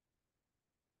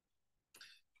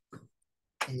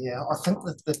 Yeah, I think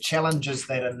that the challenge is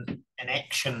that an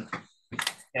action,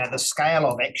 the scale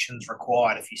of actions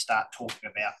required, if you start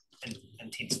talking about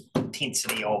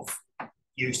intensity of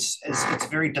use, it's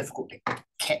very difficult to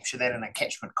capture that in a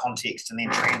catchment context and then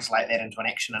translate that into an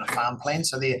action in a farm plan.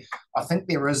 So I think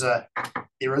there is a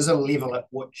level at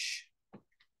which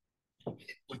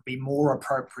it would be more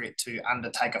appropriate to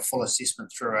undertake a full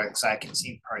assessment through a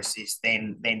consent process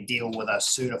than deal with a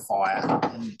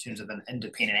certifier in terms of an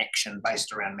independent action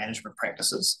based around management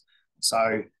practices.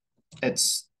 So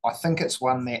I think it's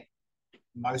one that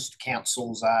most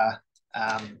councils are,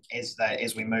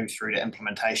 as we move through to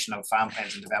implementation of farm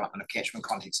plans and development of catchment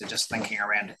context, are just thinking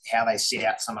around how they set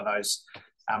out some of those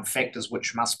factors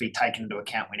which must be taken into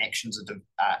account when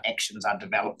actions are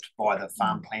developed by the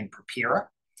farm plan preparer.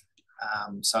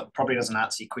 So it probably doesn't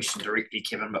answer your question directly,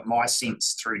 Kevin, but my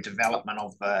sense through development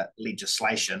of the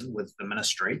legislation with the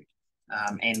ministry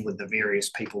and with the various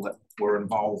people that were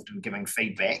involved in giving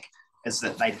feedback is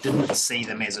that they didn't see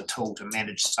them as a tool to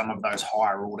manage some of those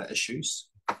higher order issues.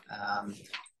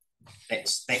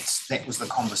 That was the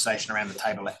conversation around the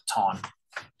table at the time.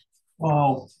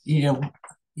 Well,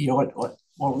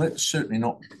 well, that's certainly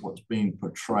not what's being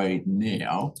portrayed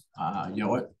now.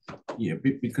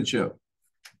 Because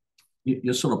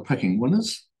you're sort of picking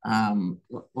winners.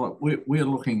 Like we're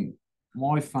looking,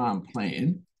 my farm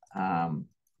plan,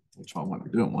 which I won't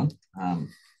be doing one,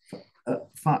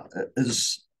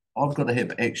 is I've got to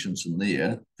have actions in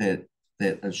there that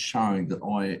is showing that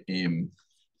I am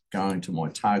going to my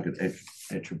target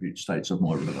attribute states of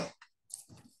my river.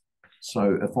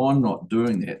 So if I'm not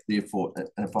doing that, therefore,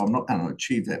 if I'm not going to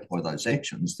achieve that by those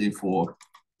actions, therefore,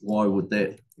 why would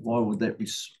that be?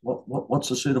 What's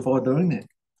the certifier doing that?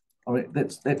 I mean,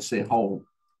 that's their whole.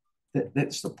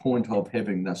 That's the point of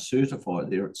having the certified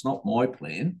there. It's not my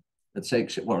plan. It's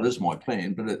actually, well, it is my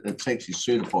plan, but it's actually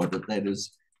certified that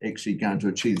is actually going to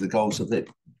achieve the goals of that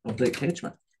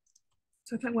catchment.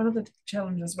 So I think one of the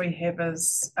challenges we have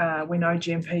is we know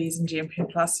GMPs and GMP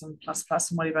plus and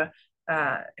plus and whatever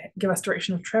give us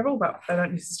direction of travel, but they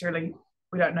don't necessarily,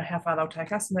 we don't know how far they'll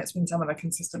take us, and that's been some of the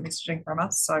consistent messaging from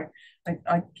us. So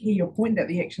I hear your point that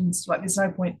the actions, like there's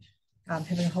no point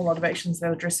having a whole lot of actions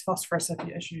that address phosphorus if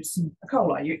your issues E.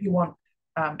 coli. You want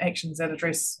actions that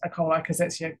address E. coli because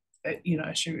that's your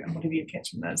issue and whatever your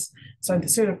catchment is. So the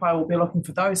certifier will be looking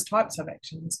for those types of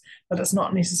actions, but it's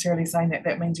not necessarily saying that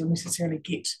that means you'll necessarily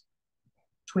get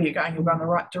to where you're going the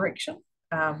right direction.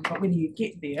 But whether you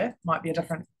get there might be a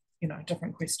different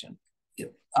question.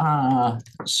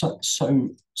 So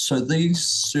these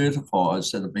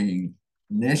certifiers that are being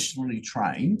nationally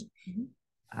trained,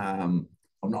 I'm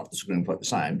not disagreeing with the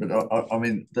same, but I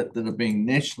mean that are being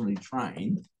nationally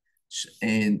trained,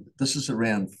 and this is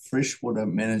around freshwater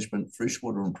management,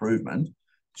 freshwater improvement.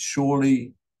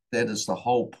 Surely that is the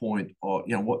whole point of,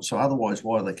 so otherwise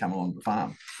why are they coming on the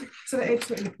farm? So the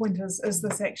absolutely point is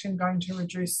this action going to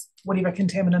reduce whatever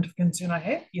contaminant of concern I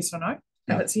have? Yes or no?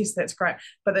 If it's yes, that's great.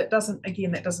 But that doesn't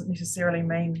necessarily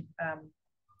mean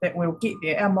that we'll get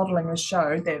there. Our modelling has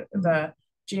showed that the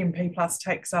GMP plus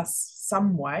takes us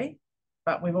some way,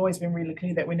 but we've always been really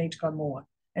clear that we need to go more.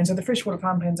 And so the freshwater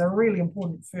farm plans are a really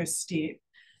important first step,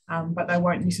 but they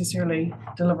won't necessarily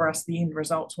deliver us the end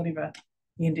results, whatever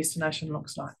the end destination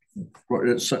looks like.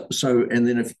 Right. So and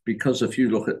then if you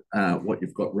look at what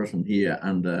you've got written here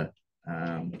under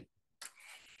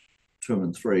 2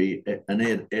 and 3, and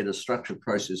add a structured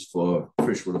process for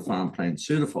freshwater farm plan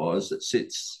certifiers that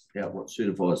sets out what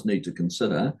certifiers need to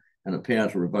consider and a power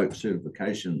to revoke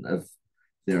certification if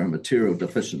there are material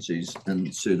deficiencies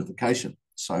in certification.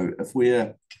 So if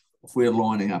we're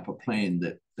lining up a plan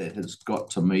that has got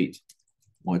to meet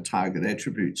my target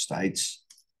attribute states,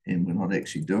 and we're not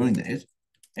actually doing that,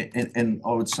 and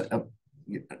I would say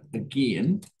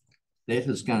again, that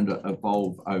is going to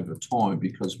evolve over time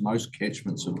because most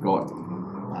catchments have got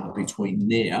between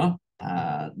now,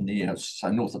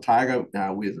 so North Otago,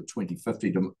 we're the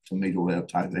 2050 to meet all our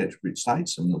target attribute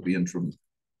states, and there'll be interim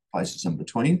places in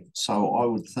between. So I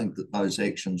would think that those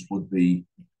actions would be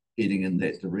heading in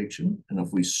that direction. And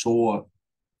if we saw,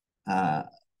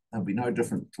 it'd be no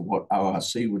different to what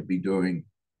ORC would be doing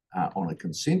on a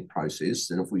consent process,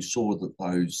 that if we saw that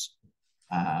those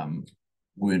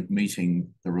weren't meeting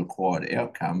the required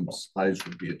outcomes, those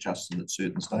would be adjusted at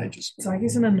certain stages. So I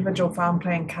guess an individual farm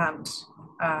plan can't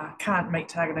meet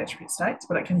target attribute states,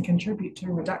 but it can contribute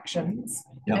to reductions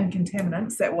in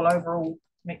contaminants that will overall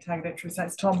meet target attribute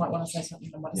states. Tom might want to say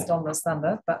something that might stole his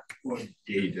thunder, but yeah,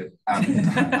 he did.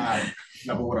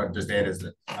 No, but what I'd just add is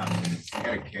that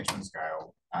at a catchment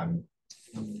scale,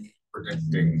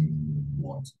 predicting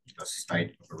what the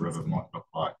state of a river might look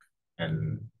like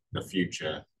in the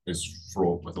future is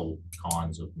fraught with all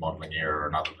kinds of modelling error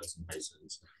and other bits and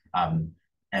pieces.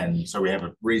 And so we have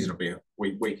a reasonably,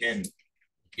 we can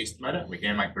estimate it, we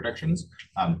can make predictions,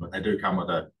 but they do come with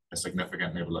a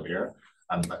significant level of error.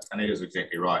 But Anita's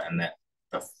exactly right in that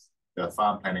the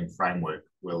farm planning framework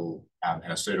will, and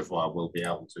a certifier will be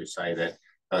able to say that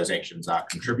those actions are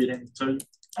contributing to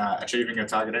achieving a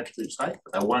target attribute state,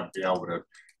 but they won't be able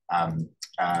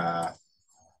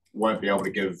to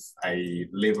give a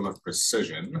level of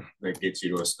precision that gets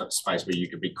you to a space where you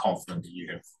can be confident that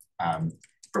you have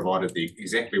provided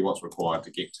exactly what's required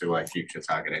to get to a future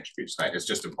target attribute state. It's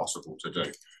just impossible to do.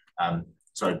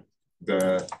 So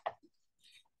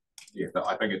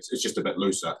I think it's just a bit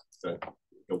looser. The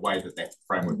way that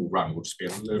framework will run will just be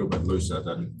a little bit looser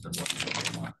than what you're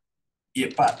talking about. Yeah,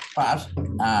 but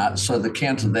so the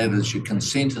counter to that is your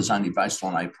consent is only based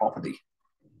on a property,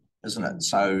 isn't it?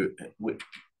 So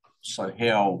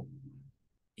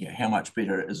how much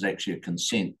better is actually a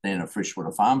consent than a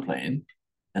freshwater farm plan,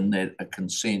 and that a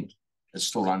consent is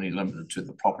still only limited to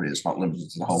the property, it's not limited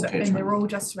to the whole catchment. And they're all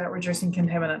just about reducing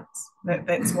contaminants.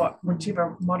 That's what,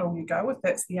 whichever model you go with,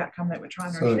 that's the outcome that we're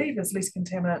trying to achieve, is less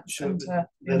contaminants into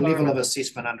the level of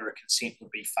assessment under a consent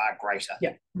would be far greater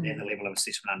than the level of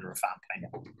assessment under a farm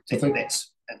plan.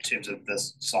 That's in terms of the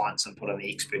science input and the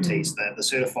expertise. The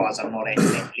certifiers are not at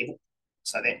that level.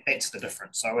 So that's the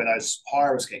difference. So with those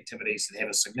higher risk activities that have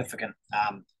a significant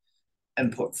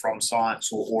input from science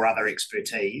or other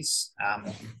expertise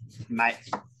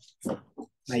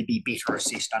may be better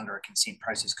assessed under a consent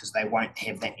process because they won't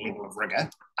have that level of rigour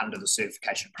under the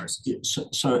certification process. Yeah,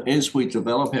 so as we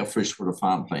develop our freshwater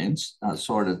farm plans,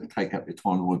 sorry to take up your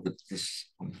time, but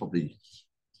I'm probably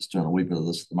just doing a wee bit of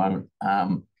this at the moment.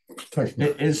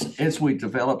 As we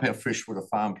develop our freshwater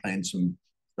farm plans and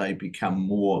they become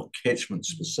more catchment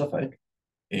specific,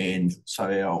 and so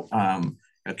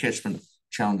our catchment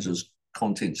challenges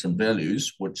contents and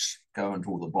values, which go into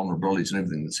all the vulnerabilities and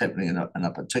everything that's happening in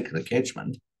a particular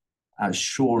catchment,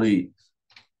 surely,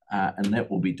 and that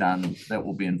will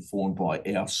be informed by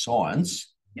our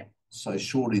science. Yeah. So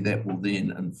surely that will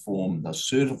then inform the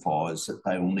certifiers that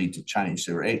they will need to change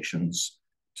their actions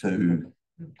to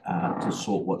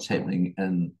sort what's happening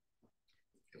in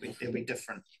there'll be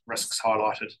different risks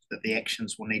highlighted that the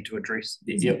actions will need to address.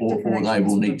 Yeah, or they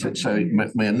will need to. So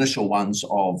my initial ones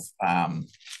of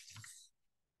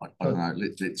I don't know,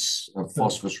 let's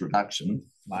phosphorus reduction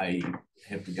may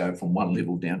have to go from one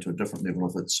level down to a different level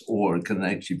if it's, or it can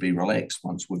actually be relaxed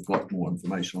once we've got more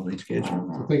information on each catchment.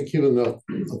 I think, Kevin, I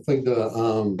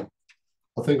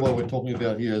think what we're talking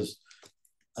about here is,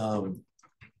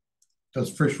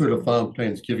 does freshwater farm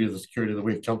plans give you the security that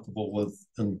we're comfortable with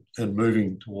in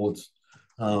moving towards,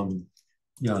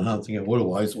 enhancing our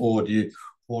waterways, or do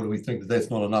we think that that's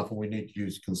not enough and we need to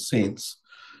use consents,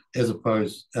 as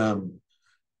opposed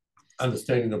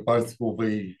understanding that both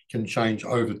can change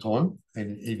over time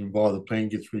and even by the plan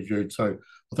gets reviewed. So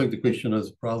I think the question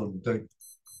is, rather than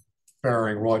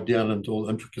barring right down into all the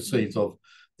intricacies of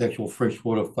the actual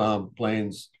freshwater farm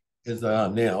plans as they are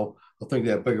now, I think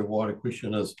that bigger, wider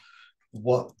question is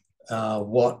what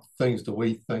things do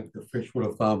we think the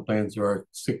freshwater farm plans are a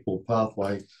acceptable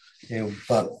pathway,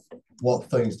 but what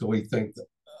things do we think that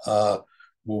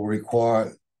will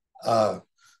require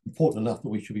important enough that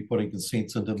we should be putting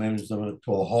consents in to manage them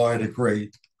to a higher degree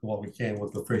than what we can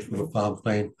with the freshwater farm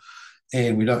plan.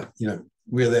 And we don't,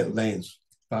 where that lands,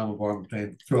 farm environment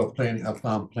plan, through a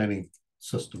farm planning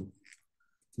system.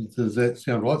 Does that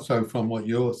sound right? So from what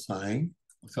you're saying,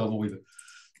 are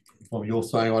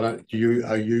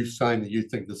you saying that you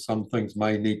think that some things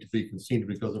may need to be consented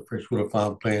because a freshwater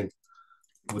farm plan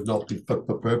would not be fit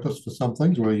for purpose for some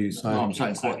things, or are you saying? No, I'm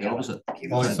saying quite the opposite.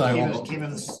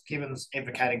 Kevin's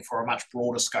advocating for a much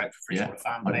broader scope for freshwater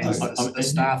farm plans. The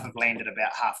staff have landed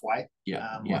about halfway.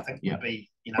 I think would be,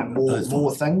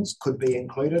 more things could be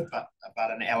included, but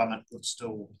an element would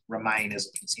still remain as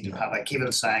a consented pathway.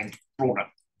 Kevin's saying broader.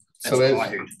 That's what I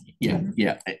heard. Yeah,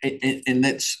 and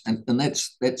that's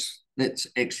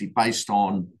actually based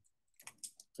on.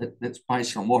 That's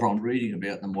based on what I'm reading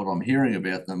about them, what I'm hearing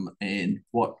about them, and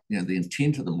what the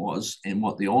intent of them was, and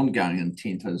what the ongoing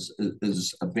intent is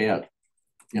about.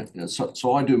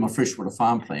 So I do my freshwater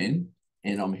farm plan,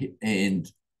 and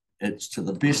it's to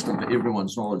the best of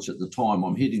everyone's knowledge at the time.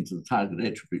 I'm heading to the target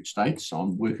attribute states, so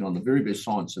I'm working on the very best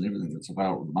science and everything that's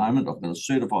available at the moment. I've got a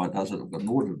certifier does it, I've got an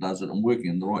auditor does it. I'm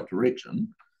working in the right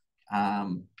direction.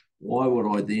 Why would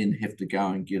I then have to go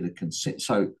and get a consent?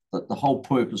 So the whole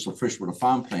purpose of freshwater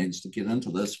farm plans to get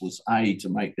into this was to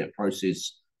make that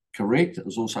process correct. It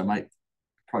was also make the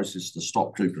process to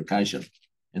stop duplication.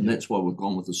 And that's why we've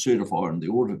gone with the certifier and the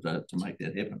auditor to make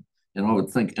that happen. And I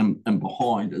would think in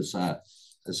behind is a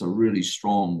really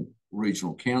strong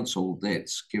regional council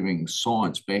that's giving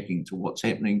science backing to what's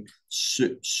happening,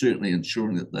 certainly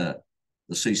ensuring that the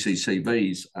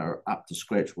CCCVs are up to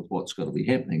scratch with what's got to be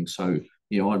happening. So,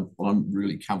 I'm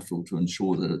really comfortable to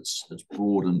ensure that it's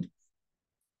broadened.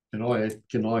 Can I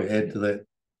add to that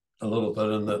a little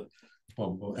bit in that,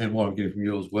 and what I'm getting from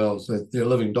you as well, is that they're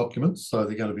living documents, so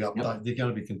they're going to be updated. Yep. They're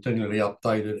going to be continually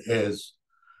updated as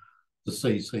the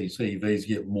CCCVs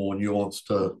get more nuanced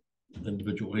to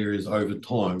individual areas over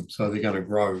time. So they're going to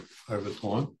grow over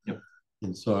time. Yep.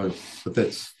 And so, but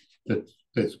that's good.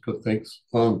 Thanks.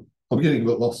 I'm getting a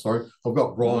bit lost. Sorry, I've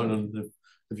got Brian, and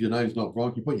if your name's not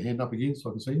Brian, can you put your hand up again so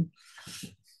I can see you?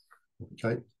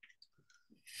 Okay.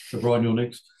 So Brian, you're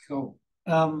next. Cool.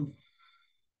 I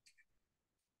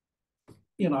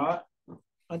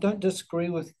don't disagree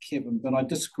with Kevin, but I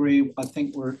disagree. I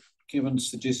think where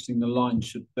Kevin's suggesting the line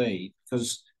should be,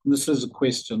 because this is a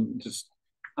question, just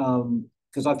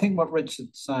because I think what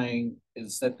Richard's saying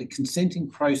is that the consenting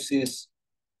process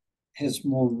has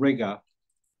more rigor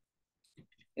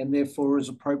and therefore is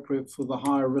appropriate for the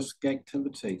higher risk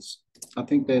activities. I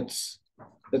think is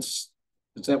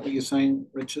that what you're saying,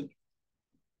 Richard?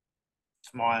 To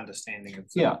my understanding of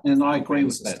and I agree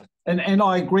with that. And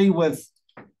I agree with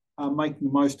making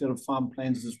the most out of farm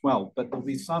plans as well, but there'll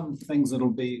be some things that'll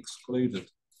be excluded.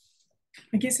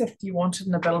 I guess if you wanted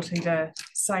an ability to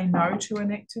say no to an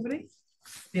activity,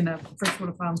 then a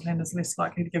freshwater farm plan is less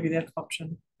likely to give you that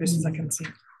option versus a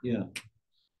consent. Yeah.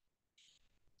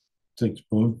 Thanks,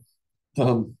 Brian.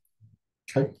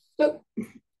 Okay. Look,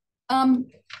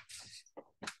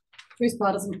 first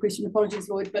part isn't a question, apologies,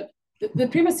 Lloyd, but the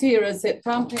premise here is that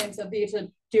farm plans are there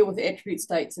to deal with the attribute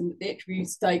states, and the attribute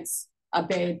states are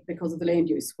bad because of the land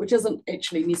use, which isn't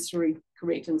actually necessarily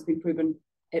correct and has been proven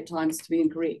at times to be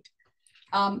incorrect.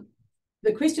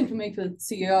 The question for me for the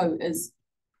CEO is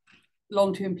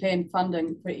long-term plan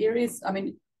funding for areas. I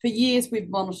mean, for years we've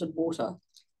monitored water,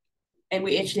 and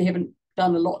we actually haven't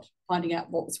done a lot finding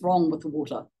out what's wrong with the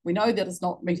water. We know that it's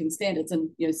not meeting standards, and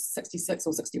 66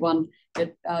 or 61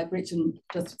 that Gretchen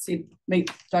just said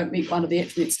don't meet one of the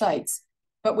attribute states,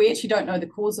 but we actually don't know the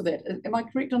cause of that. Am I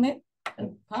correct on that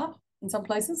in part? in some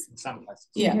places. In some places.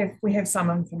 Yeah. We have some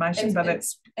information, but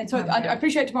it's. And so I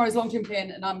appreciate tomorrow's long-term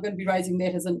plan, and I'm going to be raising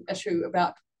that as an issue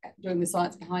about doing the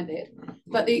science behind that.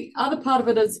 But the other part of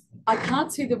it is I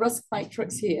can't see the risk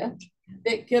matrix here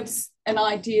that gives an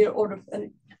idea or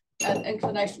an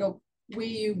inclination of where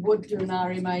you would do an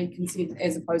RMA consent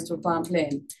as opposed to a farm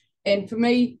plan. And for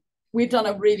me, we've done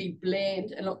a really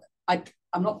bland, and look,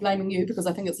 I'm not blaming you because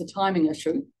I think it's a timing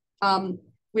issue.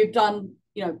 We've done,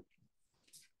 you know,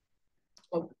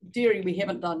 well, dairy we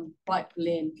haven't done quite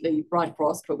blandly right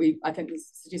across, but I think there's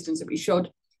suggestions that we should.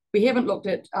 We haven't looked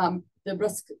at the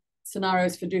risk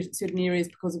scenarios for certain areas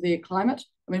because of their climate.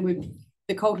 I mean,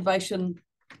 the cultivation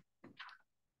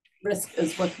risk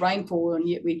is with rainfall, and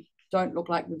yet we don't look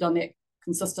like we've done that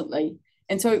consistently.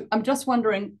 And so I'm just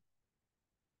wondering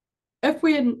if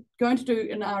we're going to do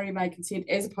an RMA consent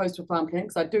as opposed to a farm plan,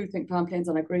 because I do think farm plans,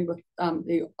 and I agree with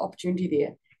the opportunity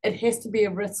there, it has to be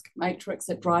a risk matrix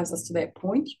that drives us to that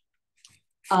point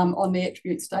on the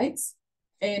attribute states.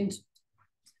 And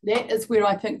that is where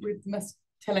I think we've missed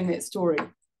telling that story.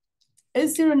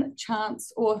 Is there a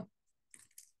chance, or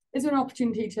is there an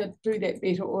opportunity to do that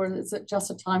better, or is it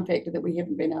just a time factor that we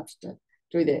haven't been able to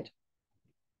do that?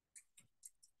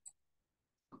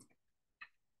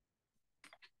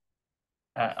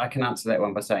 I can answer that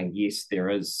one by saying yes, there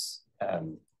is that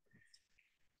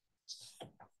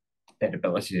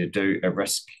ability to do a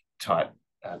risk type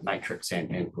matrix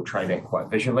and portray that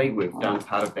quite visually. We've done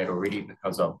part of that already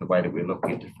because of the way that we're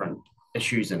looking at different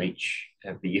issues in each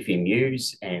of the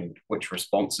FMUs and which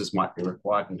responses might be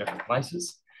required in different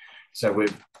places. So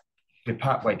we're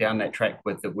partway down that track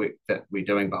with the work that we're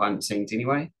doing behind the scenes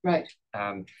anyway. Right.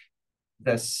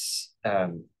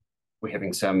 We're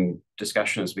having some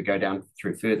discussion as we go down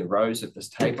through further rows of this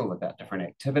table about different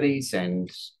activities, and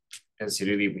as I said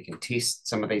earlier, we can test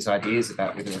some of these ideas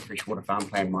about whether a freshwater farm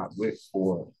plan might work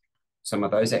for some of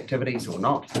those activities or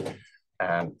not,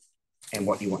 and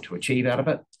what you want to achieve out of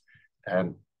it.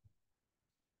 And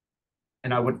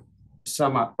I would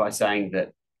sum up by saying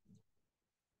that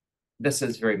this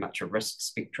is very much a risk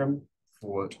spectrum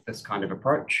for this kind of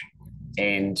approach,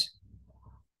 and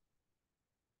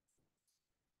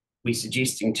we're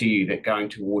suggesting to you that going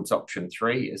towards option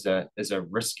 3 is a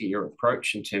riskier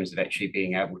approach in terms of actually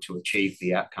being able to achieve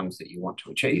the outcomes that you want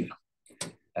to achieve.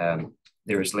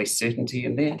 There is less certainty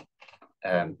in there,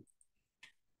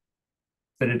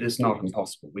 but it is not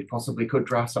impossible. We possibly could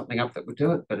draft something up that would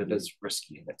do it, but it is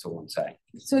riskier. That's all I'm saying.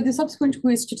 So the subsequent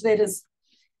question to that is,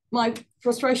 my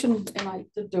frustration, and I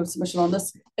did do a submission on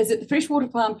this, is that the freshwater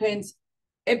farm plans,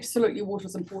 absolutely water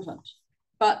is important,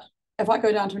 but if I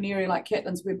go down to an area like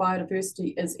Catlins where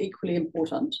biodiversity is equally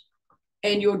important,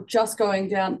 and you're just going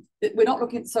down, we're not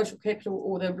looking at social capital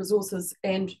or the resources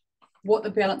and what the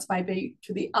balance may be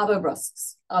to the other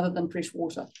risks other than fresh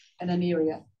water in an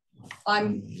area.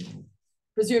 I'm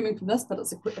presuming from this, but it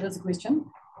is a question.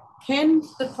 Can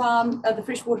the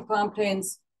freshwater farm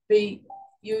plans be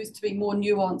used to be more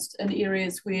nuanced in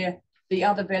areas where the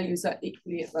other values are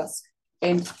equally at risk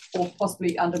or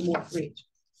possibly under more threat?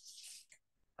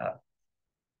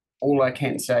 All I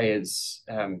can say is,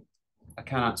 I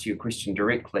can't answer your question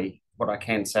directly. What I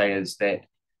can say is that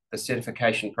the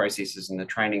certification processes and the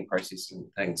training processes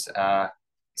and things are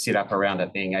set up around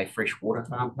it being a freshwater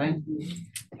farm plan.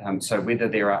 So whether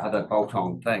there are other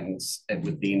bolt-on things, it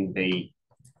would then be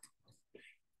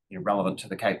relevant to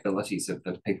the capabilities of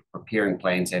the people preparing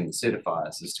plans and the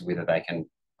certifiers as to whether they can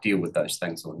deal with those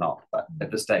things or not. But at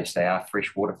this stage, they are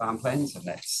freshwater farm plans, and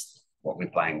that's what we're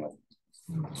playing with.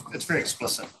 It's very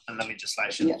explicit in the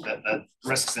legislation that the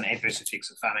risks and adverse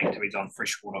effects of farming to be done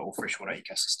freshwater or freshwater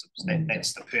ecosystems.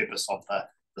 That's the purpose of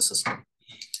the system.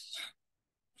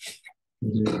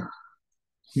 Yeah.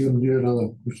 You had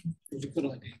another question?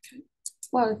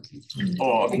 Well,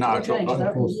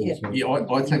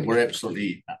 I think we're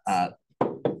absolutely,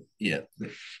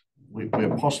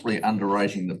 we're possibly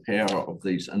underrating the power of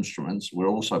these instruments. We're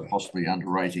also possibly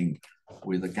underrating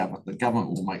where the government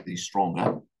will make these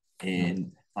stronger,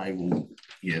 and they will,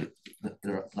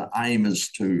 the aim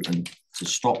is to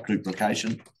stop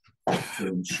duplication, to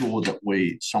ensure that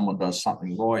someone does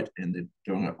something right and they're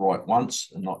doing it right once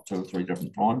and not 2 or 3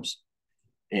 different times.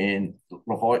 And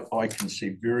look, I can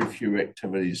see very few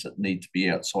activities that need to be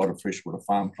outside of freshwater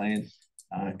farm plan.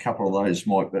 A couple of those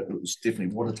might, but it was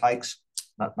definitely water takes,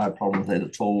 no problem with that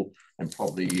at all, and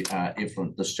probably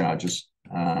effluent discharges.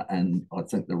 And I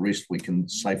think the rest we can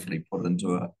safely put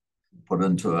into a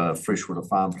freshwater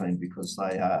farm plan because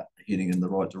they are heading in the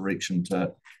right direction.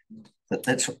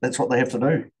 That's what they have to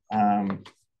do.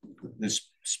 They're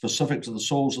specific to the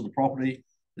soils of the property.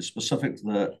 They're specific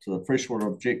to the freshwater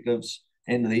objectives.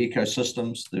 and the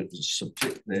ecosystems.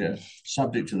 They're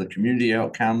subject to the community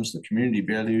outcomes, the community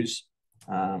values.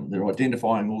 They're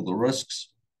identifying all the risks,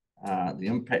 the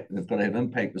impact. They've got to have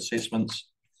impact assessments,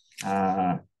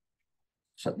 and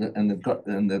they've got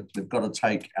to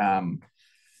take.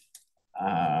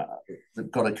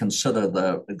 They've got to consider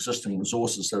the existing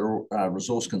resources that are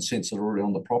resource consents that are already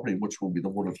on the property, which will be the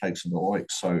water takes and the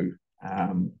like. So,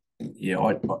 yeah,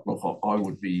 I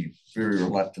would be very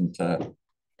reluctant to,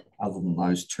 other than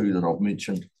those two that I've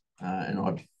mentioned, and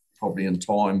I'd probably in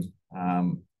time,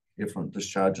 effluent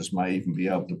discharges may even be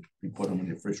able to be put in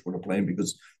your freshwater plan,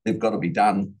 because they've got to be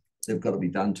done. They've got to be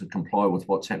done to comply with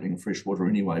what's happening in freshwater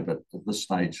anyway. But at this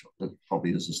stage, it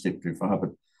probably is a step too far.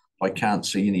 But I can't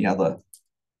see any other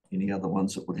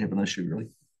ones that would have an issue, really.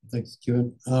 Thanks,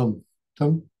 Kevin.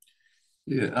 Tim?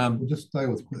 Yeah, we'll just stay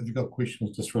with, if you've got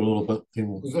questions just for a little bit, then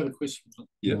we'll... Was that a question?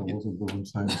 Yeah. I'm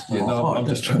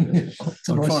just trying to...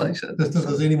 If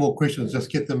there's any more questions,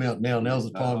 just get them out now. Now's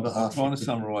the time to ask. I'm trying to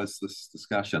summarise this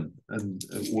discussion in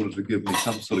order to give me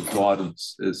some sort of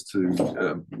guidance as to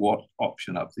what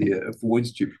option up there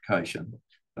avoids duplication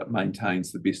but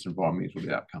maintains the best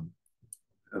environmental outcome.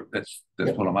 That's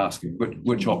what I'm asking.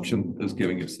 Which option is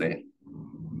giving us that?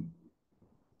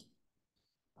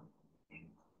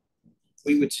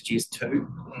 We would suggest two,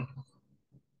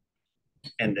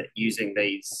 and that using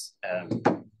these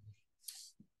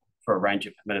for a range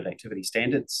of permitted activity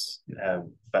standards,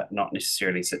 but not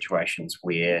necessarily situations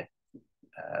where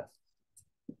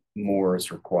more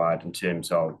is required in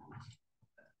terms of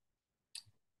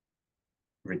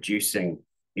reducing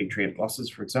nutrient losses,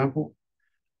 for example,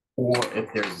 or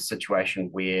if there is a situation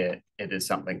where it is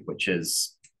something which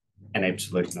is an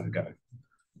absolute no-go.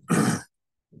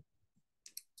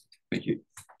 Thank you.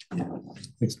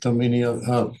 Thanks, Tom. Any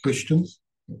other questions?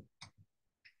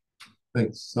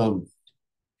 Thanks. So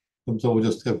we'll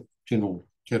just have general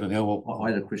chat and how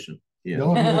I had a question. Yeah.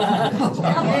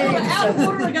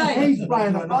 He's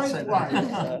playing a both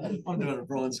way. I'm doing a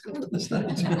Brian Scott at this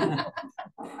stage.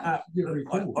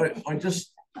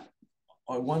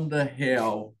 I wonder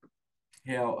how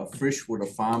a freshwater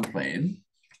farm plan.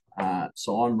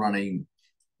 So I'm running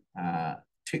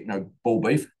techno bull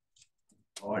beef,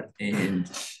 right, and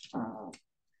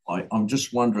I'm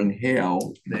just wondering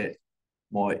how that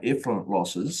my effluent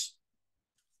losses,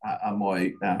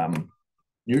 my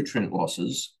nutrient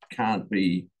losses can't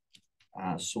be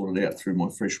sorted out through my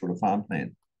freshwater farm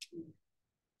plan.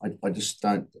 I just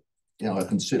don't, I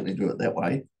can certainly do it that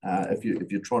way. If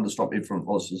you're trying to stop effluent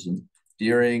losses in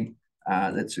dairying,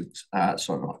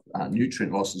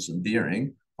 nutrient losses in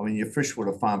dairying, I mean, your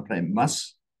freshwater farm plan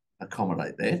must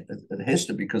accommodate that. It has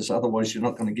to, because otherwise you're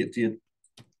not going to get to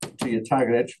your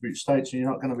target attribute states, and you're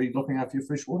not going to be looking after your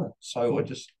fresh water. So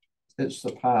that's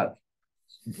the part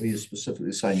where you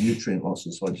specifically say nutrient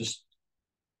losses. So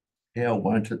how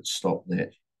won't it stop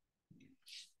that?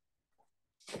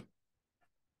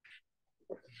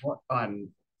 What I'm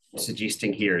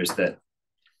suggesting here is that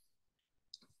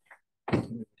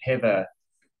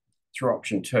through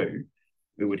option 2,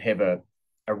 we would have a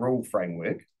rule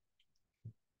framework.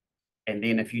 And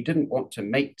then if you didn't want to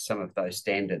meet some of those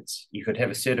standards, you could have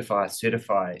a certify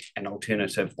an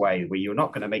alternative way where you're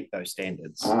not going to meet those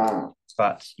standards,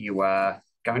 but you are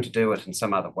going to do it in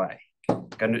some other way,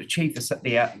 going to achieve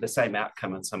the same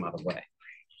outcome in some other way.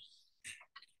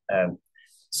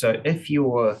 So if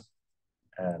you're,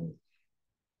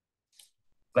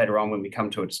 later on when we come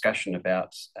to a discussion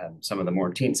about some of the more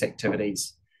intense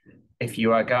activities, if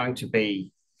you are going to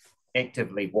be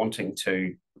actively wanting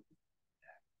to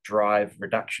drive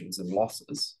reductions in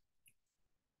losses,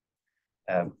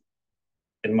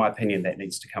 in my opinion, that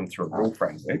needs to come through a rule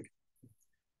framework.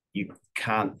 You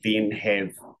can't then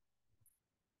have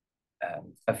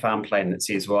a farm plan that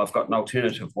says, well, I've got an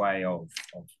alternative way of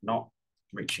not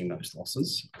reaching those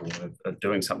losses, or of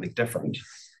doing something different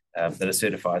that a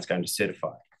certifier is going to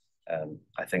certify.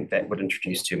 I think that would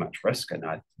introduce too much risk, and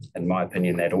in my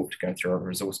opinion, that ought to go through a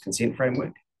resource consent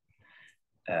framework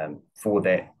for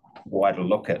that wider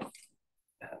look at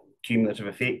cumulative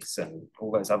effects and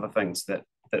all those other things that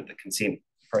the consent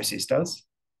process does.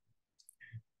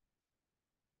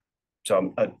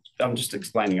 So I'm just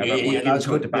explaining. I don't want to get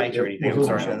into a debate or anything. I'm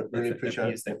sorry. Really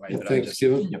appreciate it. That way, Thanks,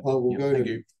 Kevin. We'll go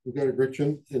to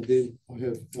Gretchen, and then I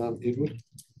have Edward.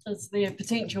 Is there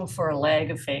potential for a lag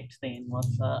effect then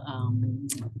with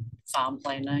the farm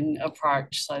planning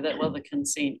approach, so that with the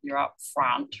consent you're up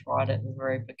front right at the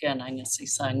very beginning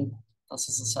assessing this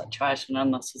is a situation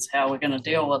and this is how we're going to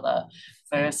deal with it,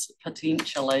 versus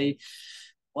potentially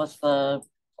with the,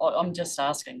 I'm just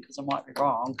asking because I might be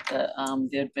wrong, that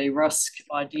there'd be risk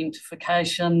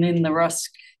identification, then the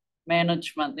risk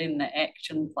management, then the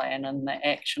action plan and the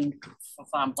action for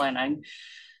farm planning,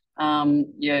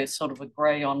 you sort of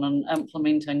agree on an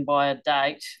implementing by a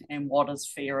date and what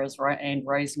is fair is right and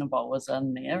reasonable is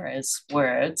in there as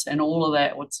words, and all of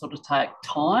that would sort of take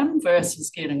time versus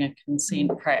getting a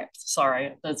consent. Perhaps,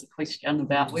 sorry, there's a question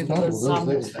about whether there's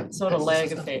some sort of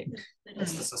lag effect.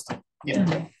 That's the system.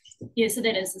 Yeah, so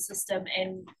that is the system,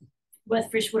 and with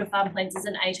freshwater farm plans is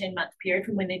an 18-month period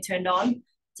from when they're turned on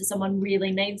to someone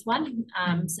really needs one.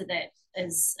 So that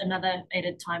is another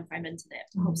added time frame into that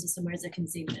whole system, whereas a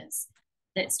consent is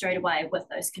that straight away with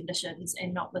those conditions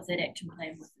and not with that action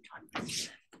plan with the time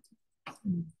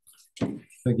frame.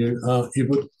 Thank you.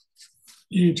 Edward?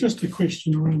 Yeah, just a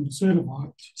question around the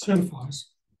certifies.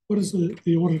 What is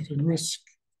the audit and risk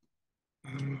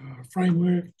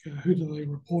framework? Who do they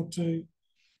report to?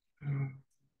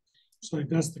 So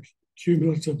does the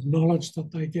cumulative knowledge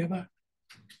that they gather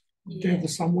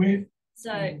somewhere?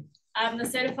 So the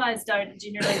certifiers don't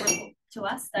generally report to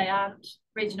us. They aren't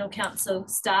regional council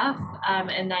staff,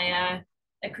 and they are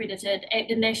accredited at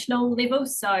the national level.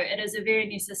 So it is a very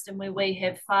new system where we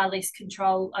have far less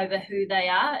control over who they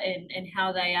are and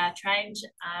how they are trained.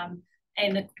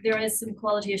 And there is some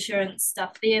quality assurance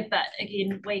stuff there, but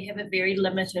again, we have a very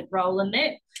limited role in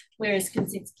that, whereas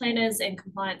consent planners and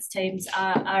compliance teams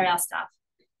are our staff.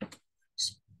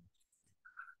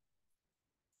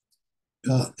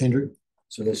 Andrew?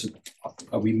 So this is,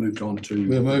 are we moved on to?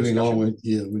 We're moving on.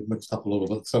 We've mixed up a little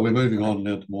bit. So we're moving on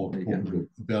now to more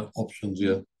about options.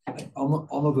 Yeah. I'm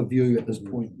of a view at this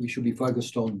point, we should be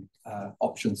focused on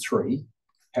option 3.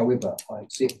 However, I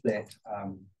accept that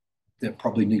there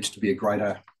probably needs to be a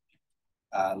greater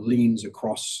lens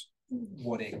across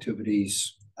what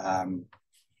activities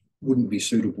wouldn't be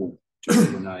suitable to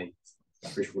be in a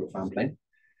freshwater farm plan.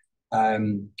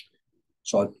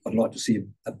 So I'd like to see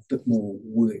a bit more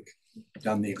work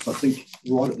done there, because I think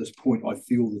right at this point, I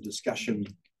feel the discussion,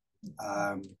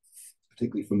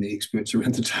 particularly from the experts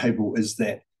around the table, is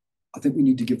that I think we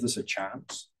need to give this a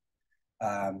chance.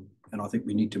 And I think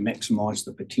we need to maximise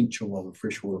the potential of a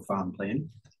freshwater farm plan.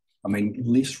 I mean,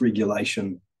 less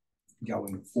regulation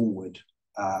going forward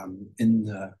in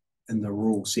the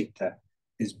rural sector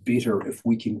is better if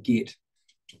we can get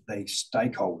the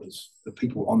stakeholders, the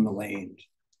people on the land,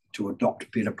 to adopt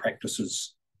better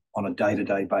practices on a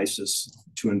day-to-day basis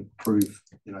to improve,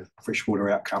 freshwater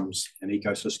outcomes and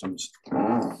ecosystems.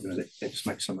 That just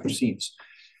makes so much sense.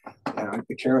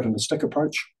 The carrot and the stick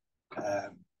approach,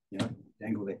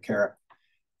 dangle that carrot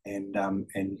and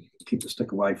keep the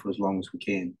stick away for as long as we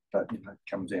can, but it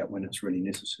comes out when it's really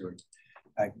necessary.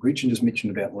 Gretchen just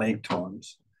mentioned about lag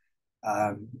times.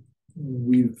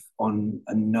 We've on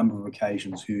a number of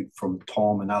occasions heard from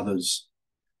Tom and others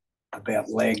about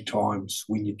lag times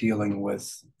when you're dealing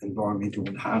with environmental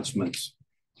enhancements,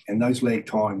 and those lag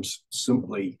times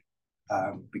simply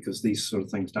because these sort of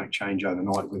things don't change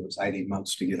overnight, whether it's 18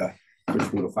 months to get a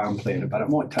freshwater farm plan, but it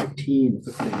might take 10,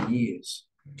 15 years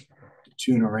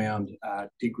to turn around a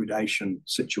degradation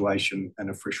situation in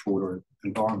a freshwater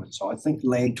environment. So I think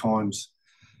lag times,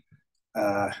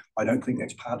 I don't think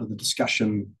that's part of the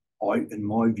discussion in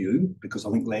my view, because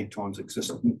I think lag times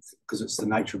exist because it's the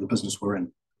nature of the business we're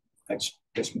in. That's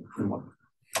my.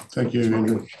 Thank you,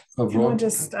 Andrew. Can I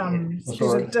just,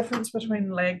 there's a difference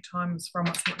between lag times from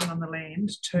what's happening on the land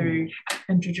to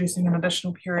introducing an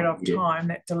additional period of time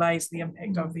that delays the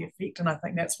impact of the effect. And I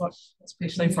think that's what,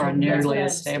 especially for a newly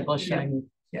establishing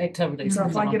activity. So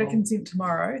if I get a consent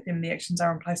tomorrow, then the actions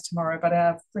are in place tomorrow, but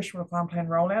our freshwater farm plan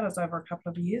rollout is over a couple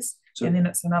of years, and then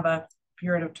it's another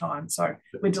period of time. So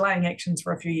we're delaying actions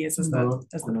for a few years is the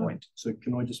point. So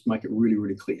can I just make it really,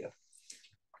 really clear?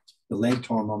 The lag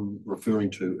time I'm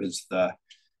referring to is the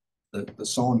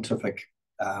scientific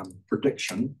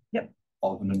prediction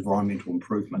of an environmental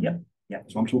improvement.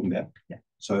 That's what I'm talking about.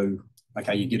 So,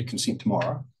 okay, you get a consent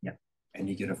tomorrow, and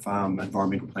you get a farm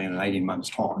environmental plan in 18 months'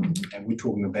 time, and we're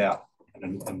talking about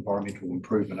an environmental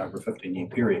improvement over a 15-year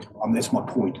period. That's my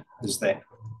point, is that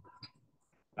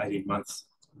 18 months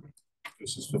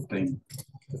versus 15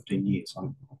 years. I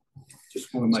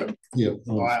just want to make...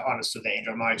 I understood that,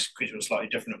 Andrew. My question was slightly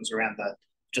different. It was around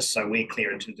just so we're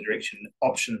clear in terms of the direction,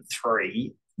 option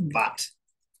 3, but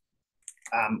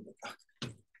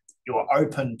you're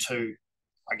open to,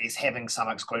 I guess, having some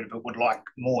excluded, but would like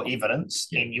more evidence,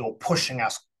 and you're pushing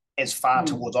us as far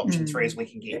towards option 3 as we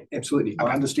can get. Absolutely.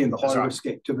 Okay. I understand the high risk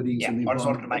activities. And I just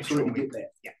wanted to make sure we get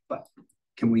that. But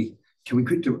can we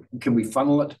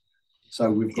funnel it? So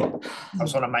we've got. I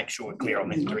just want to make sure we're clear on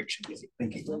that direction.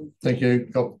 Thank you. Thank you,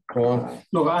 Brian.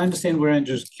 Look, I understand where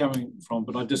Andrew's coming from,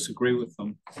 but I disagree with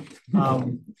them.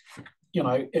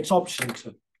 It's option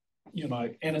 2. you know,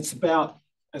 and it's about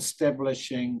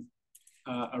establishing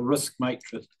a risk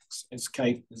matrix, as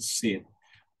Kate has said.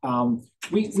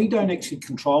 We don't actually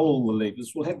control all the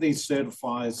levers. We'll have these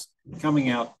certifiers coming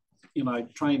out, you know,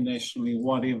 trained nationally,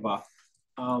 whatever.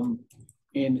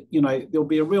 And, you know, there'll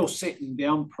be a real setting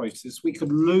down process. We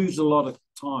could lose a lot of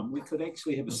time. We could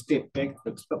actually have a step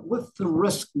backwards. But with the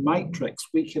risk matrix,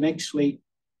 we can actually,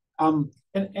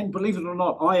 and believe it or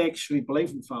not, I actually believe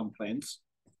in farm plans.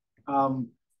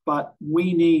 But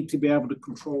we need to be able to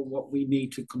control what we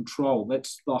need to control.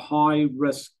 That's the high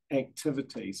risk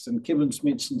activities. And Kevin's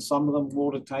mentioned some of them,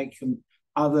 water take and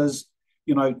others,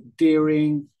 you know,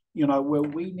 dairying, you know, where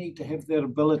we need to have that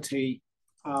ability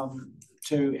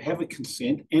to have a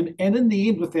consent. And in the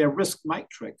end, with our risk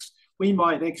matrix, we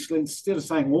might actually, instead of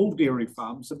saying all dairy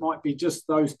farms, it might be just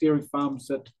those dairy farms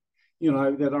that, you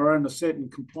know, that are in a certain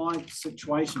compliance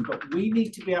situation. But we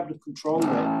need to be able to control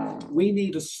that. We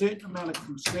need a certain amount of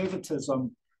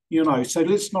conservatism, you know, so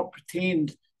let's not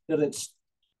pretend that it's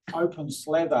open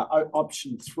slather,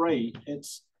 option 3.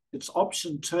 It's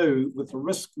option 2 with the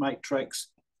risk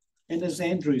matrix. And as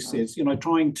Andrew says, you know,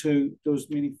 trying to do as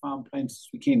many farm plans as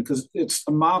we can, because it's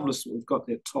marvellous that we've got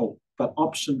that tool. But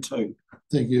option 2.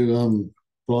 Thank you,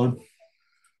 Brian.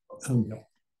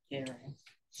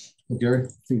 Gary.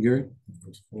 Gary.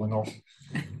 Falling off.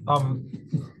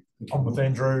 I'm with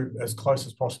Andrew as close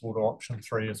as possible to option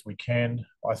 3 as we can.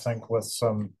 I think with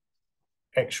some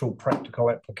actual practical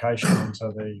application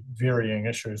into the varying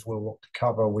issues we'll look to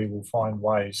cover, we will find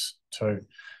ways to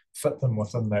fit them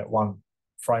within that one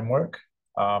framework.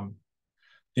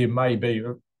 There may be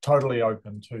totally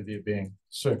open to there being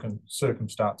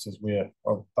circumstances where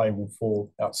they will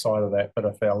fall outside of that, but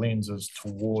if our lens is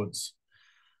towards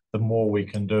the more we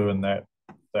can do in that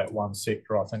one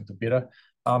sector, I think the better.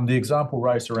 The example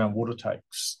raised around water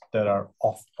takes that are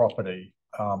off property,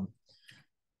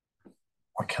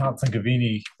 I can't think of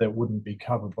any that wouldn't be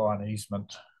covered by an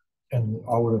easement. And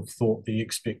I would have thought the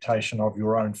expectation of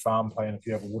your own farm plan, if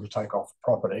you have a water take off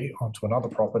property onto another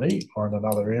property or in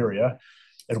another area,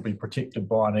 it'll be protected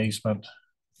by an easement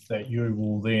that you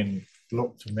will then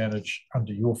look to manage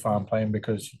under your farm plan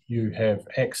because you have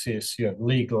access, you have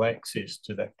legal access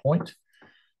to that point.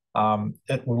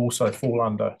 It will also fall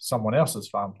under someone else's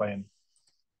farm plan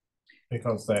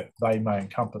because that they may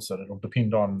encompass it. It'll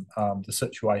depend on the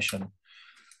situation.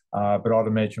 But I'd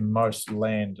imagine most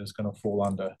land is going to fall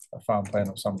under a farm plan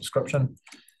of some description.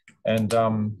 And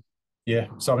yeah,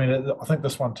 so I mean, I think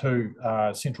this one too,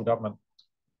 central government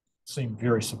seem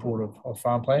very supportive of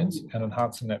farm plans and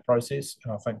enhancing that process.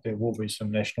 And I think there will be some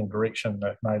national direction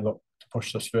that may look to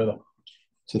push this further.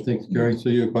 So thanks, Gary. So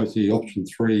you're basically option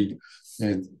 3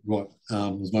 and right,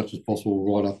 as much as possible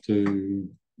right up to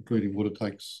including water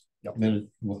takes,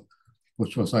 what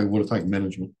should I say, water take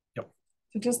management.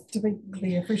 So just to be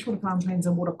clear, freshwater farm plans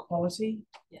are water quality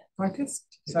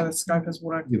focused. So the scope is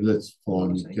water. Yeah, but that's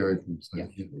fine, Gary.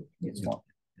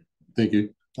 Thank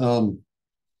you.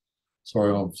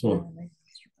 Sorry, I'm sorry.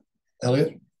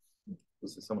 Elliot?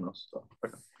 Was there someone else?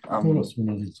 Okay.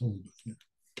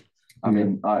 I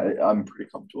mean, I'm pretty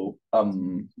comfortable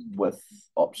with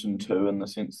option 2 in the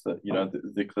sense that, you know,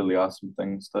 there clearly are some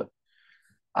things that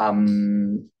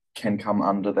can come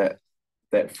under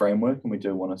that framework, and we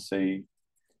do want to see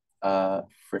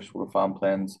freshwater farm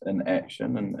plans in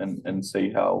action and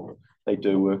see how they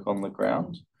do work on the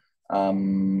ground.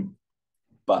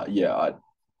 But yeah, I'd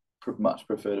much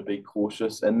prefer to be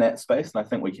cautious in that space, and I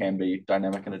think we can be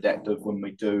dynamic and adaptive when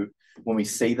we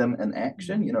see them in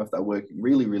action. You know, if they're working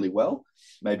really, really well,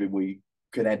 maybe we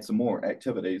could add some more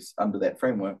activities under that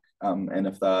framework. And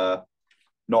if they're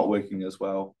not working as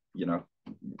well, you know,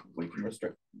 we can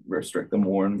restrict them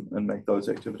more and make those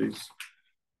activities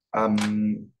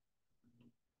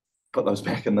put those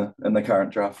back in the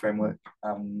current draft framework.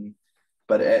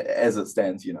 But as it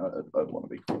stands, you know, I'd want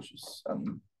to be cautious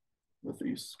with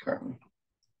these currently.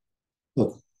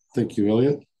 Well, thank you,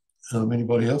 Elliot.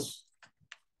 Anybody else?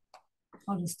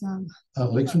 I'll just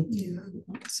Alexa?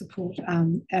 support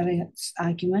Elliot's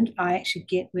argument. I actually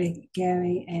get where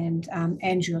Gary and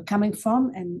Andrew are coming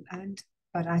from,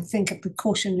 but I think a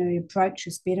precautionary approach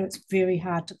is better. It's very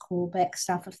hard to call back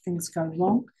stuff if things go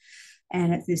wrong,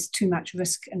 and there's too much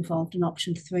risk involved in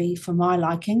option 3 for my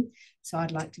liking. So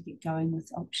I'd like to get going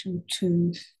with option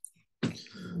 2.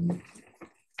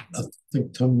 I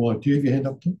think Tim, do you have your hand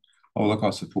up, Tim? Oh, look, I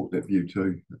support that view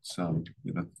too. It's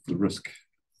you know, the risk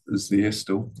is there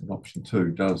still, and option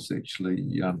 2 does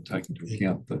actually take into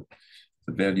account the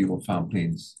value of farm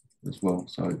plans as well.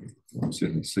 So I'm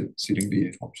certainly sitting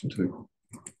there, option 2.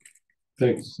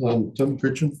 Thanks, Tim.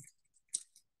 Christian?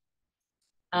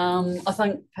 I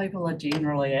think people are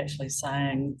generally actually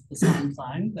saying the same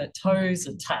thing, that two's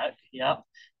a tick, yep.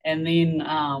 And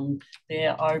then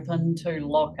they're open to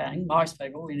looking, most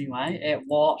people anyway, at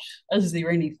what, is there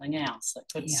anything else that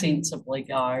could sensibly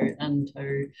go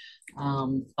into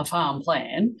a farm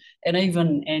plan? And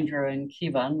even Andrew and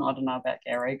Kevin, I don't know about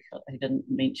Gary, he didn't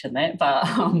mention that, but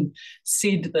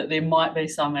said that there might be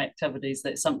some activities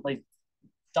that simply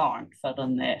don't fit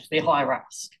in that. They're high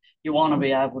risk. You want to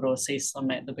be able to assess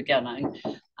them at the beginning.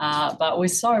 But we're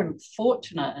so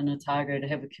fortunate in Otago to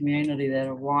have a community that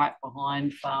are right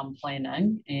behind farm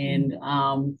planning. And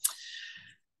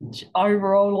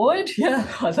overall, Lloyd,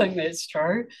 yeah, I think that's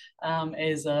true.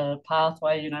 As a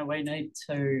pathway, we need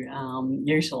to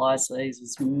utilise these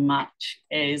as much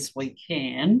as we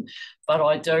can. But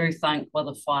I do think with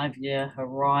a 5-year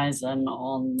horizon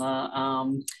on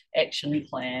the action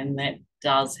plan, that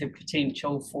does have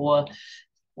potential for,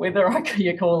 whether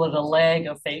you call it a lag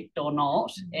effect or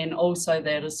not, and also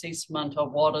that assessment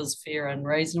of what is fair and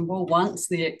reasonable once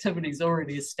the activity is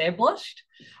already established.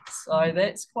 So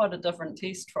that's quite a different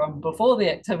test from before the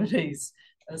activity's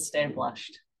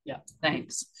established. Yeah,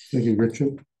 thanks. Thank you,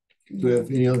 Richard. Do we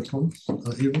have any other comments?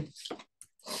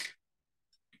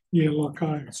 Yeah, look,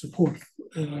 I support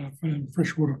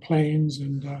freshwater plans,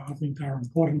 and I think they're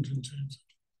important in terms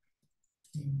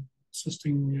of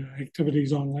assisting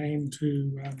activities on land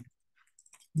to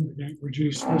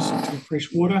reduce risk to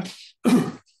freshwater.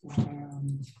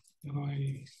 And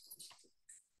I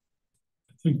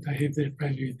think they have that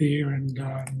value there,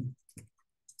 and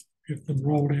if them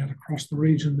rolled out across the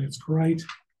region, that's great.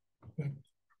 But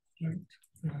I don't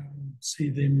see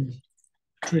them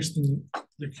addressing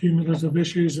the cumulative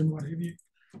issues and what have you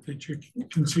that your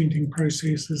consenting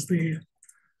process is there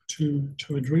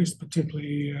to address,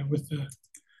 particularly with the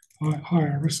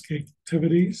higher risk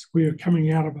activities. We are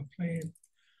coming out of a plan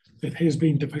that has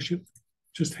been deficient,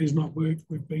 just has not worked.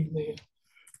 We've been there,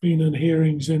 been in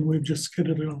hearings, and we've just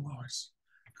skidded on ice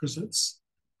because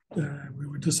we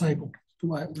were disabled the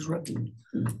way it was written.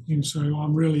 And so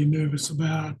I'm really nervous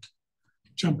about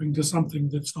jumping to something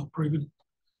that's not proven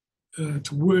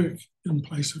to work in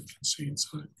place of consent.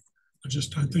 So I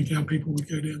just don't think our people would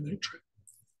go down that track.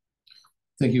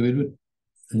 Thank you, Edward.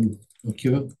 And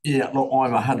yeah, look,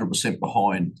 I'm 100%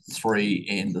 behind 3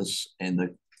 and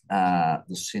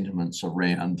the sentiments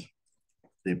around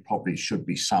there probably should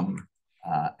be some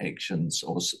actions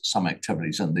or some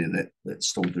activities in there that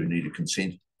still do need a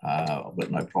consent. I've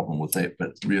got no problem with that,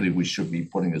 but really we should be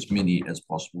putting as many as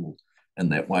possible in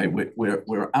that way.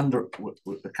 We're under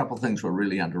a couple of things we're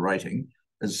really underrating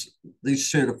is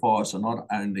these certifiers are not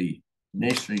only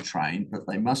nationally trained, but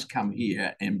they must come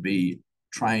here and be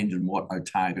trained in what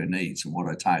Otago needs and what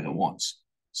Otago wants.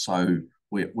 So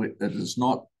it is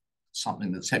not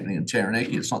something that's happening in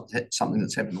Taranaki. It's not something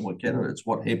that's happening in Waikato. It's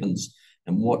what happens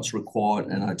and what's required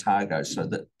in Otago. So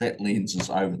that lens is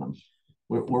over them.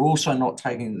 We're also not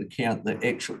taking into account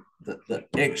the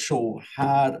actual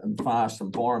hard and fast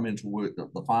environmental work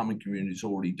that the farming community is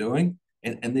already doing.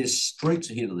 And there's streets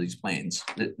ahead of these plans.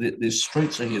 There's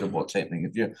streets ahead of what's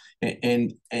happening.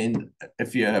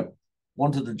 If you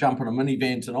wanted to jump in a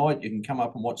minivan tonight, you can come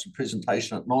up and watch the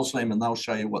presentation at Noslam and they'll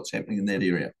show you what's happening in that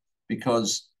area,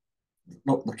 because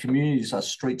look, the communities are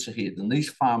streets ahead, and these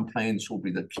farm plans will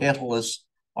be the catalyst.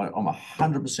 I'm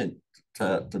 100%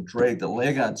 to drag the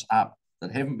laggards up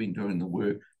that haven't been doing the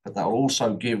work, but they'll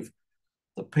also give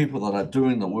the people that are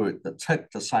doing the work the tick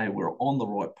to say we're on the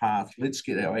right path. Let's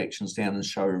get our actions down and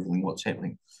show everything what's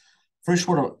happening.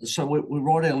 Freshwater, so we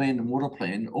write our land and water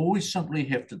plan. All we simply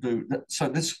have to do, so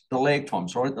this the lag time,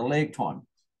 sorry, the lag time.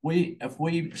 If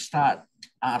we start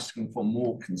asking for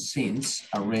more consents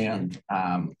around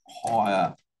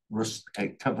higher risk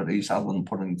activities other than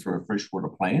putting through a freshwater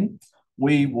plan,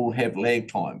 we will have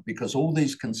lag time because all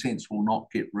these consents will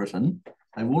not get written.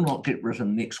 They will not get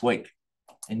written next week.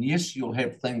 And yes, you'll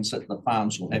have things that the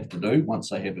farms will have to do once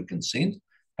they have a consent,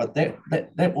 but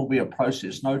that will be a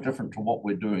process no different to what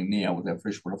we're doing now with our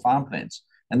freshwater farm plans.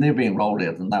 And they're being rolled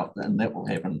out and that will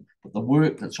happen. But the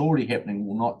work that's already happening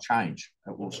will not change.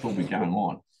 It will still be going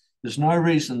on. There's no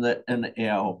reason that in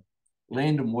our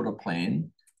land and water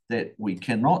plan that we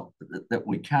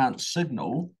can't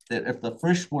signal that if the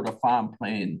freshwater farm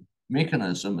plan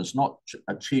mechanism is not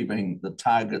achieving the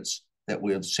targets that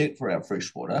we have set for our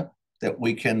freshwater, that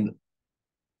we can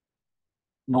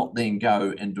not then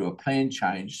go and do a plan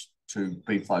change to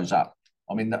beef those up.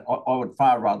 I mean, I would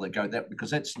far rather go that because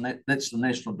that's the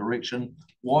national direction.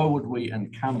 Why would we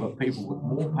encumber people with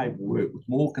more paperwork, with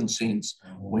more consents,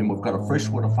 when we've got a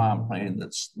freshwater farm plan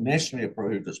that's nationally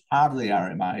approved as part of the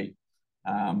RMA?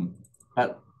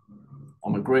 But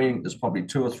I'm agreeing there's probably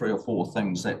 2 or 3 or 4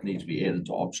 things that need to be added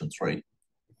to option 3.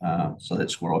 So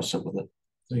that's where I sit with it.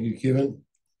 Thank you, Kevin.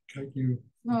 Thank you.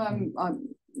 Yeah.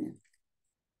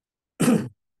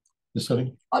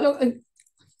 Sorry.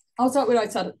 I'll start where I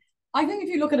started. I think if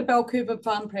you look at a bell curve of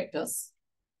farm practice,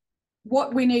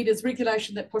 what we need is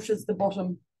regulation that pushes the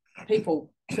bottom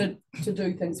people to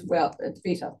do things well, it's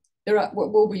better. There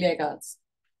will be laggards.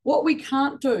 What we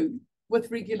can't do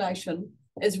with regulation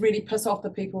is really piss off the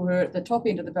people who are at the top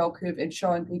end of the bell curve and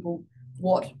showing people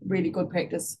what really good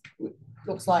practice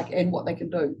looks like and what they can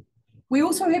do. We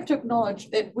also have to acknowledge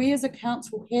that we as a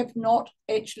council have not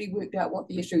actually worked out what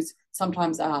the issues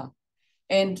sometimes are.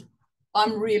 And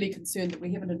I'm really concerned that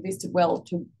we haven't invested well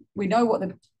we know what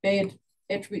the bad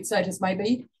attribute status may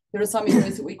be. There are some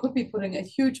areas that we could be putting a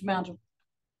huge amount of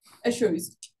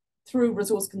issues through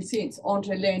resource consents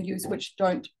onto land use which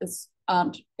aren't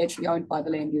actually owned by the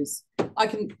land use. I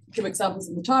can give examples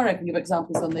in the Tara, I can give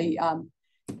examples on the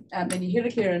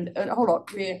Menihirika and a whole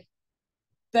lot where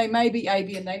they may be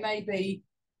AB and they may be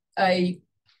a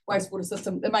wastewater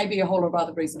system. There may be a whole lot of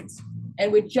other reasons. And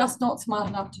we're just not smart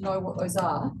enough to know what those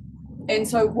are. And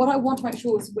so what I want to make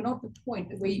sure is we're not at the point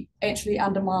that we actually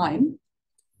undermine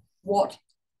what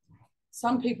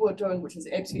some people are doing, which is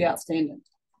absolutely outstanding.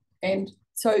 And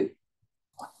so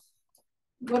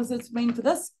what does this mean for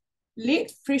this?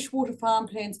 Let freshwater farm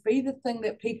plans be the thing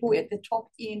that people at the top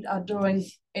end are doing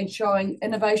and showing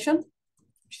innovation,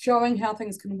 showing how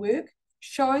things can work,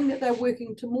 showing that they're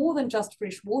working to more than just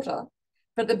fresh water,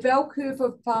 but the bell curve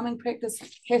of farming practice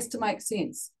has to make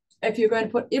sense. If you're going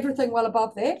to put everything well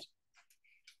above that,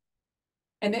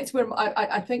 and that's where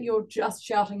I think you're just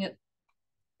shouting at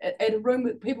a room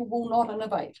that people will not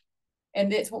innovate.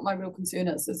 And that's what my real concern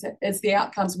is the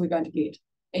outcomes we're going to get.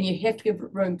 And you have to give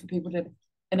room for people to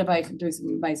innovate and do some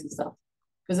amazing stuff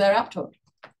because they're up to it.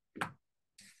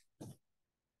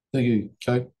 Thank you,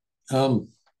 Kate.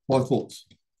 My thoughts.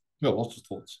 Got lots of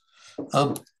thoughts.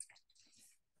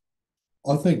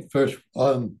 I think first,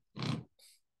 I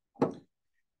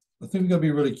think we've got to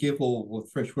be really careful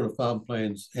with freshwater farm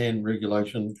plans and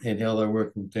regulation and how they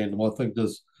work in tandem. I think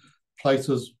there's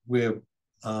places where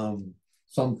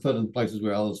some fit and places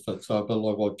where others fit. So a bit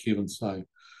like what Kevin's saying.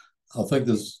 I think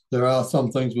there are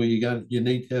some things where you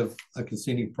need to have a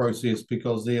consenting process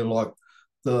because they're like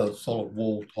the solid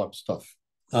wall type stuff.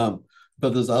 But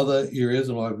there's other areas,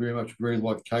 and I very much agree with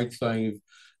what Kate's saying.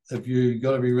 If you've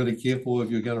got to be really careful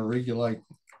if you're going to regulate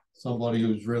somebody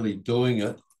who's really doing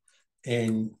it,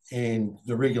 and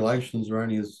the regulations are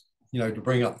only as to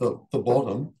bring up the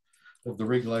bottom of the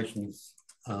regulations.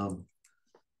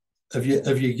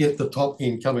 If you get the top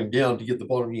end coming down to get the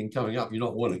bottom end coming up, you're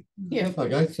not winning. Yeah.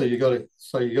 Okay. So you got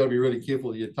to be really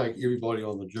careful. You take everybody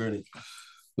on the journey.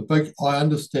 I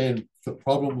understand the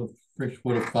problem with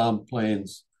freshwater farm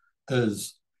plans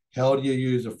is how do you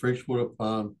use a freshwater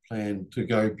farm plan to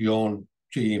go beyond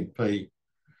GMP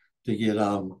to get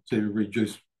to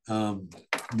reduce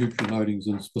nutrient loadings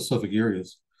in specific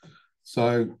areas.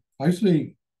 So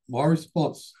basically my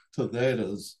response to that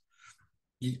is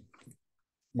the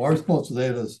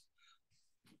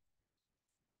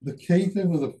key thing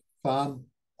with a farm,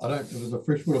 if it's a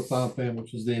freshwater farm plan,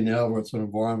 which is there now, where it's an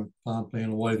environment farm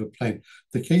plan or whatever plan,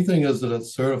 the key thing is that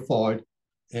it's certified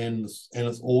and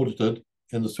it's audited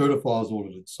and the certifier is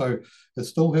audited. So it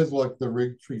still has like the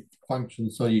regulatory function,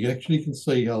 so you actually can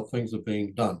see how things are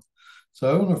being done.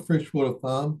 So on a freshwater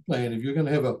farm plan, if you're going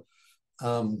to have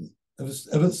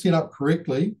if it's set up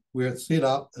correctly, where it's set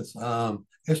up, it's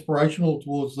aspirational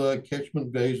towards the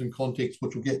catchment values and context,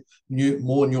 which will get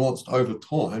more nuanced over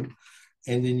time.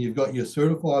 And then you've got your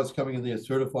certifiers coming in there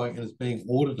certifying and it's being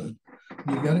audited.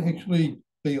 You're going to actually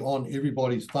be on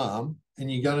everybody's farm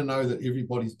and you're going to know that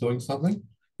everybody's doing something.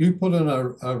 You put in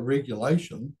a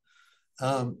regulation,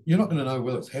 you're not going to know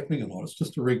whether it's happening or not. It's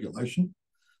just a regulation.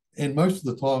 And most of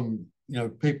the time,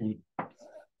 people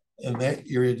in that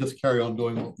area just carry on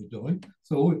doing what they're doing.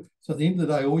 So at the end of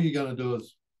the day, all you're going to do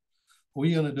is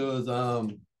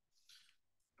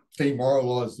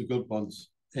demoralize the good ones,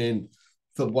 and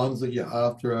the ones that you're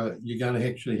after you're going to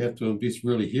actually have to invest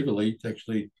really heavily to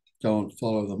actually go and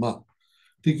follow them up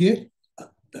to get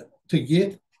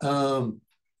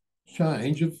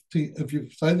change. If you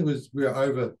say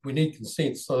that we need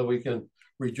consent so that we can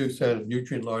reduce our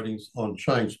nutrient loadings on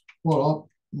change. Well,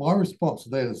 my response to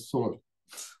that is sort of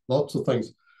lots of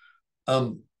things.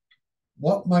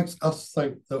 What makes us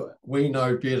think that we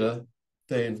know better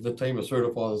than the team of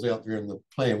certifiers out there in the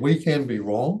plan? We can be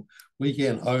wrong. We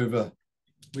can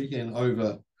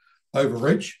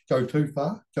overreach, go too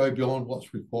far, go beyond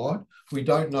what's required. We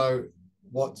don't know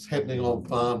what's happening on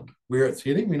farm, where it's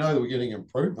heading. We know that we're getting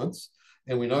improvements.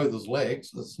 and we know there's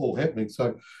lags, it's all happening.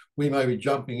 So we may be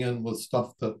jumping in with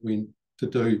stuff that we to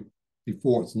do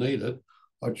before it's needed.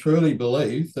 I truly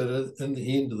believe that in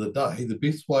the end of the day, the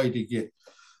best way to get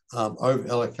over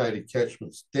allocated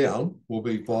catchments down will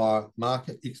be via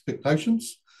market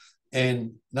expectations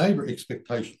and neighbour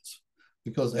expectations.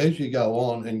 Because as you go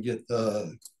on and get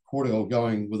the cordial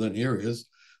going within areas,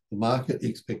 the market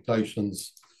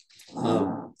expectations,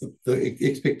 the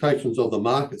expectations of the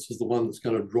markets is the one that's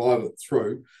going to drive it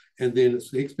through. And then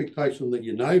it's the expectation that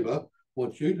your neighbour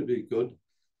wants you to be good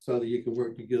so that you can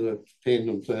work together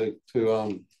tandem to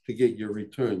get your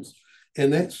returns.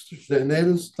 And that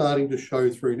is starting to show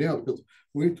through now, because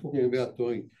we're talking about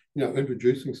doing,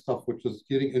 introducing stuff which is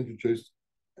getting introduced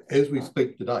as we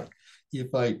speak today.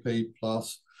 FAP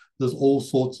plus, there's all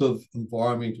sorts of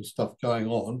environmental stuff going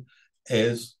on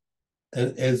as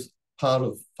part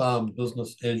of farm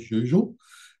business as usual.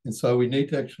 And so we need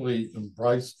to actually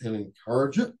embrace and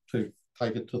encourage it to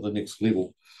take it to the next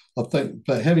level. I think,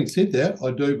 but having said that,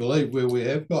 I do believe where we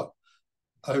have got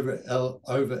over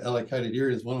allocated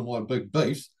areas, one of my big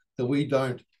beefs, that we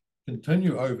don't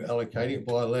continue over allocating it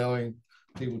by allowing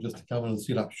people just to come in and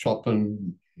set up shop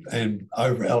and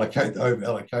over allocate the over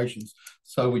allocations.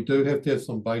 So we do have to have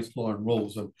some baseline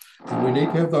rules, and we need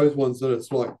to have those ones that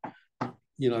it's like,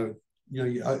 your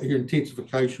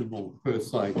intensification rule per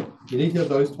se. You need to have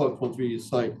those types of ones where you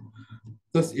say,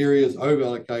 this area is over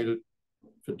allocated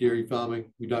for dairy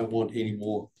farming. We don't want any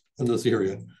more in this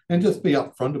area, and just be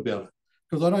upfront about it.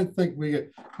 Because I don't think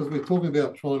because we're talking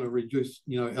about trying to reduce,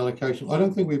 allocation. I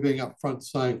don't think we're being upfront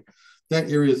saying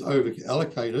that area is over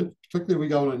allocated, particularly if we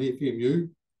go on an FMU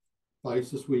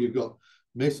basis where you've got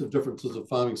massive differences of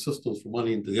farming systems from one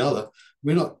end to the other.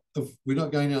 We're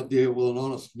not going out there with an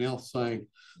honest mouth saying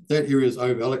that area is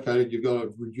over allocated. You've got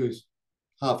to reduce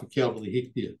half a cow to the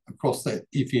hectare across that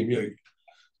FMU.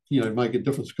 Make a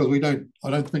difference, because I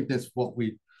don't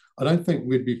think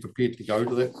we'd be prepared to go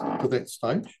to that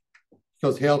stage.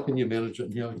 Because how can you manage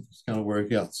it and how it's going to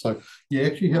work out? So you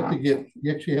actually have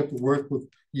to work with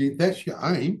you. That's your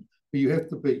aim, but you have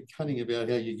to be cunning about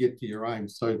how you get to your aim.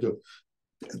 So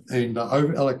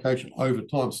over allocation over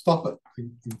time, stop it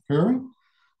incurring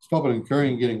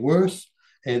and getting worse,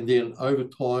 and then over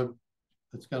time,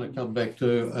 it's going to come back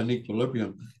to an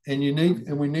equilibrium. And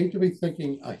we need to be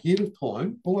thinking ahead of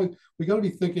time. We got to be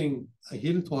thinking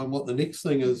ahead of time what the next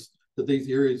thing is that these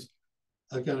areas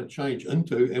are going to change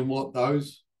into, and what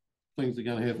those things are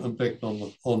going to have impact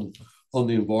on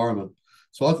the environment.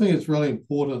 So I think it's really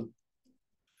important.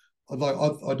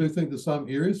 I do think there's some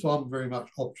areas, so I'm very much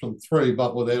option 3,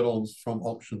 but with add-ons from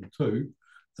option 2,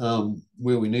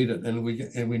 where we need it, and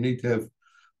we need to have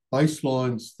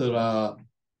baselines that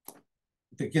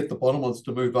get the bottom ones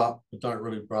to move up, but don't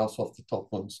really brass off the top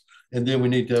ones. And then we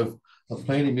need to have a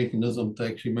planning mechanism to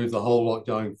actually move the whole lot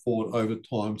going forward over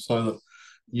time, so that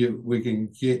we can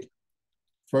get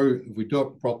through, if we do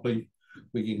it properly,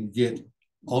 we can get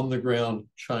on the ground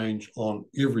change on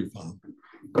every farm.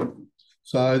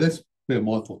 So that's where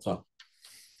my thoughts are.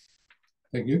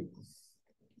 Thank you.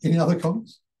 Any other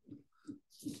comments?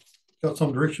 Got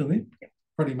some direction there?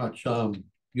 Pretty much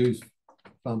use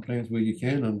farm plans where you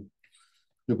can, and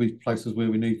there'll be places where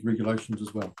we need regulations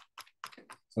as well.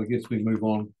 So I guess we move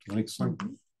on to the next thing,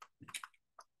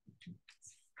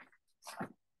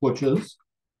 which is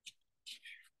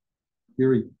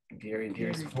dairy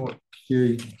support.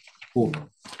 Dairy support.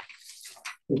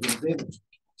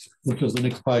 Which is the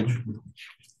next page.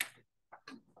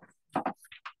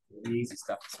 The easy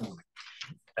stuff this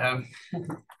morning.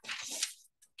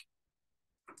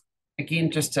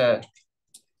 Again, just a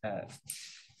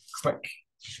quick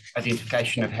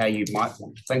identification of how you might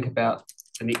want to think about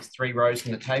the next 3 rows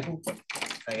in the table.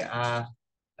 They are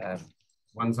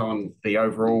one's on the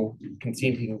overall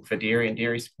consenting for dairy and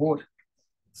dairy support.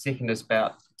 Second is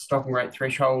about stocking rate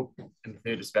threshold, and the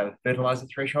third is about a fertiliser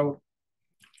threshold.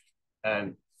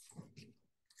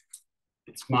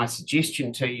 It's my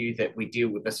suggestion to you that we deal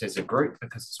with this as a group,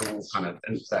 because it's all kind of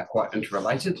they're quite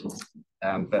interrelated,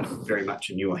 but very much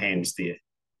in your hands there.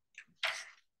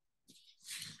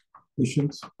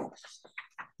 Questions?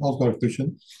 I've got a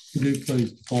question. Could you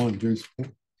please define dairy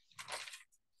support?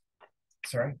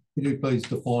 Sorry? Could you please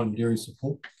define dairy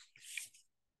support?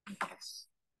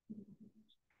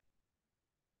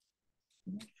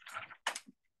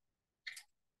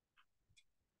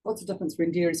 What's the difference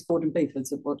between dairy support and beef?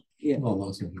 Is it what? Yeah.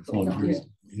 Oh,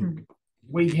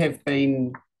 We have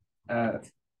been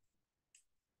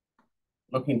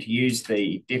looking to use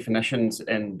the definitions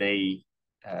in the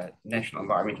National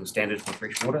Environmental Standard for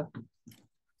Freshwater,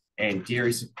 and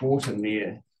dairy support in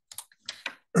their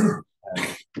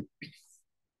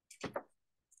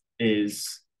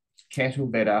is cattle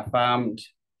that are farmed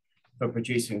for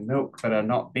producing milk but are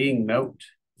not being milked,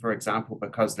 for example,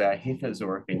 because they are heifers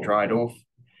or have been dried off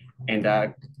and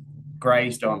are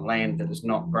grazed on land that is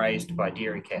not grazed by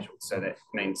dairy cattle. So that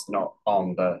means not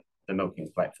on the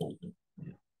milking platform.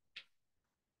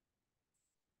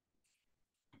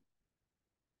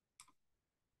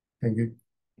 Thank you.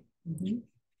 Mm-hmm.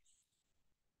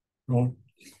 Ron?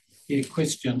 Yeah,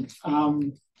 question.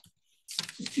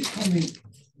 If you comment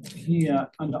here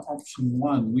under option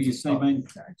 1, where you say main.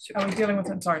 Are we dealing with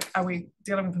them? Sorry, are we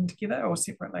dealing with them together or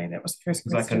separately? That was the first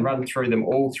question. I can run through them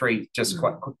all three just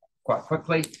quite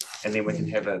quickly, and then we can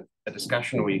have a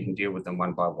discussion, or you can deal with them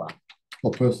one by one.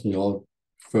 Well, personally, I'd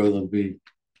prefer them be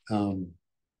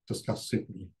discussed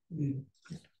separately.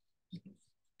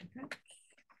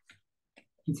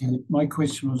 Okay, my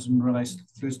question was in relation to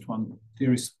the first one,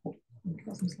 dairy support.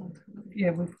 Yeah,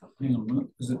 we've hang on a minute.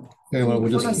 Is it? Yeah, well, we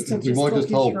might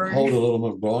just hold a little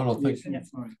bit, Brian. I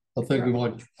think we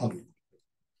might.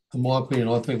 In my opinion,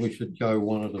 I think we should go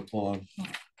one at a time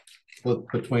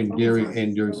between dairy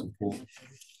and dairy support.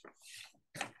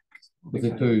 But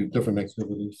they're two different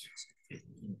activities.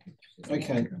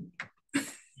 Okay.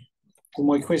 Well,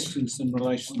 my question's in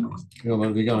relation. Yeah,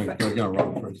 well, we're going to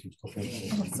run through some stuff.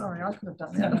 Oh, sorry, I could have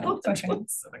done that.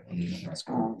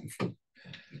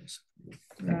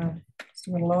 No,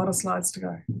 still got a lot of slides to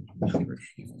go.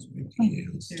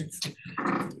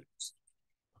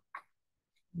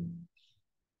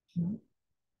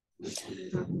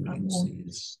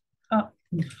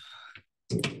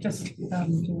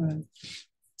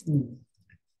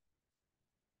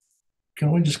 Can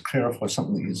I just clarify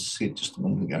something that you said just a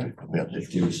minute ago about the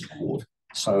dairy support?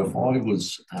 So if I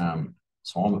was,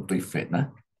 so I'm a beef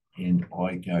fattener, and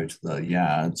I go to the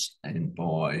yards and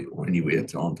buy, or anywhere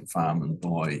onto the farm and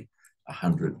buy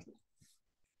 100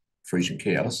 Frisian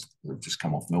cows that have just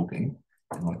come off milking,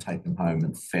 and I take them home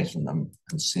and fatten them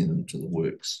and send them to the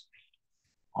works.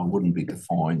 I wouldn't be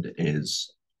defined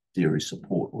as dairy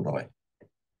support, would I?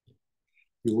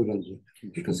 You wouldn't.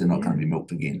 Because they're not going to be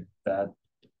milked again.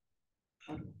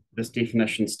 This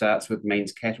definition starts with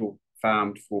means cattle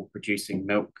farmed for producing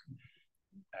milk.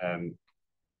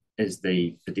 Is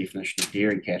the definition of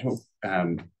dairy cattle,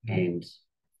 and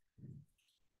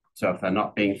so if they're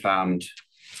not being farmed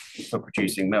for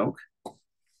producing milk,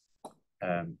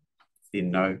 then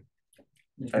no,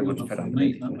 they wouldn't fit under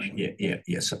the definition.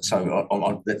 Yeah. So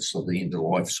that's sort of the end of the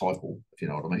life cycle, if you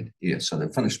know what I mean. Yeah. So they're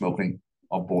finished milking.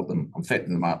 I bought them. I'm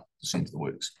fattening them up to send to the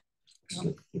works,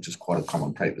 which is quite a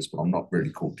common practice. But I'm not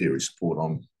really called dairy support.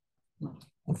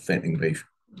 I'm fattening beef.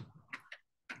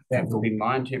 That would be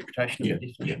my interpretation of the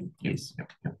definition. Yes.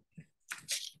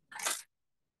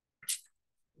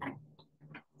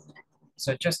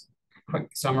 So just a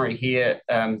quick summary here.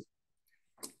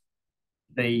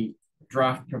 The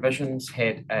draft provisions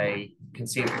had a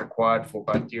consent required for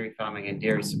both dairy farming and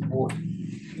dairy support.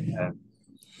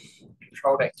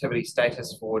 Controlled activity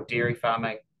status for dairy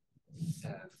farming,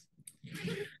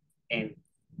 and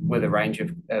with a range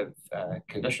of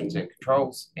conditions and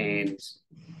controls, and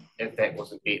if that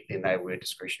wasn't met, then they were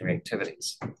discretionary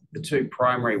activities. The two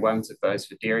primary ones of those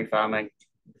for dairy farming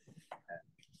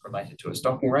related to a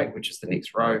stocking rate, which is the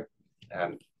next row,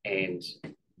 and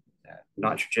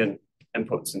nitrogen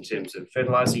inputs in terms of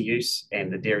fertilizer use,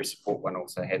 and the dairy support one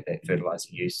also had that fertilizer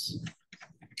use.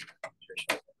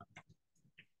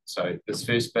 So this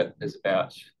first bit is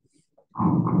about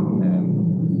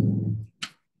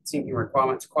consenting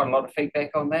requirements, quite a lot of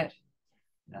feedback on that.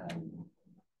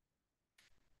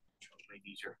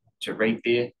 Easier to read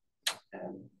there,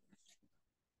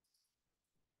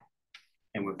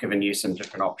 and we've given you some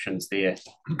different options there.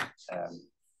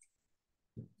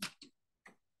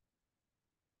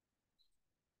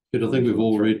 But I think we've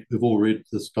all read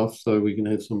the stuff, so we can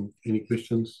have any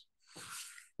questions.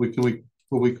 Will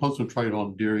we concentrate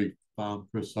on dairy farm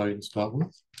per se and start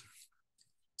with,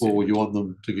 or will you want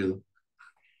them together?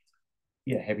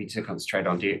 Yeah, happy to concentrate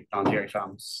on dairy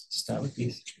farms to start with.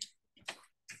 Yes.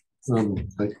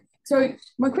 Okay. So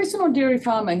my question on dairy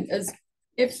farming is,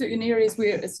 if in areas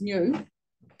where it's new,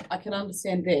 I can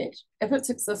understand that. If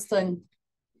it's existing,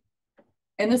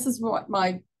 and this is what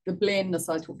the blandness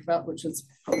I talked about, which is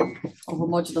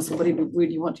homogenous, or whatever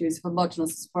word you want to use,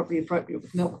 homogenous is probably appropriate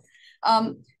with milk.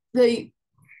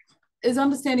 Is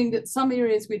understanding that some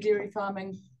areas where dairy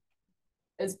farming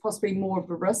is possibly more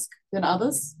of a risk than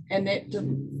others, and that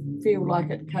didn't feel like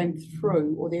it came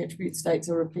through, or the attribute states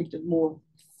are affected more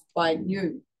by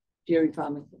new dairy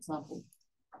farming, for example.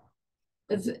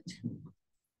 Is it?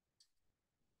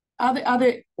 Are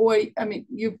there, or I mean,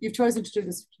 you've chosen to do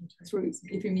this through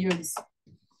FMU's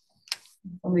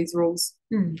on these rules.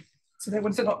 So that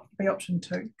would be option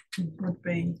 2, would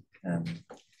be,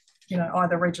 you know,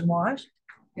 either region-wide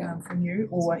for new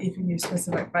or FMU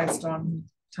specific based on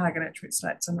target attribute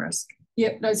states and risk.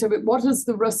 Yeah, no, so but what is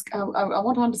the risk? I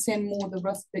want to understand more the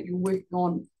risk that you're working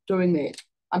on doing that.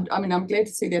 I mean, I'm glad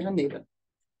to see that in there, but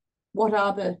what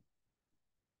are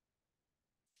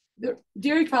the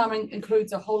dairy farming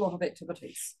includes a whole lot of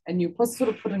activities, and you're sort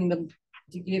of putting them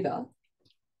together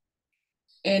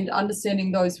and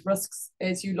understanding those risks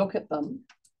as you look at them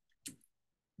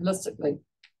holistically.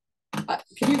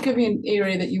 Can you give me an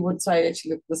area that you would say,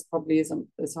 actually, look, this probably isn't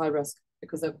this high risk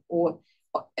because of,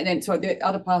 and then so the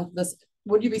other part of this,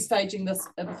 would you be staging this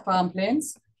with farm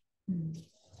plans?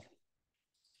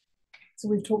 So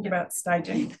we've talked about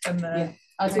staging in the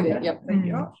I see that, yep.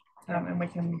 And we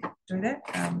can do that.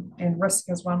 And risk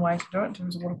is one way to do it in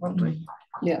terms of water quality.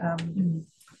 Yeah. Can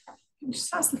you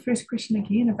just ask the first question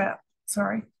again about,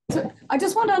 sorry. So I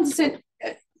just want to understand,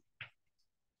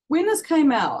 when this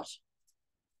came out,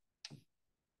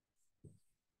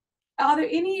 are there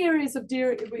any areas of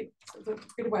dairy, the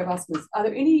better way of asking this, are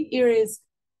there any areas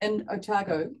in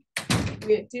Otago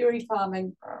where dairy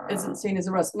farming isn't seen as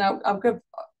a risk? Now, I'll give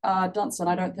Dunstan,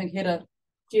 I don't think, had a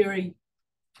dairy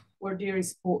or a dairy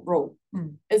support rule.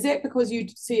 Is that because you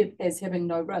see it as having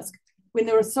no risk when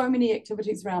there are so many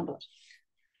activities around it?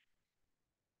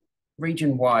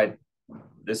 Region-wide,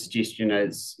 the suggestion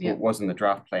is, what was in the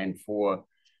draft plan for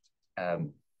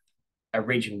a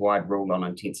region-wide rule on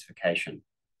intensification,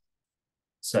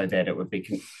 so that it would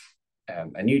be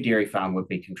a new dairy farm would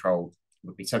be controlled,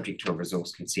 would be subject to a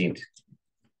resource consent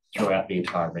throughout the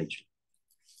entire region.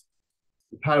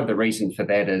 Part of the reason for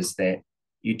that is that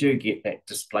you do get that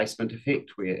displacement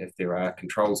effect where if there are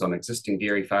controls on existing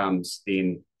dairy farms,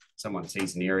 then someone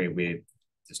sees an area where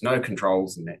there's no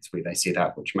controls and that's where they set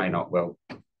up, which may not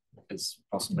is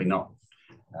possibly not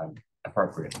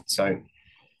appropriate. So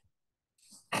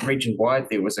region-wide,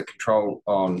 there was a control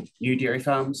on new dairy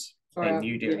farms and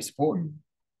new dairy support.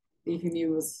 The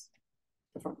FMU was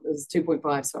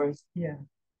 2.5, sorry. Yeah.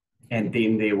 And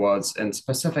then there was in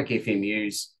specific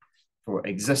FMUs for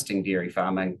existing dairy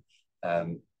farming,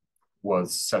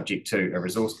 was subject to a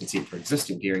resource consent for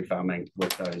existing dairy farming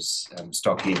with those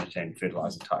stock unit and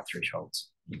fertiliser type thresholds.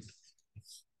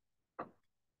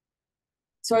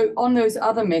 So on those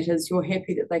other matters, you're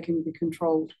happy that they can be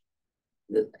controlled?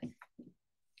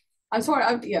 I'm sorry,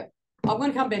 I'm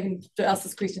going to come back and to ask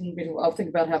this question. I'll think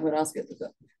about how I'm going to ask it.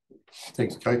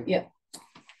 Thanks, Kate. Yeah.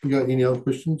 You got any other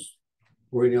questions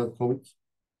or any other comments?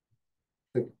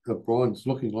 I think Brian's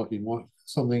looking like he might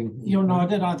something. You know, I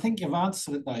did. I think you've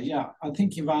answered it though. Yeah, I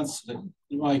think you've answered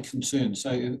it. My concern.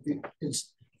 So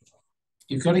it's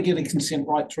you've got to get a consent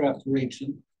right throughout the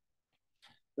region,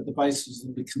 but the basis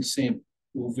of the consent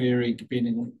will vary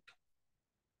depending on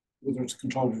whether it's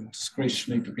controlled or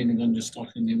discretionary, depending on your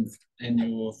stocking and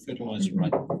your fertiliser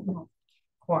rate. Not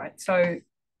quite. So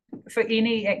for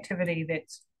any activity that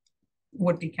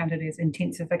would be counted as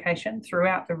intensification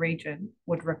throughout the region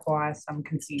would require some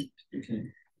consent. Okay.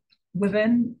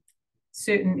 Within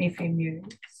certain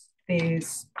FMUs,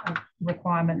 there's a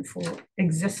requirement for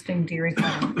existing dairy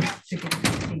farms to get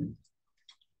consent.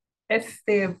 If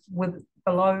they're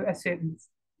below a certain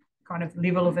kind of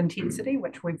level of intensity,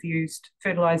 which we've used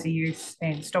fertiliser use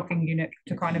and stocking unit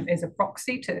to kind of as a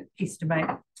proxy to estimate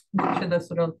which are the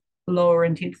sort of lower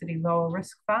intensity, lower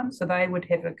risk farms. So they would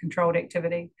have a controlled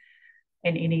activity,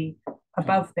 and any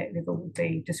above that level would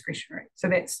be discretionary. So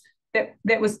that's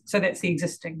the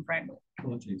existing framework.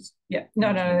 Apologies. Yeah,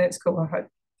 no, that's cool. I hope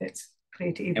that's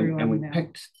clear to everyone. And we now.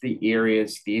 picked the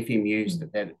areas, the FMUs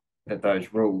that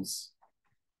those rules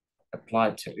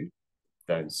applied to,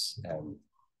 those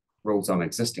rules on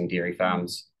existing dairy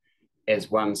farms, as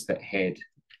ones that had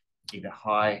either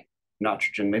high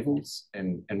nitrogen levels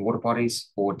in water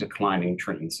bodies or declining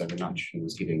trends. So the nitrogen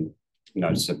was getting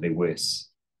noticeably worse.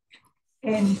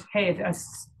 And had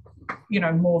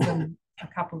more than a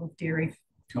couple of dairy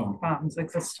farms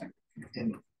existing.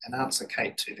 And answer,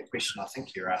 Kate, to the question I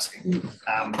think you're asking,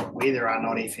 where there are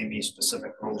not FMU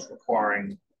specific rules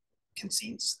requiring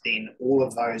consents, then all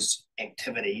of those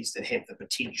activities that have the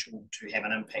potential to have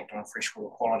an impact on freshwater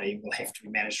quality will have to be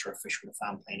managed through a freshwater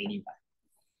farm plan anyway.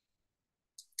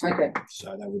 Okay.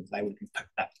 So they would be picked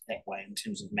up that way in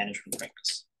terms of management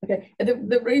practice. Okay.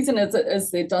 The reason is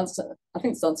the Dunstan, I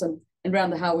think it's Dunstan, and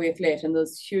around the Hawea Flat, and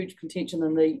there's huge contention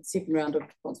in the second round of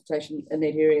consultation in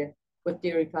that area with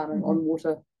dairy farming on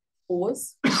water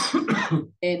pores.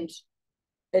 And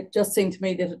it just seemed to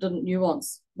me that it didn't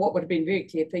nuance what would have been very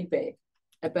clear feedback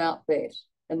about that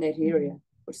in that area,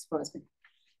 which surprised me.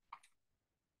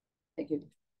 Thank you.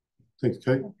 Thanks,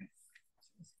 Kate.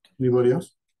 Anybody else?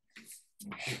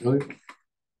 No?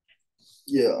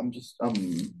 Yeah, I'm just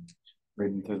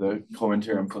reading through the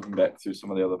commentary and flipping back through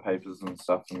some of the other papers and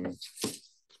stuff and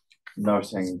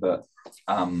noting that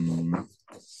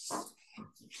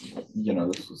you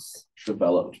know, this was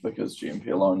developed because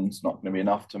GMP alone is not going to be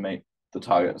enough to meet the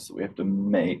targets that we have to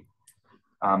meet.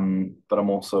 But I'm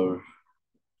also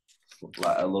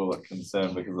like a little bit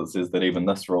concerned because it says that even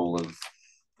this rule is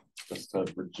just to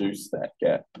reduce that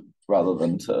gap rather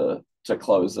than to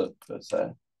close it per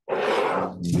se.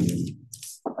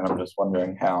 And I'm just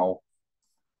wondering how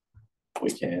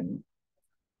we can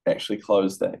actually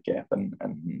close that gap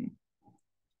and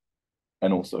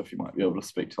also if you might be able to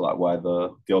speak to like why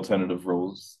the alternative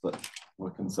rules that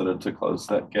were considered to close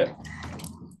that gap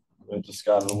were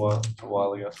discarded a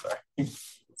while ago. Sorry.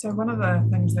 So one of the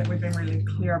things that we've been really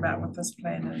clear about with this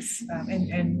plan is,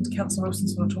 and Councillor Wilson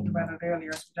sort of talked about it earlier,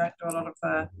 is we don't do a lot of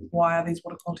the why are these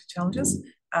water quality challenges.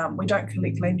 We don't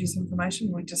collect land use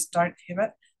information. We just don't have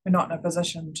it. We're not in a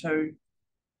position to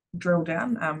drill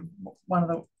down. One of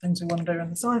the things we want to do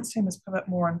in the science team is pivot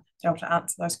more and be able to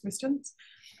answer those questions.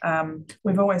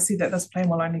 We've always said that this plan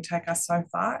will only take us so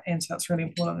far, and so it's really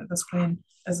important that this plan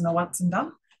isn't a once and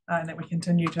done, and that we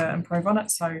continue to improve on it.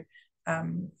 So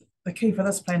the key for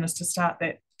this plan is to start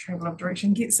that travel of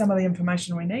direction, get some of the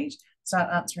information we need, start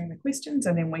answering the questions,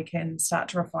 and then we can start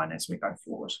to refine as we go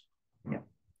forward. Yeah.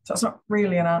 So it's not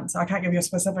really an answer. I can't give you a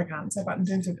specific answer, but in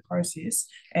terms of the process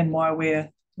and why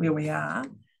we're where we are,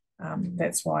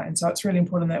 that's why. And so it's really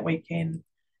important that we can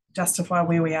justify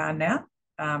where we are now,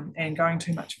 and going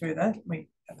too much further,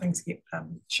 things get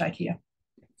shakier.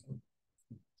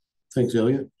 Thanks,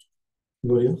 Elliot.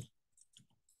 Anybody else?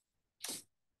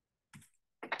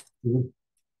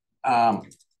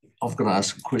 I've got to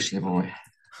ask a question, haven't I?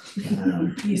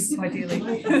 Yes,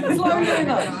 ideally. Slow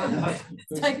down.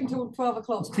 It's taken till 12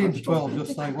 o'clock. It's 10 to 12,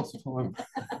 just say what's the time?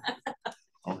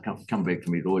 I'll come back to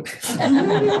me, Lloyd.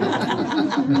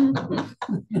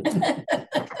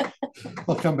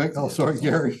 I'll come back. Oh, sorry,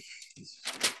 Gary.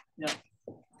 Yeah.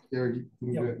 Gary,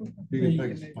 you can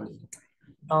take this place.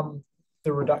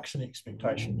 The reduction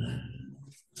expectation.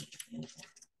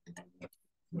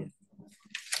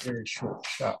 Very short,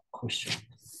 sharp question.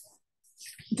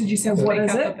 Did you say what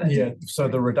is it? Yeah, so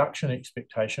the reduction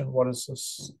expectation, what is the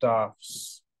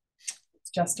staff's?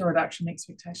 It's just a reduction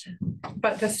expectation.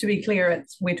 But just to be clear,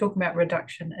 we're talking about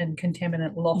reduction in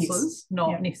contaminant losses,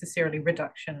 not necessarily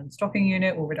reduction in stocking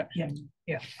unit or reduction.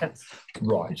 Yeah, that's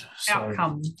right.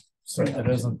 Outcome. So it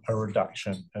isn't a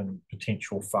reduction in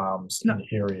potential farms in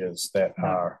areas that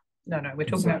are. No, we're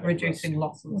talking about reducing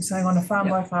losses. We're saying on a farm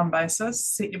by farm basis,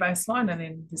 set your baseline, and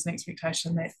then there's an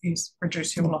expectation that you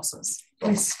reduce your losses.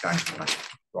 Less going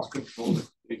forward. Control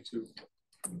it too.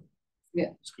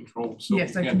 Yeah. It's controlled, so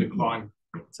yes, it can decline.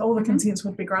 So all the consents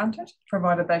would be granted,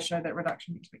 provided they show that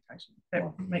reduction expectation. That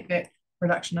will make that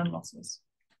reduction in losses.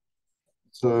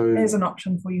 So as an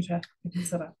option for you to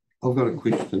consider. I've got a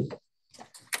question.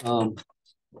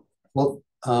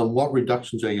 What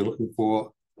reductions are you looking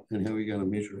for, and how are you going to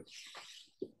measure it?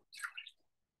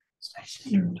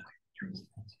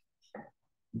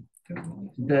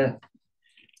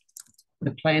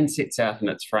 The plan sets out in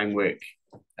its framework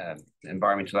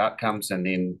environmental outcomes, and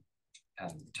then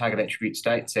target attribute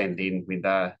states, and then with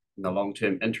the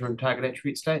long-term interim target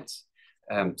attribute states.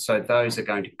 So those are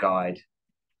going to guide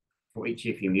for each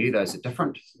FMU. Those are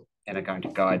different and are going to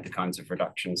guide the kinds of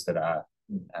reductions that are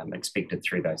expected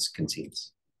through those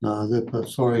consents. No,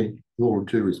 sorry, all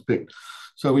due respect.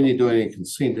 So when you're doing a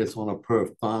consent, that's on a per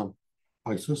farm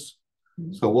basis.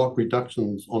 So what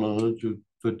reductions on an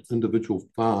individual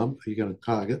farm are you going to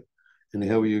target, and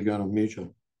how are you going to measure?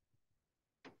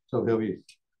 So how are you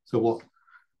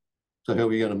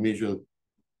going to measure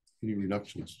any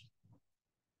reductions?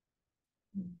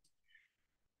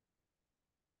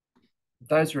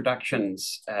 Those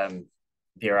reductions,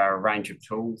 there are a range of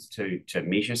tools to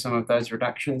measure some of those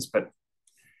reductions, but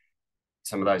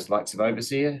some of those likes of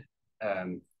overseer.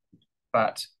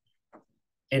 But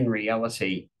in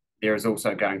reality, there is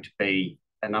also going to be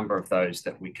a number of those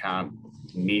that we can't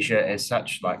measure as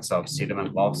such, like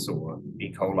sediment loss or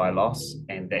E. coli loss,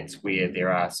 and that's where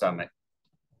there are some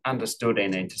understood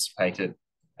and anticipated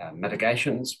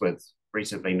mitigations with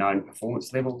reasonably known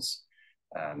performance levels.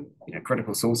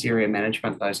 Critical source area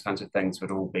management, those kinds of things would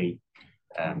all be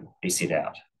set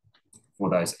out for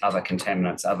those other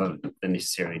contaminants other than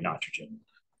necessarily nitrogen.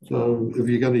 So if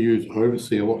you're going to use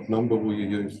overseer, what number will you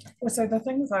use? Well, so the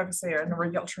thing with overseer in the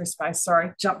regulatory space,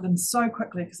 sorry, jumped in so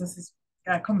quickly because this is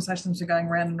conversations are going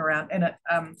round and around, and it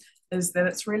is that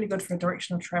it's really good for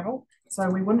direction of travel. So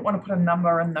we wouldn't want to put a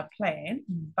number in the plan,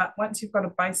 but once you've got a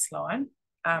baseline,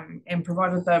 and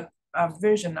provided the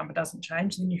version number doesn't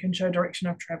change, then you can show direction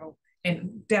of travel,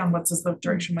 and downwards is the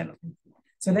direction we're looking for.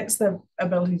 So that's the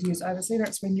ability to use overseer.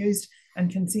 It's been used in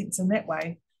consents in that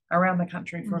way around the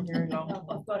country for a very long.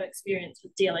 I've got experience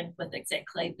with dealing with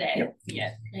exactly that. Yep.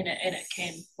 Yeah, and it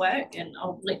can work. And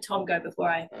I'll let Tom go before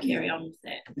I carry on with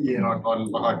that. Yeah,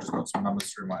 I just got some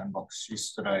numbers through my inbox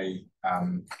yesterday.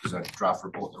 There's a draft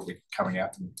report that will be coming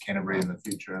out in Canterbury in the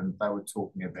future, and they were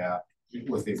talking about,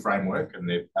 with their framework and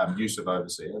their use of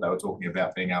overseer, they were talking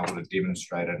about being able to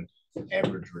demonstrate an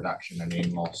average reduction in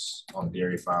hen loss on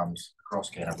dairy farms across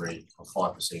Canterbury of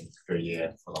 5% per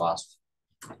year for the last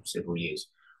several years.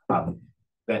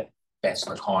 That's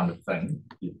the kind of thing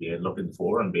you'd be looking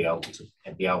for and be able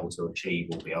to achieve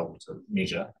or be able to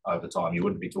measure over time. You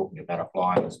wouldn't be talking about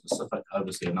applying a specific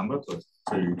overseer number to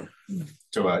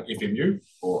a FMU,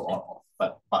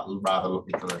 but rather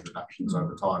looking for those reductions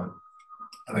over time.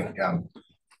 I think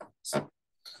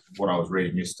what I was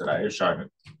reading yesterday is showing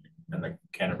it in the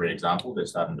Canterbury example. They're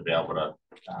starting to be able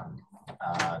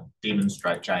to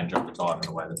demonstrate change over time in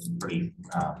a way that's pretty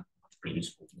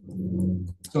useful.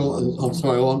 So I'm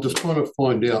sorry, I'm just trying to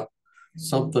find out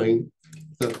something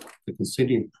that the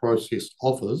consenting process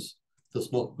offers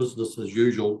that's not business as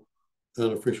usual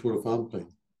in a freshwater farm plan.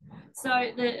 So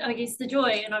I guess the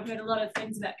joy, and I've heard a lot of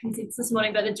things about consents this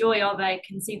morning, but the joy of a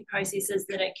consent process is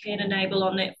that it can enable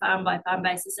on that farm by farm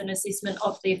basis an assessment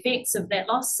of the effects of that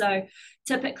loss. So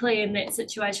typically in that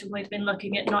situation, we've been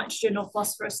looking at nitrogen or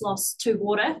phosphorus loss to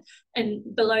water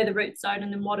and below the root zone,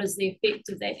 and then what is the effect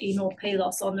of that N or P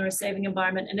loss on the receiving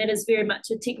environment. And that is very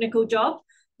much a technical job,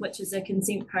 which is a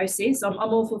consent process. I'm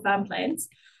all for farm plans.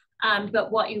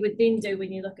 But what you would then do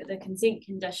when you look at the consent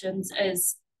conditions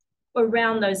is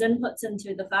around those inputs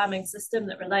into the farming system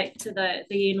that relate to the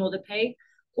N or the P,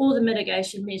 all the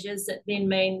mitigation measures that then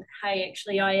mean, hey,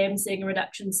 actually I am seeing a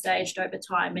reduction staged over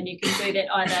time. And you can do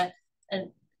that either in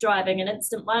driving an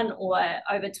instant one or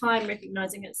over time,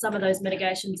 recognizing that some of those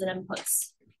mitigations and inputs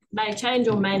may change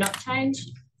or may not change.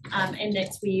 And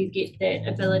that's where you get that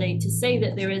ability to see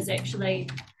that there is actually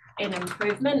an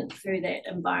improvement through that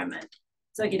environment.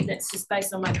 So again, that's just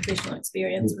based on my professional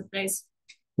experience with these.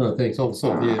 No, thanks.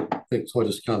 Also, yeah, thanks. I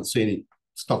just can't see any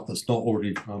stuff that's not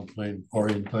already farm plan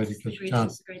orientated because you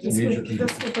can't measure it.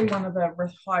 This would be one of the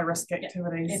high risk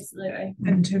activities absolutely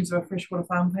in terms of a freshwater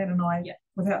farm plan. And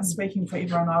without speaking for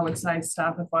everyone, I would say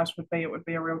staff advice would be it would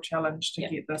be a real challenge to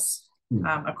get this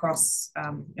across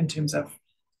in terms of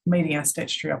meeting our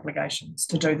statutory obligations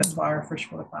to do this via a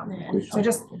freshwater farm. So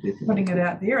just putting it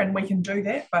out there, and we can do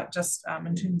that, but just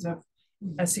in terms of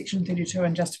a Section 32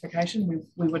 and justification,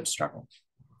 we would struggle.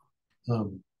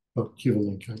 But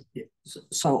Kevin, okay. Yeah.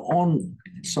 So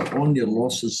on your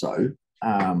losses though,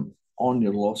 on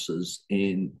your losses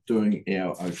and doing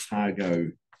our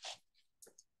Otago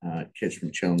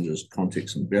catchment challenges,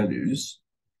 context and values,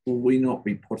 will we not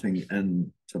be putting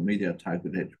in to meet our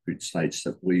target attribute states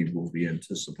that we will be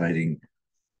anticipating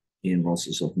in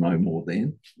losses of no more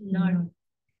than? No.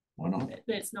 Why not?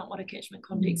 That's not what a catchment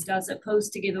context does. It pulls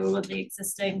together all of the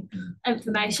existing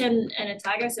information in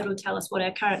Otago, so it'll tell us what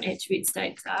our current attribute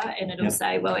states are, and it'll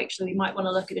say, well, actually, we might want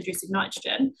to look at addressing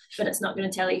nitrogen, but it's not going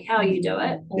to tell you how you do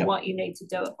it or what you need to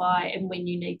do it by and when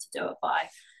you need to do it by.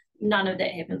 None of that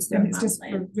happens through it's just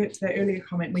revert to the earlier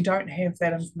comment. We don't have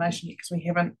that information yet because we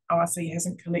haven't, ORC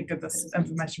hasn't collected this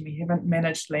information. We haven't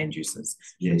managed land uses.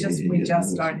 We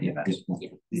just don't have it.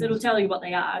 So it'll tell you what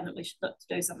they are and that we should look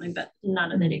to do something, but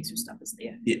none of that extra stuff is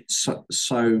there. Yeah.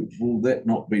 So will that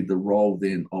not be the role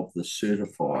then of the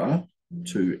certifier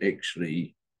to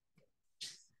actually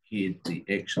head the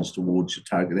actions towards your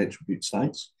target attribute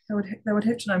states? They would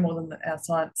have to know more than our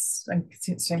science and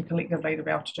consent team collectively to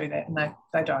be able to do that, and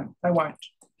they won't.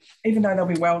 Even though they'll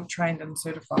be well trained and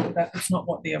certified, that's not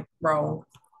what their role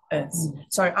is.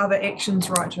 So are the actions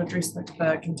right to address the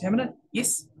contaminant?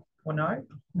 Yes or no,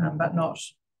 but not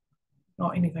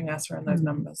anything else around those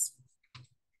numbers.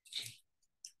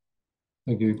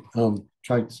 Thank you.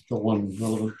 Kate's got one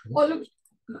relevant. Well, look,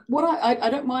 what I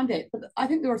don't mind that, but I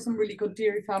think there are some really good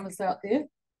dairy farmers out there.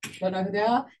 Don't know who they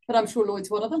are, but I'm sure Lloyd's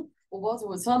one of them, or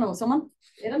his son, or someone,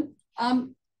 Adam.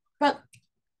 But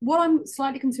what I'm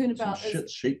slightly concerned about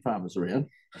is sheep farmers around.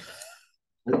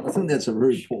 I think that's a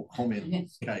very poor comment,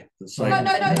 Kate. No. Can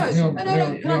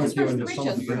I just finish the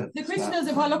question? The question is,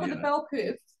 if I look at the bell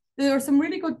curve, there are some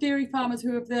really good dairy farmers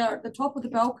who, if they're at the top of the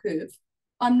bell curve,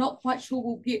 I'm not quite sure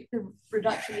we'll get the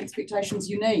reduction expectations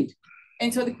you need.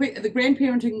 And so the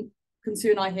grandparenting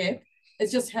concern I have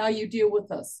is just how you deal with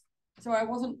this. So I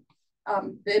wasn't,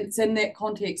 it's in that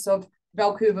context of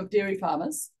bell curve of dairy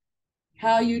farmers.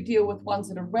 how you deal with ones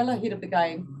that are well ahead of the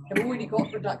game, have already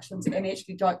got reductions and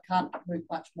actually can't move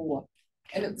much more.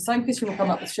 And the same question will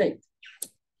come up with sheep.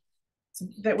 So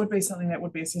that would be something that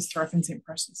would be assessed through a consent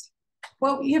process.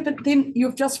 Well, yeah, but then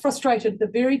you've just frustrated the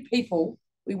very people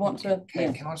we want to.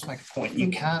 Can I just make a point? You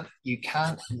can't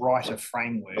write a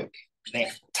framework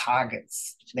that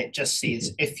targets, that just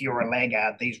says if you're a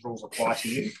laggard, these rules apply to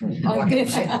you. Like,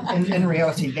 in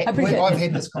reality, I've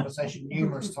had this conversation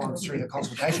numerous times through the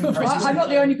consultation process. I'm not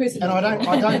the only person, and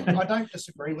I don't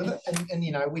disagree with it. And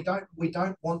you know, we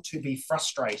don't want to be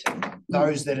frustrating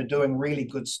those that are doing really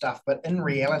good stuff. But in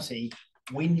reality,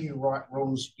 when you write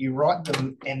rules, you write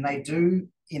them, and they do.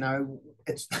 You know,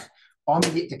 I'm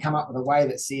yet to come up with a way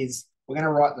that says, we're going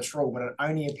to write this rule, but it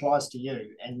only applies to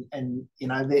you. And you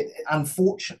know,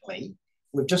 unfortunately,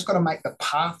 we've just got to make the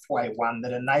pathway one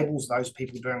that enables those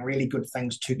people doing really good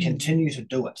things to continue to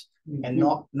do it, and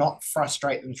not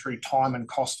frustrate them through time and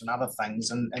cost and other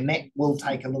things. And that will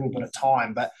take a little bit of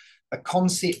time. But the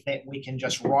concept that we can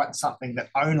just write something that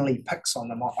only picks on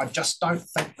them, I just don't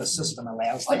think the system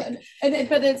allows that.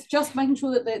 But it's just making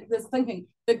sure that there's thinking.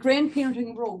 The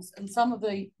grandparenting rules and some of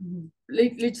the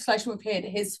legislation we've had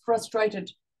has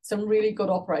frustrated some really good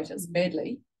operators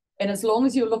badly. And as long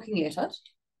as you're looking at it,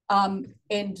 and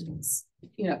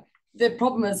you know, the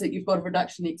problem is that you've got a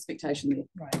reduction in expectation there.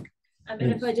 Right. I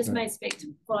mean, if I just may speak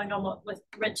to following on what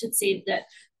Richard said, that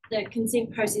the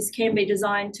consent process can be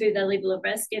designed to the level of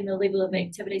risk and the level of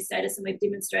activity status, and we've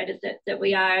demonstrated that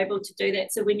we are able to do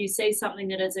that. So when you see something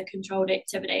that is a controlled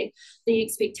activity, the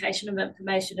expectation of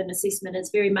information and assessment is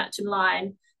very much in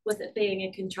line with it being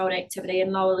a controlled activity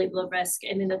and lower level of risk,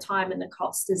 and then the time and the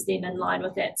cost is then in line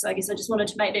with that. So I guess I just wanted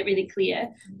to make that really clear,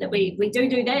 that we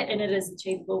do that, and it is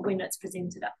achievable when it's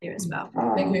presented up there as well.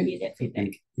 Thank you for that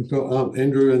feedback. We've got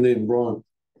Andrew and then Brian.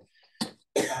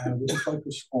 We'll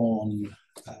focus on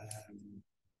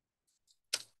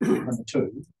number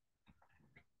 2,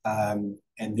 and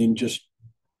then just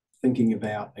thinking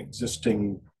about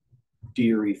existing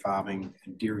dairy farming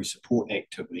and dairy support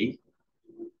activity.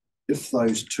 If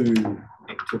those 2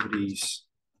 activities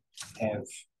have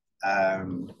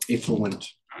effluent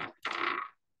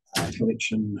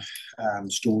collection,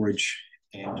 storage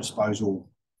and disposal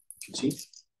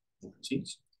consents,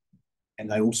 and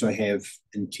they also have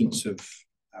intensive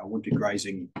winter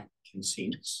grazing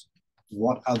consents,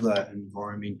 what other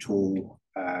environmental,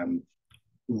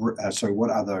 what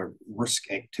other risk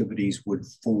activities would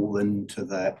fall into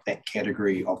that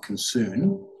category of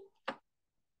concern?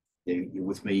 You're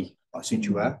with me, I sense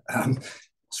you are.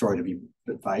 Sorry to be a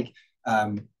bit vague,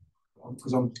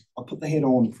 because I put the hat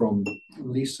on from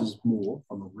less is more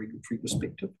from a regulatory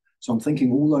perspective. So I'm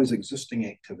thinking all those existing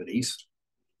activities,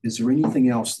 is there anything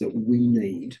else that we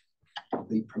need to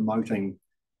be promoting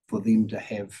for them to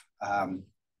have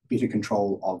better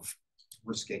control of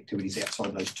risk activities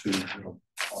outside those 2?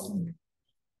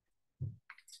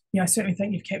 Yeah, I certainly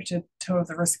think you've captured 2 of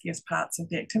the riskiest parts of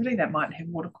the activity that might have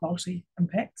water quality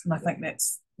impacts, and I think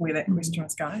that's where that question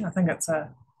is going. I think it's a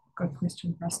good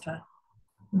question for us to.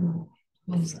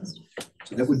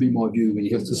 So that would be my view when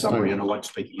you have the summary, and I won't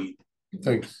speak to you.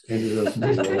 Thanks, Andrew. That's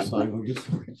what I was saying, I guess.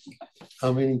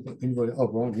 Anybody? Oh,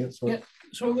 Brian, yeah, sorry. Yeah.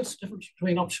 So what's the difference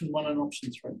between option 1 and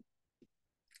option 3?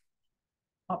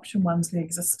 Option 1's the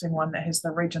existing one that has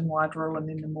the region-wide rule and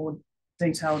then the more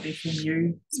detailed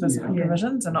FMU specific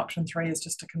provisions, and option 3 is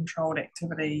just a controlled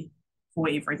activity for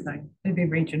everything. It'd be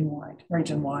region-wide.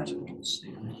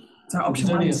 So option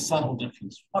 1's a subtle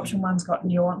difference. Option 1's got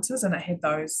nuances, and it had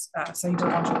those. So you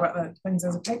don't want to talk about the things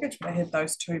as a package, but it had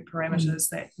those 2 parameters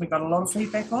that we got a lot of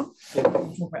feedback on.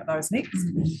 We'll talk about those next,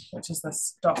 which is the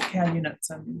stock cow units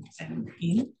and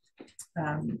N.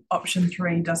 Option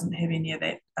 3 doesn't have any of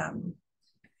that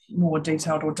more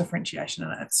detailed or differentiation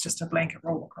in it. It's just a blanket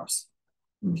rule across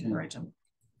the region.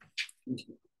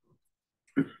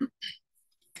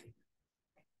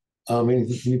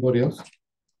 Anybody else?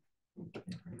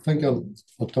 I think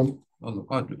Tom.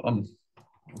 I'm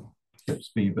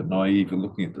perhaps being a bit naive and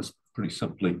looking at this pretty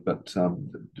simply, but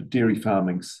the dairy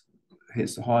farming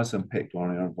has the highest impact on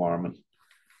our environment,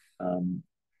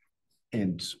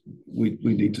 and we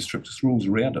need the strictest rules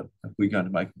around it if we're going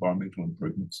to make environmental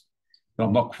improvements. But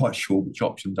I'm not quite sure which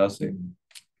option does that.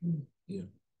 Yeah.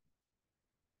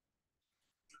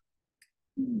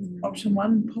 Option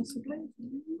 1, possibly,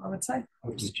 I would say.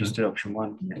 Just do option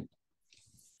 1. Yeah.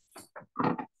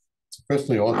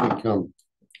 Personally, I think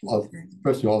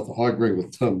I agree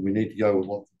with Tim. We need to go with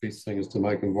what the best thing is to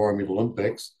make environmental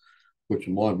impacts, which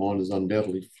in my mind is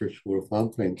undoubtedly freshwater farm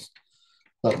plans.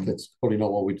 But that's probably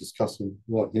not what we're discussing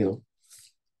right now.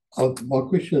 My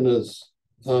question is,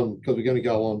 because we're going to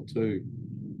go on to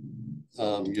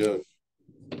your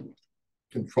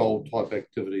control type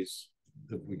activities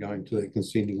if we're going to that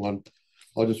consenting one.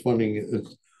 I'm just wondering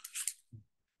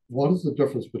what is the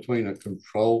difference between a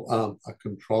control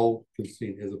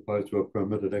consent as opposed to a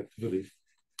permitted activity?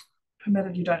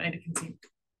 Permitted, you don't need a consent.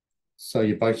 So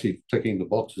you're basically ticking the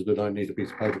boxes, but don't need a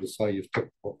piece of paper to say you've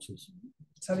ticked the boxes.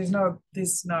 So you've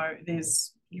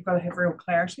got to have real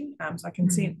clarity. So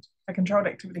consent, a controlled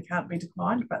activity can't be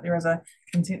declined, but there is a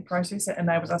consent process that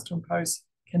enables us to impose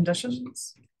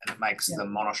conditions. And it makes the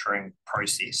monitoring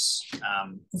process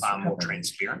far more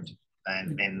transparent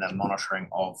than the monitoring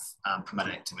of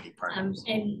permitted activity programs.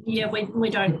 And yeah, we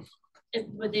don't, it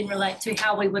would then relate to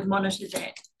how we would monitor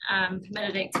that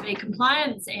permitted activity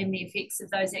compliance and the effects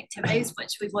of those activities,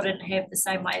 which we wouldn't have the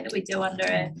same way that we do under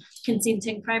a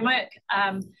consenting framework.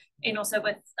 And also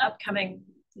with upcoming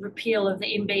repeal of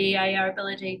the MBEA, our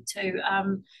ability to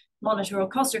monitor or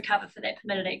cost recover for that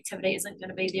permitted activity isn't going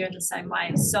to be there in the same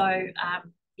way. So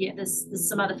yeah, there's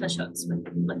some other fish hooks with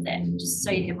that, just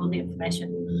so you have all the information.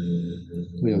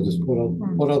 Yeah, just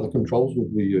what other controls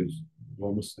would we use?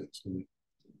 I missed that.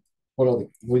 Will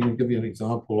you give me an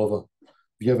example of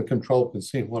if you have a controlled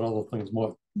consent, what other things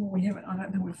might? Well, we haven't, I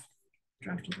don't think we've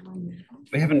drafted it on yet.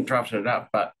 We haven't drafted it up,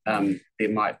 but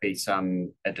there might be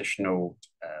some additional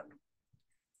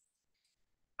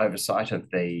oversight of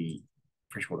the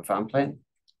freshwater farm plan,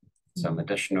 some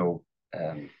additional,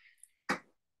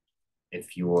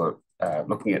 if you're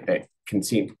looking at that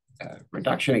consent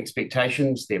reduction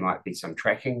expectations, there might be some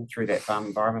tracking through that farm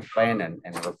environment plan and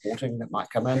the reporting that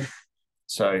might come in.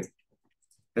 So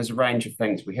there's a range of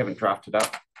things. We haven't drafted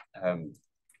up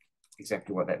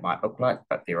exactly what that might look like,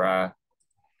 but there are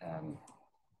some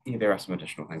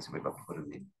additional things that we'd love to put in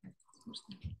there.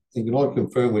 And can I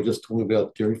confirm we're just talking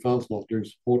about dairy farms, not dairy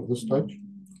support at this stage?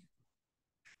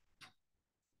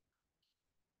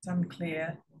 It's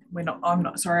unclear. I'm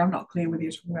not clear whether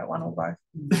you're talking about one or both.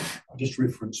 I just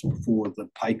referenced before the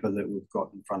paper that we've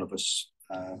got in front of us,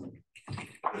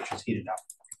 which is headed up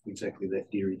exactly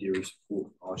that dairy support.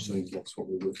 I assume that's what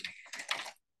we're looking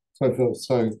at.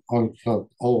 So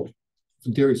I'll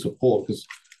dairy support, because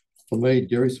for me,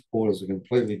 dairy support is a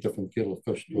completely different kettle of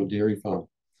fish to a dairy farm.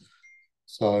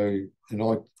 So,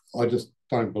 I just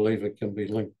don't believe it can be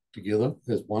linked together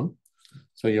as one.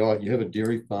 So you have a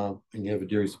dairy farm and you have a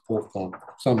dairy support farm.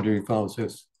 Some dairy farms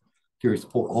have dairy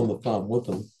support on the farm with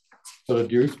them, but a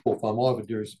dairy support farm, I have a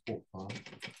dairy support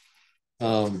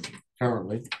farm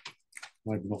currently,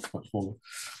 maybe not much longer.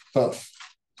 But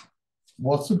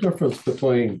what's the difference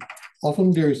between,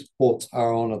 often dairy supports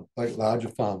are on a larger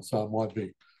farm, so it might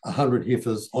be 100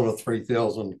 heifers on a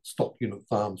 3,000 stock unit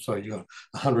farm. So you got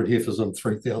 100 heifers and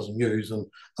 3,000 ewes and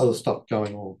other stuff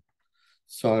going on.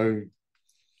 So,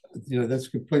 that's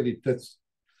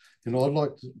I'd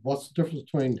like to, what's the difference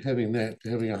between having that to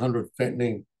having 100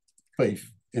 fattening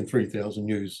beef and 3,000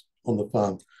 ewes on the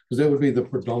farm? Because that would be the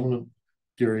predominant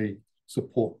dairy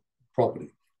support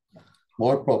property.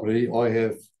 My property, I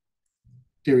have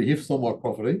dairy heifers on my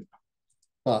property,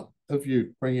 but if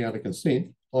you bring out a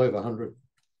consent, I have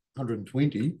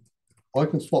 120, I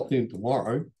can swap them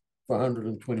tomorrow for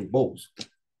 120 bulls.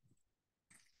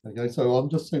 Okay, so I'm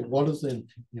just saying, what is the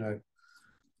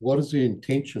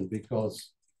intention?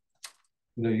 Because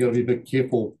you got to be a bit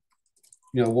careful,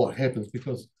 what happens,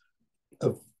 because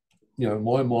of in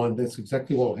my mind, that's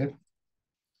exactly what will happen.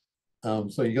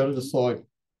 So you got to decide,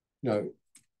 if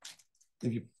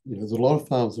there's a lot of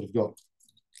farms that have got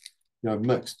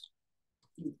mixed.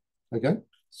 Okay.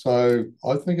 So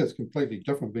I think it's completely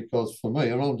different, because for me,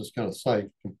 and I'm just going to say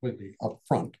completely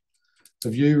upfront,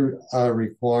 if you are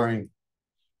requiring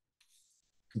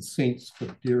consents for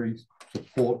dairy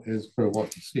support as per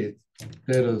what you said,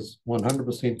 that is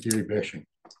 100% dairy bashing.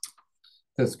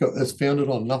 It's founded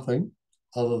on nothing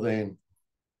other than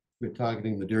we're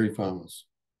targeting the dairy farmers.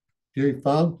 Dairy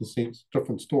farm consents,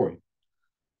 different story,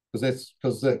 because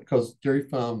dairy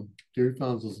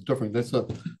farms is different. That's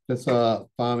a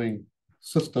farming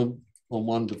system on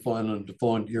one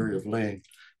defined area of land.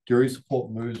 Dairy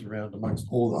support moves around amongst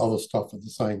all the other stuff at the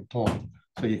same time,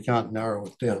 so you can't narrow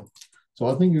it down. So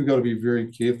I think you've got to be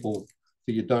very careful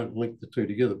that you don't link the two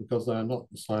together, because they are not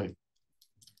the same.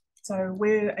 So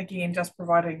we're, again, just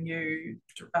providing you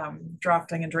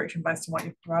drafting and direction based on what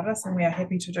you've provided us, and we are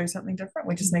happy to do something different.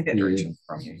 We just need that direction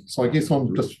from you. So I guess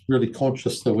I'm just really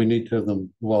conscious that we need to have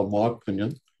them, well, in my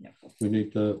opinion, we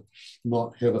need to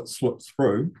not have it slip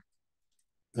through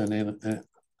and then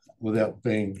without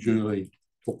being duly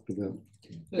talked about.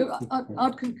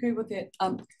 I'd concur with that.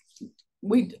 I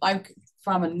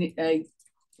farm a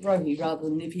rohi rather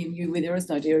than NFMU, where there is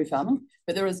no dairy farming,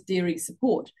 but there is dairy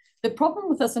support. The problem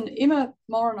with this, and Emma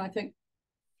Moran, I think,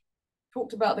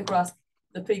 talked about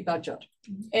the feed budget.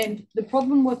 And the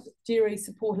problem with dairy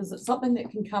support is it's something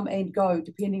that can come and go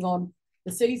depending on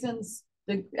the seasons,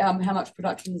 how much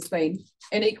production there's been,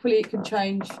 and equally it can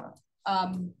change.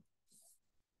 I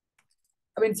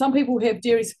mean, some people have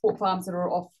dairy support farms that are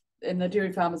off, and the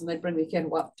dairy farmers, and they bring their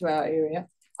cattle up to our area.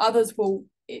 Others will,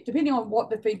 depending on what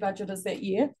the feed budget is that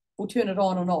year, will turn it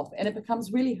on and off, and it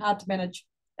becomes really hard to manage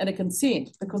in a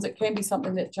consent because it can be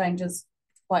something that changes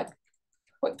quite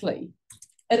quickly.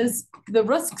 It is the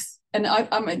risks, and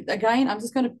I mean, again, I'm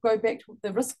just going to go back to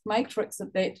the risk matrix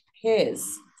that has.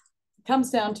 It comes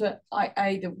down to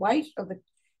the weight of the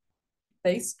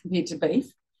beast compared to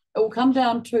beef. It will come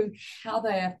down to how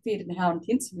they are fed and how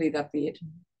intensively they're fed.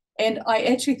 And I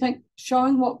actually think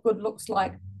showing what good looks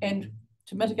like and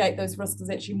to mitigate those risks is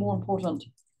actually more important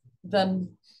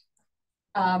than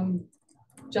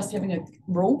just having a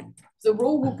rule. The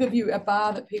rule will give you a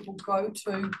bar that people go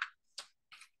to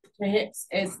perhaps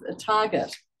as a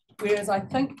target, whereas I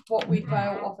think what we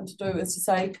fail often to do is to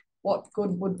say what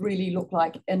good would really look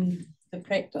like in the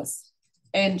practice.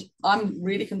 And I'm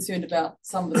really concerned about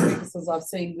some of the practices I've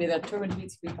seen where they're too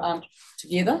intensively farmed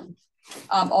together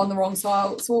on the wrong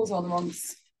soils, on the wrong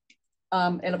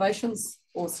elevations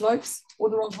or slopes, or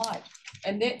the wrong height.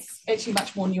 And that's actually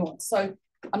much more nuanced. So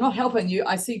I'm not helping you.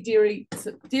 I see dairy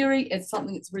as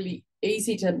something that's really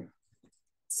easy to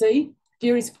see.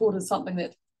 Dairy support is something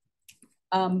that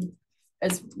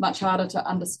is much harder to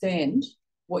understand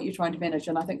what you're trying to manage.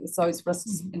 And I think there's those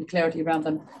risks and clarity around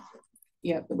them.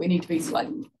 Yeah, that we need to be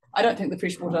slightly. I don't think the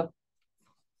freshwater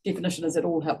definition is at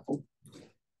all helpful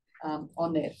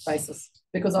on that basis,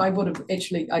 because I would have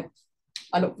actually, I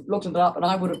looked it up and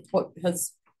I would have put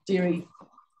his dairy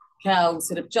cows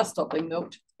that have just stopped being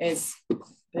milked as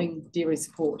being dairy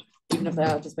support, even if they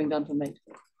are just being done for meat.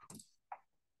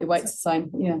 The weight's the same,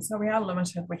 yeah. So we are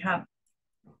limited. We can't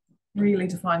really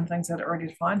define things that are already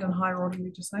defined in higher order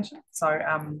legislation. So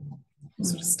we're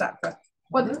sort of stuck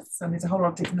with this, and there's a whole lot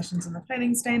of definitions in the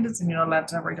planning standards, and you're not allowed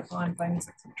to redefine things,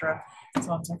 etc., so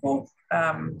on and so forth.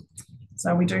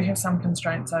 So we do have some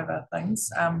constraints over things,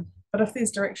 but if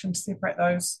there's direction to separate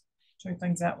those two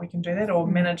things out, we can do that, or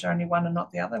manage only one and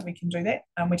not the other. We can do that,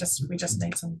 and we just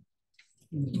need some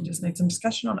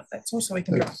discussion on it. That's all. So we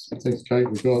can. Thanks,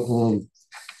 Kate. We've got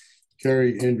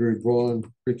Kerry, Andrew,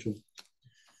 Brian, Richard.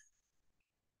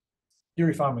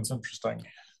 Dairy farming is interesting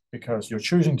because you're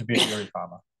choosing to be a dairy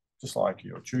farmer, just like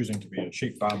you're choosing to be a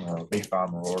sheep farmer or a beef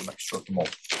farmer or a mixture of them all.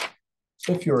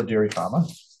 So if you're a dairy farmer,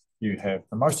 you have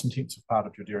the most intensive part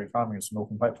of your dairy farming is the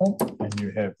milking platform, and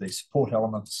you have the support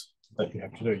elements that you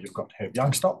have to do. You've got to have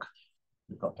young stock,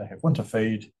 you've got to have winter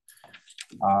feed,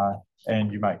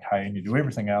 and you make hay, and you do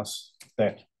everything else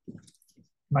that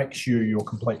makes you your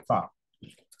complete farm.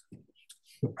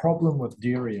 The problem with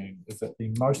dairying is that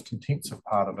the most intensive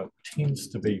part of it tends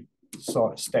to be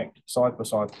stacked side by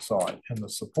side, and the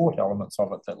support elements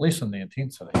of it that lessen the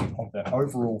intensity of that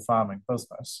overall farming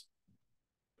business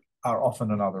are often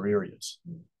in other areas.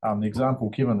 The example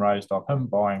Kevin raised of him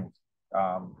buying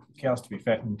cows to be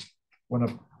fattened, when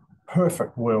a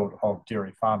perfect world of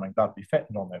dairy farming, they'd be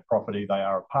fattened on that property. They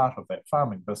are a part of that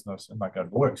farming business, and they go to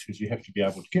work because you have to be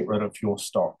able to get rid of your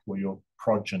stock or your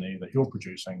progeny that you're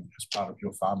producing as part of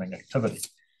your farming activity.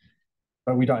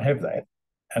 But we don't have that.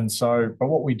 And so, but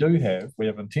what we do have, we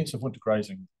have intensive winter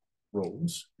grazing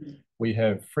rules. We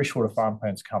have freshwater farm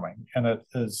plans coming, and it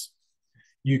is,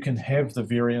 you can have the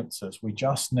variances. We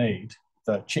just need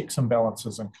the checks and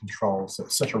balances and controls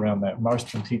that sit around that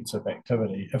most intensive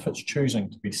activity if it's choosing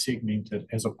to be segmented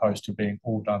as opposed to being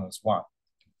all done as one.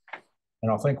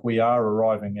 And I think we are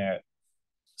arriving at,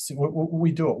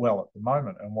 we do it well at the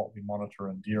moment in what we monitor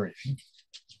in dairying,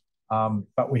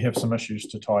 but we have some issues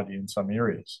to tidy in some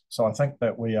areas. So I think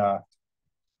that we are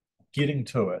getting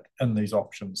to it in these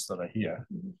options that are here.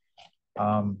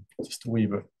 Just a wee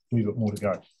bit more to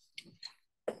go.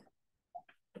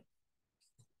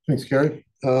 Thanks, Gary.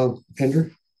 Andrew?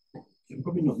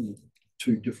 Probably not in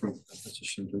too different a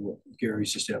position to what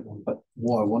Gary's just outlined, but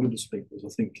why I wanted to speak was, I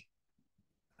think,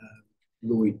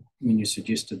 Louis, when you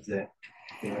suggested that,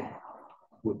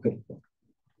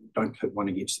 don't put one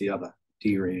against the other,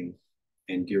 dairying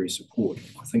and dairy support.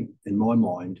 I think in my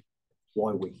mind,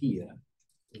 why we're here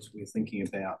is we're thinking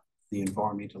about the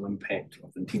environmental impact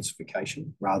of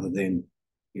intensification rather than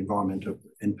the environmental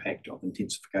impact of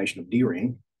intensification of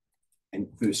dairying and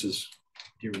versus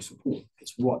dairy support.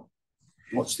 It's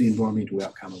what's the environmental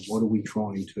outcome and what are we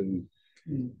trying to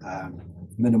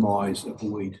minimise,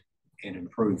 avoid and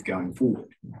improve going forward.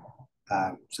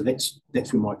 So that's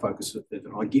where my focus is.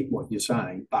 And I get what you're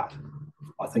saying, but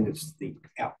I think it's the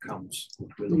outcomes that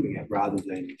we're looking at rather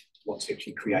than what's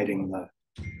actually creating the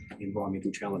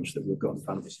environmental challenge that we've got in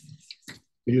front of us.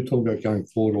 Are you talking about going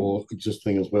forward or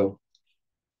existing as well?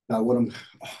 No,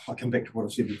 I come back to what I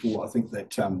said before. I think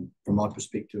that from my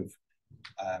perspective,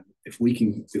 if we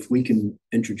can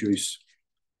introduce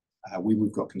where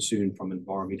we've got concern from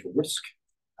environmental risk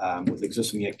with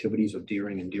existing activities of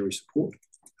dairying and dairy support,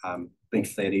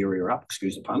 beef that area up,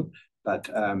 excuse the pun, but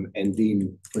and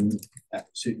then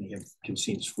certainly have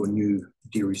consents for new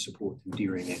dairy support and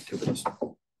dairying activities.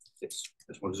 That's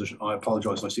my position. I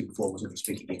apologise. I said before I wasn't going to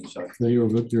speak again. So no, you're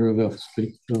good. You're about to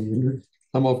speak.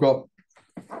 I've got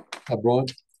Brian.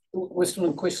 We're still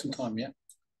in question time, yeah.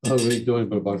 Oh, we're doing a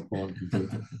bit of both, Brian.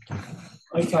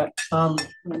 Okay.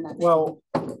 Well,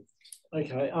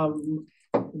 okay.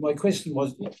 My question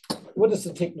was, what is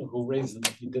the technical reason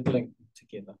that you did link them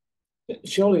together?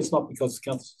 Surely it's not because the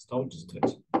council's told us to.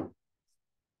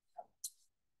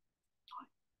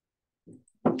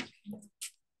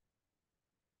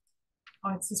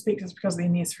 I suspect it's because the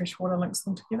NES freshwater links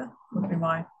them together, would be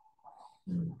my,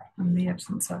 in the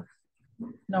absence of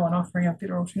no one offering a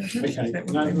better alternative. Okay,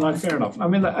 no, fair enough. I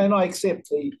mean, and I accept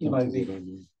the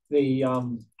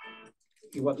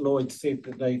what Lloyd said,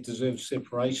 that they deserve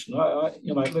separation.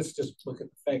 Let's just look at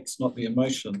the facts, not the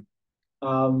emotion.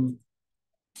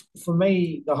 For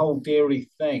me, the whole dairy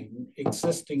thing,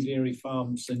 existing dairy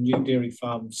farms and new dairy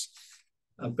farms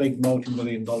are big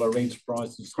multi-million-dollar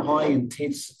enterprises, high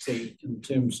intensity in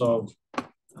terms of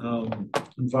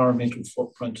environmental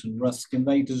footprint and risk, and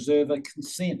they deserve a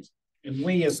consent. And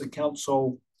we as a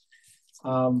council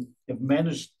have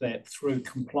managed that through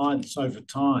compliance over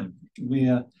time,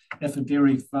 where if a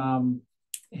dairy farm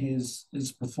has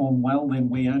performed well, then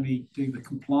we only do the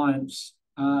compliance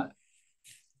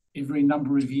every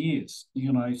number of years,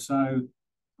 so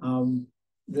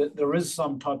there is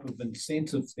some type of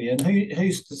incentive there. And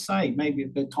who's to say, maybe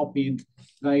at the top end,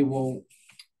 they will,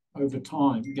 over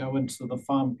time, go into the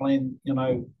farm plan,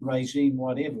 regime,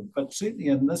 whatever. But certainly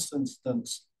in this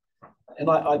instance, and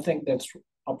I think that's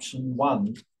option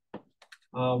one.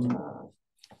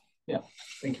 Yeah,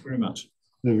 thank you very much.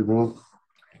 Thank you, Brian.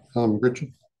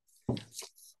 Richard?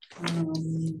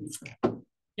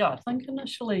 Yeah, I think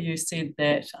initially you said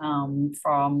that I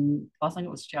think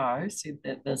it was Joe, said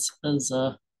that this is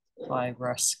a high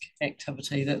risk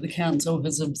activity that the council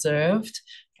has observed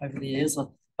over the years,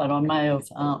 but I may have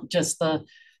just the...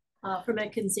 from a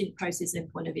consent processing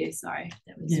point of view, sorry,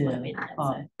 that was what I meant.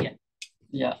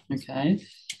 Yeah, okay.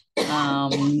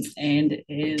 And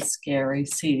as Gary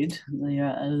said,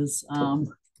 there is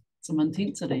some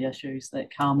intensity issues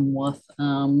that come with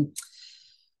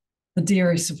the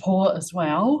dairy support as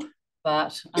well.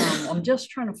 But I'm just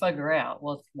trying to figure out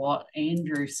with what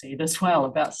Andrew said as well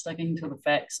about sticking to the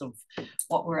facts of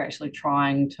what we're actually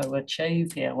trying to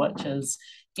achieve here, which is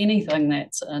anything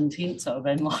that's intensive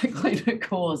and likely to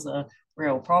cause a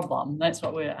real problem. That's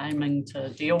what we're aiming to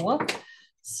deal with.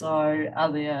 So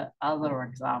are there other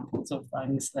examples of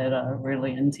things that are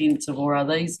really intensive, or are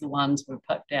these the ones we've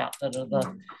picked out that are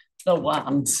the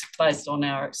ones based on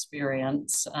our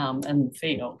experience in the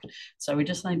field? So we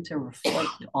just need to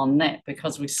reflect on that,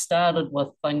 because we started with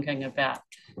thinking about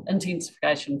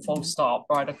intensification full stop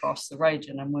right across the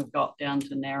region, and we've got down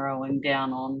to narrowing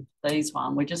down on these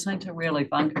one. We just need to really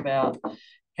think about,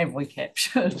 have we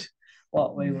captured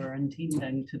what we were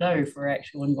intending to do for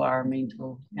actual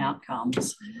environmental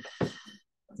outcomes?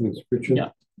 Thanks, Richard.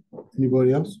 Yeah.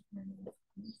 Anybody else?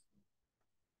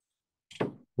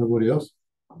 Nobody else?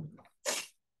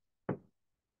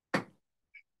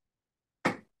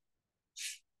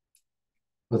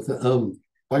 But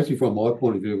basically, from my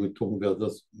point of view, we're talking about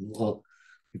this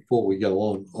before we go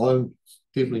on. I'm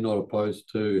definitely not opposed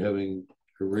to having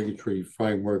a regulatory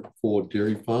framework for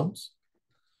dairy farms,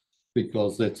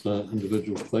 because that's an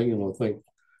individual thing. And I think,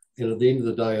 and at the end of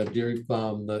the day, a dairy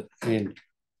farm and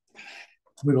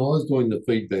when I was doing the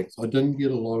feedbacks, I didn't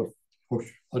get a lot of push.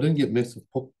 I didn't get massive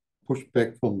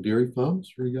pushback from dairy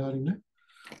farms regarding that.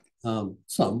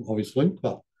 Some obviously,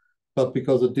 but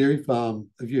because a dairy farm,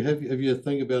 if you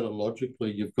think about it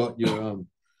logically, you've got your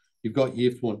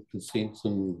effluent consents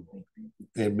and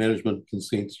management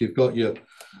consents. You've got your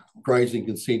grazing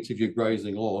consents if you're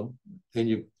grazing on, and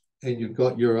you've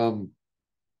got your and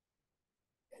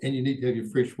you need to have your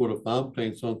freshwater farm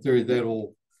plan. So in theory, that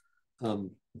all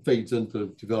feeds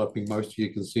into developing most of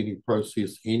your consenting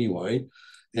process anyway.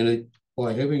 And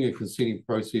by having a consenting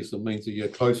process, it means that you're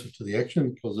closer to the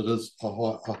action, because it is a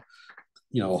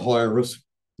higher risk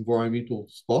environmental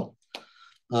spot.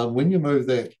 When you move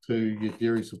that to your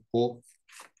dairy support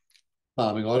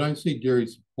farming. I don't see dairy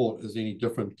support as any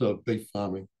different to beef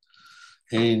farming.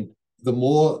 And the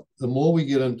more we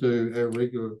get into our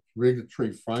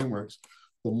regulatory frameworks,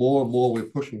 the more and more we're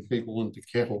pushing people into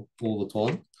cattle all the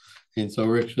time. And so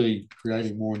we're actually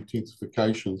creating more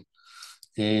intensification.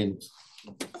 And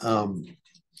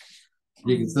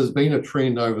there's been a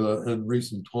trend in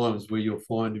recent times where you'll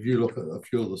find, if you look at a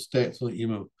few of the stats, I think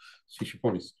Emma, she should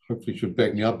hopefully should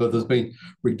back me up, but there's been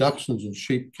reductions in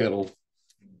sheep cattle,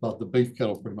 but the beef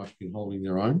cattle pretty much been holding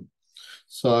their own.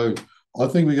 So I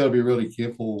think we got to be really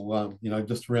careful,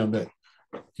 just around that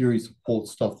dairy support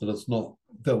stuff,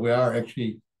 that we are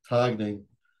actually targeting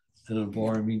an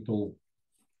environmental,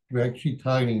 we're actually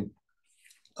targeting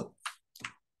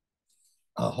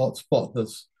a hotspot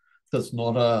that's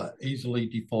not a easily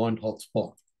defined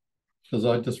hotspot, because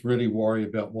I just really worry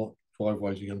about what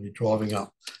driveways you're going to be driving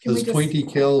up. There's 20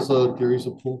 cows a dairy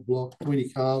support block, 20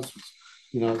 calves.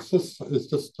 It's just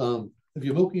if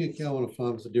you're milking a cow on a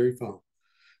farm, it's a dairy farm.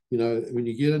 When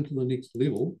you get into the next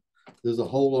level, there's a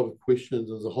whole lot of questions.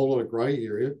 There's a whole lot of grey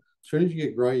area. As soon as you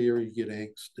get grey area, you get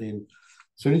angst, and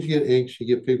as soon as you get angst, you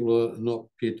get people who are not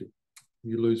prepared to.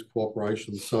 You lose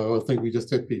cooperation. So I think we just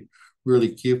have to be really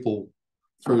careful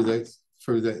through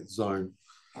that zone.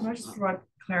 Can I just provide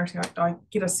clarity? I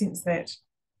get a sense that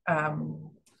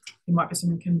there might be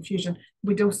some confusion.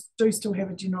 We do still have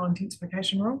a general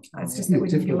intensification rule. It's just that we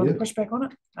didn't get a lot of pushback on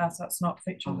it. So it's not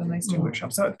featured in these two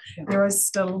workshops. So there is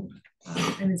still,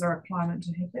 and there's a requirement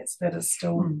to have that. So that is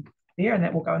still there, and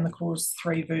that will go in the clause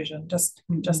 3 version, just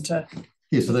to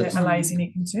so that allays any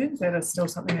concerns. That is still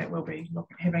something that we'll be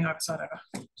having oversight over.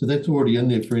 So that's already in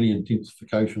there for any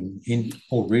intensification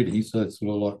already. So it's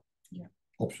sort of like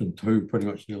option 2, pretty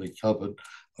much nearly covered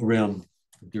around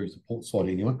the dairy support side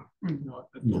anyway. No,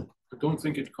 I don't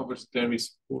think it covers dairy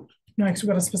support. No, because we've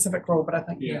got a specific rule, but I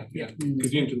think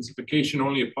because the intensification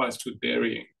only applies to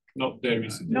dairying, not dairy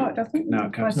support. No, it doesn't. No,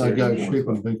 it comes to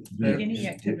any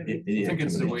activity. I think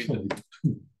it's the way that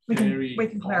we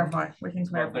can clarify. We can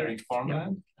clarify. Dairy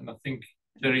farmland, and I think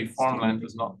dairy farmland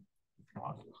is not.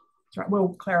 That's right.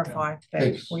 We'll clarify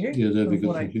that for you. Yeah, that'd be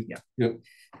good. Thank you. Yep.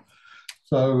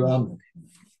 So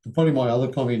probably my other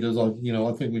comment is, I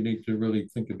think we need to really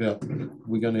think about,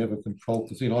 we're going to have a control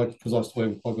percent, because I still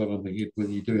haven't quite got on the head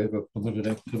whether you do have a permitted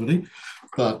activity,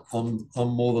 but I'm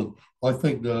more than, I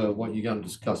think what you're going to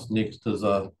discuss next is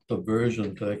a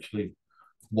diversion to actually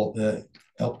what the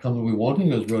outcome that we're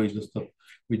wanting is really just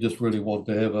we just really want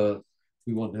to have a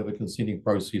consenting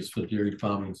process for dairy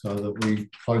farming, so that we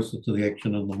closer to the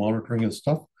action and the monitoring and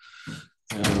stuff.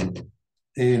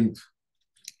 And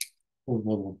what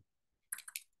was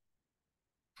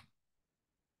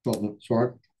one?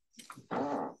 Sorry.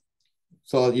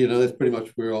 So that's pretty much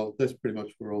where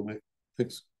I'm at.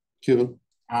 Thanks, Kevin.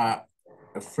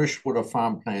 If freshwater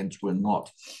farm plans were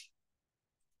not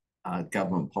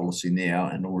government policy now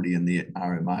and already in the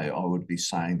RMA, I would be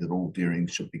saying that all dairying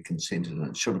should be consented, and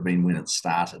it should have been when it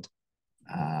started,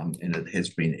 and it has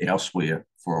been elsewhere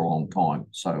for a long time.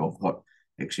 So I've got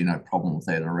actually no problem with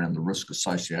that around the risk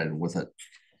associated with it.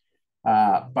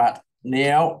 But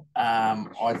now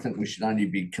I think we should only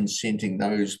be consenting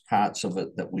those parts of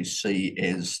it that we see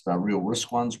as the real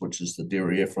risk ones, which is the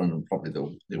dairy effluent and probably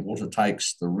the water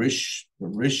takes. The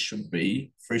rest should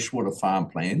be freshwater farm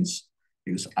plans,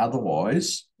 because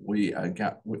otherwise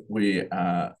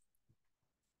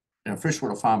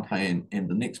freshwater farm plan and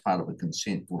the next part of a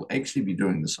consent will actually be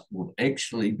doing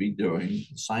the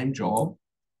same job,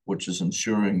 which is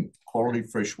ensuring quality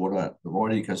freshwater, the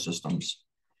right ecosystems.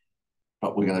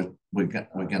 But we're going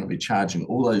to be charging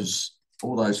all those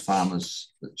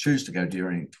farmers that choose to go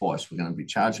dairying twice. We're going to be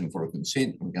charging for a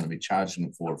consent. We're going to be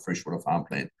charging for a freshwater farm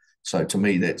plan. So to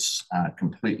me, that's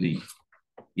completely,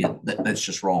 that's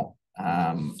just wrong.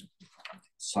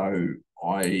 So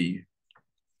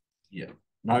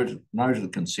no to the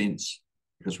consents,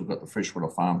 because we've got the freshwater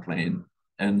farm plan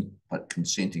in, but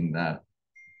consenting the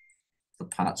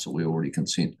parts that we already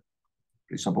consent.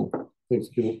 Pretty simple. Thanks,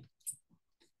 Kevin.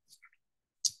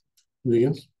 Anything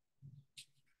else?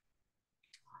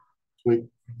 Sweet.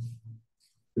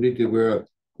 We need to, we're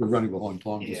running behind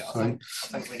time. I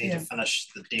think we need to finish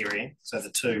the dairying, so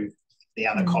the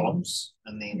other columns,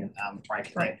 and then break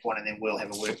at that point, and then we'll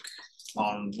have a work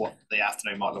on what the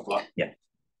afternoon might look like. Yeah.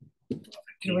 We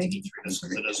need to get through this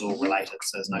because it is all related,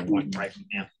 so there's no point in breaking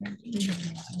now.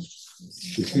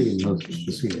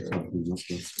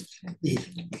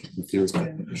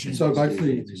 So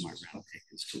basically,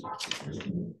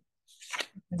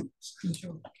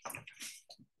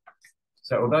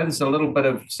 so although there's a little bit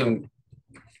of some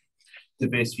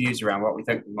diverse views around what we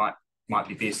think we might might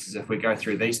be best is if we go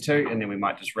through these two, and then we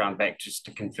might just round back just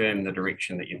to confirm the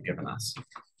direction that you've given us.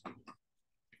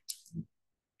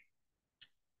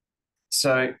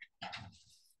 So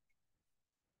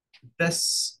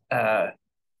this,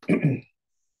 in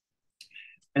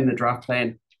the draft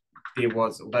plan, there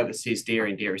was, although it says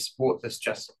dairy and dairy support, this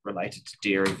just related to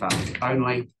dairy farms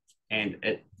only, and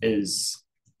it is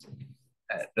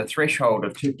the threshold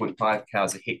of 2.5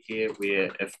 cows a hectare,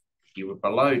 where if you were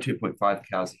below 2.5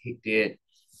 cows a hectare,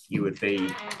 you would be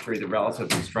through the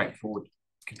relatively straightforward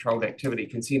controlled activity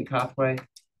consent pathway,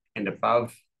 and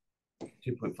above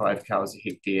 2.5 cows a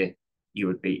hectare, you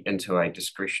would be into a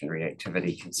discretionary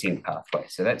activity consent pathway.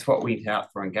 So that's what went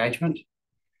out for engagement.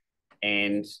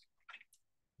 And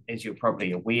as you're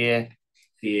probably aware,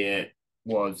 there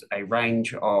was a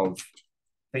range of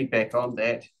feedback on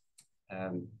that.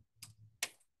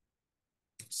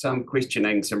 Some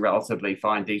questioning, some relatively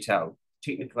fine detailed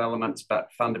technical elements, but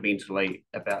fundamentally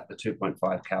about the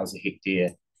 2.5 cows a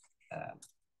hectare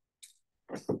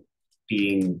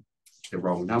being the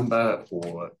wrong number,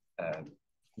 or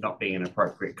not being an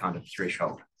appropriate kind of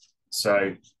threshold.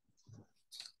 So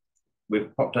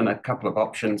we've popped in a couple of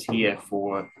options here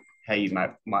for how you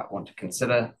might want to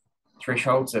consider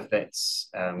thresholds if that's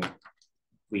where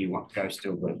you want to go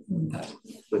still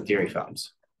with dairy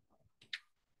farms.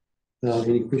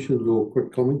 Any questions or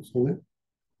quick comments on that?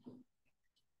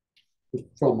 Just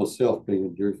from myself being a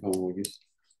dairy farmer, I guess.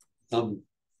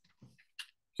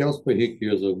 Cows per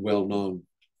hectare is a well-known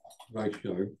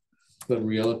ratio, but in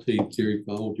reality,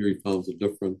 all dairy farms are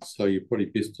different. So you're probably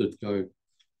best to go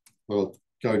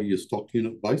to your stock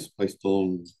unit based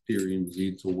on Dairy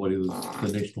NZ's or whatever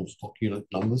the national stock unit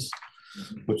numbers,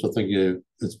 which I think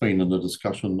it's been in the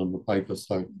discussion in the paper.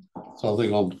 So I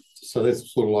think so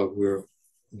that's sort of like where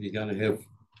if you're going to have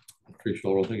a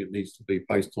threshold, I think it needs to be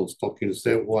based on stock units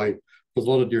that way, because a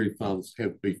lot of dairy farms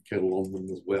have beef cattle on them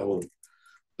as well, and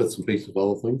bits and pieces of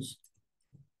other things.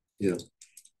 Yeah.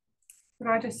 Could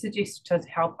I just suggest, to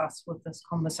help us with this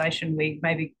conversation, we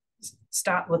maybe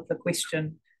start with the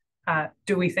question,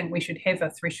 do we think we should have a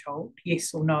threshold,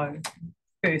 yes or no,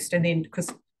 first? And then, because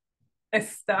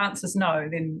if the answer is no,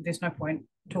 then there's no point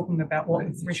talking about what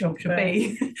the threshold should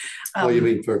be. Oh, you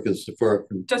mean for just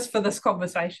for this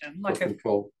conversation, like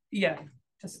control? Yeah,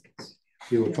 just.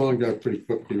 Yeah, we'll try and go pretty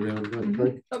quickly around.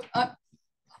 Okay.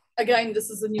 Again, this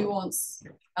is a nuance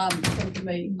thing to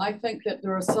me. I think that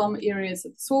there are some areas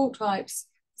of soil types,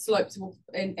 slopes,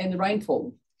 and the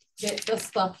rainfall that this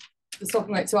stuff, the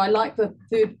stocking rate. So I like the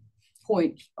third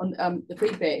point on the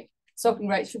feedback. Stocking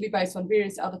rates should be based on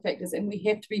various other factors, and we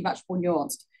have to be much more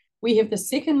nuanced. We have the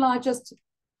second largest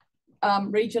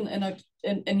region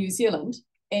in New Zealand,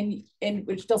 and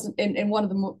which doesn't, and one of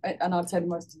the more, and I'd say the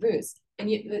most diverse. And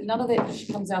yet none of that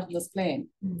comes out in this plan.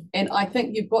 And I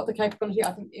think you've got the capability.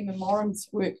 I think Emma Moran's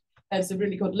work has a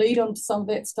really good lead on some of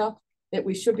that stuff, that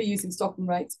we should be using stocking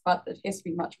rates, but it has to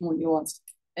be much more nuanced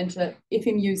into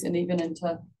FMUs and even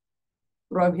into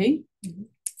rohi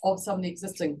of some of the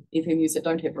existing FMUs that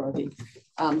don't have rohi.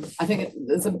 I think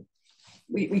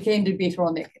we can do better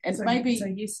on that. And so maybe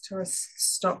yes to a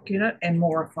stock unit and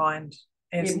more refined.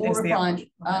 More refined.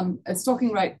 A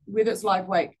stocking rate, whether it's live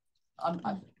weight,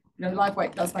 live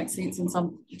weight does make sense in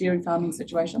some dairy farming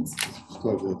situations.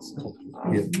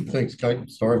 Yeah, thanks, Kate.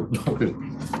 Sorry.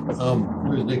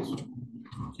 Who's next?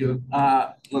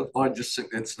 Look, I just think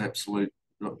that's an absolute,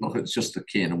 look, it's just a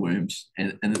can of worms,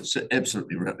 and it's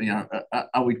absolutely right. You know,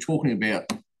 are we talking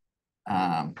about,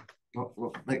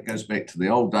 that goes back to the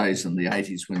old days in the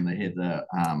 80s when they had the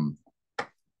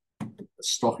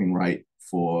stocking rate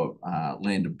for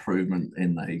land improvement,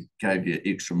 and they gave you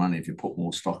extra money if you put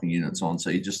more stocking units on. So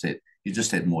you just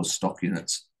had more stock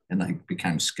units, and they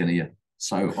became skinnier.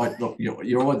 So look,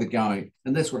 you're either going,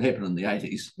 and that's what happened in the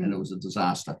 80s, and it was a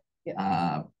disaster.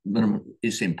 Yeah. Minimum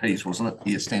SMPs, wasn't it?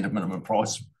 Yeah, standard minimum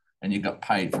price, and you got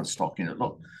paid for a stock unit.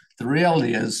 Look, the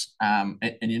reality is, and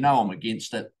you know I'm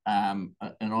against it, and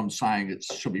I'm saying it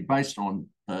should be based on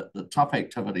the tough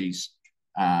activities.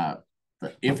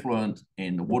 The effluent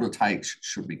and the water takes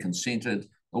should be consented.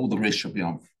 All the rest should be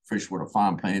on freshwater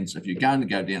farm plans. If you're going to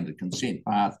go down the consent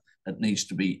path, it needs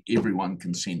to be everyone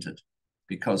consented,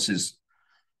 because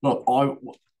look,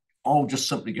 I'll just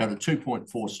simply go to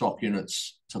 2.4 stock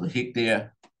units to the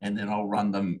hectare, and then I'll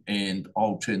run them, and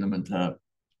I'll turn them into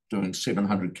doing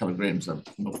 700 kilograms of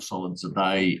milk solids a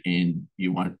day, and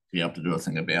you won't be able to do a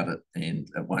thing about it, and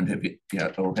it won't have it,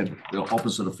 it'll have the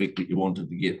opposite effect that you wanted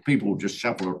to get. People will just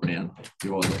shuffle it around.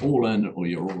 You're either all in or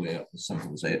you're all out. As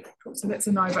simple as that. So that's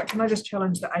a no, but can I just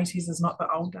challenge the 80s is not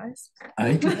the old days?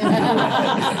 80s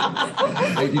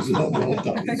is not the old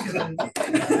days.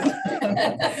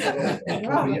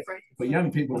 For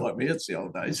young people like me, it's the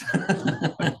old days.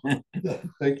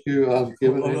 Thank you,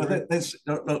 Kevin. Well, that's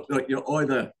look, you're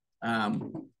either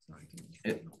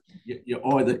you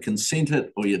either consent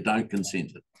it or you don't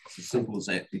consent it. It's as simple as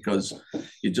that, because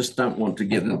you just don't want to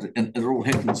get into, and it all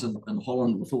happens in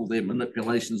Holland with all their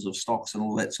manipulations of stocks and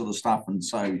all that sort of stuff. And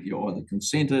so you either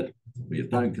consent it or you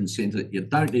don't consent it. You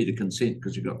don't need to consent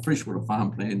because you've got freshwater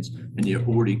farm plans and you're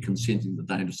already consenting the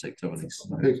dangerous activities.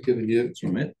 So, thanks, Kevin. Yeah, that's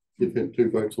what I meant. You've had 2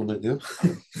 votes on that now.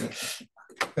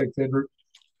 Thanks, Andrew.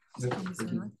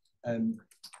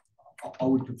 I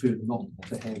would prefer not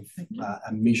to have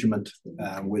a measurement,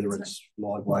 whether it's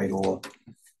live weight or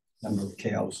number of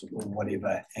cows or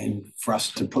whatever, and for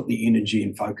us to put the energy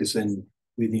and focus in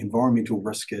where the environmental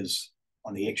risk is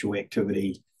on the actual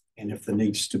activity, and if there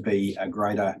needs to be a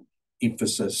greater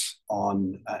emphasis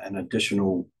on an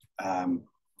additional, an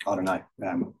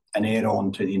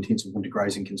add-on to the intensive winter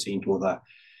grazing consent or the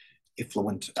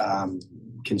effluent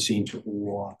consent,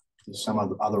 or some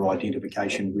other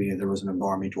identification where there is an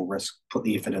environmental risk, put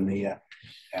the effort in there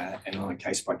and on a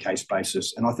case-by-case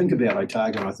basis. And I think about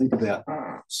Otago, and I think about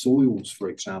soils, for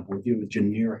example. If you have a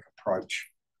generic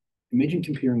approach, imagine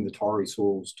comparing the Torrey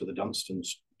soils to the Dunstan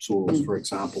soils, for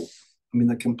example. I mean,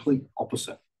 they're complete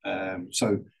opposite.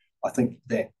 So I think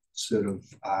that sort of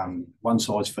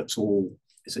one-size-fits-all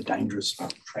is a dangerous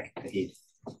track ahead,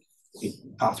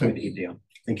 pathway to head down.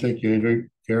 Thank you. Thank you, Andrew.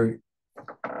 Gary?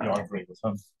 Yeah, I agree with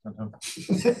him.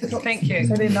 Thank you.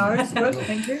 So then no, it's good.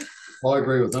 Thank you. I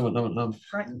agree with him and him and him.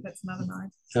 Great, that's another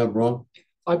no. Brian?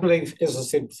 I believe, as I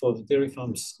said before, the dairy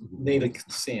farms need a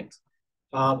consent.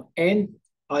 And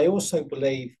I also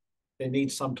believe they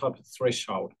need some type of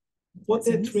threshold. What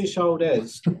that threshold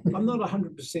is, I'm not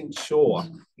 100% sure,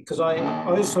 because I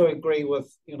also agree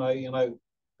with, the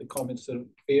comments that it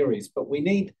varies, but we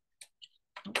need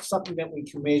something that we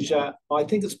can measure. I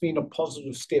think it's been a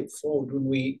positive step forward when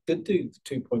we did do the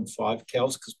 2.5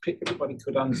 cows, because everybody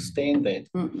could understand that.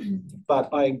 But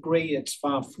I agree it's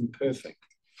far from perfect.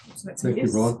 So thank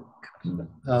you,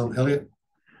 Brian. Elliot?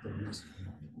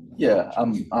 Yeah,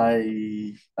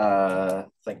 I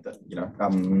think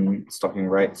that, stocking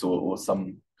rates or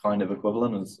some kind of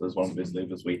equivalent is one of the best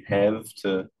levers we have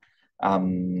to,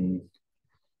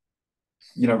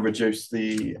 reduce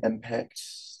the impact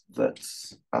that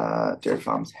dairy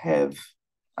farms have,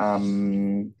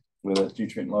 whether it's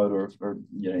nutrient load or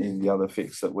any of the other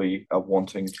effects that we are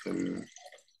wanting to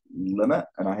limit.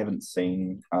 And I haven't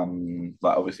seen,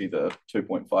 obviously the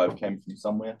 2.5 came from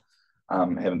somewhere.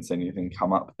 Haven't seen anything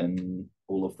come up in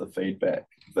all of the feedback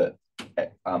that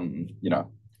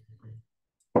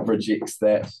rejects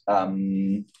that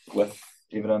with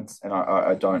evidence. And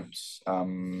I don't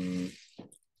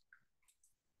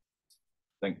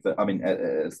think that,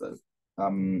 as the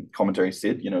commentary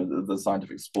said, the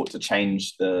scientific support to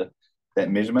change that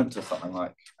measurement to something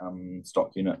like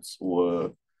stock units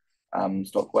or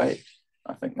stock weight,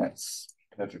 I think that's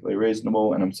perfectly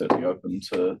reasonable, and I'm certainly open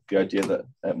to the idea that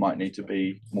it might need to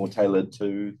be more tailored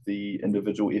to the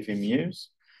individual FMUs,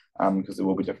 because there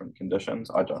will be different conditions.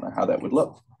 I don't know how that would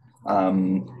look,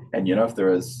 and if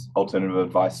there is alternative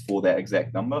advice for that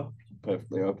exact number, I'm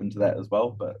perfectly open to that as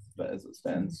well. But as it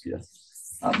stands, yes,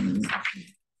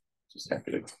 just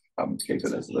happy to keep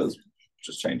it as it is,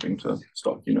 just changing to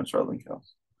stock units rather than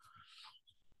cows.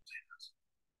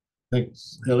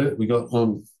 Thanks, Elliot. We got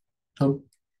Tom.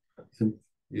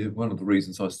 Yeah, one of the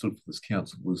reasons I stood for this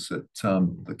council was that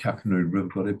the Kakanoo River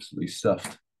got absolutely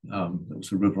stuffed. It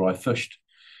was a river I fished.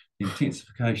 The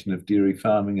intensification of dairy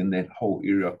farming in that whole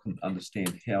area, I couldn't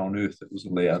understand how on earth it was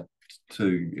allowed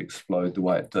to explode the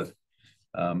way it did.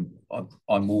 I'm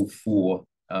all for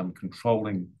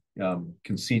controlling,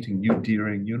 consenting new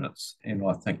dairying units, and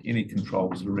I think any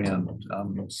controls around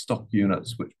stock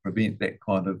units which prevent that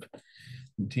kind of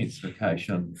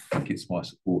intensification gets my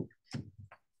support.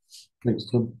 Thanks,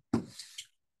 Tim.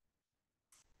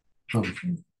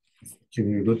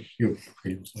 You're good. You're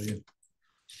okay, so yeah.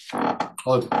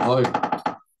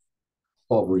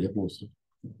 I'll read it more.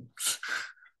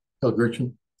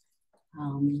 Gretchen?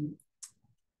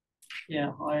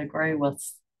 Yeah, I agree with,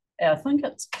 I think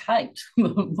it's Kate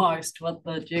most, with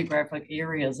the geographic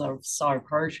areas are so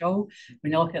crucial.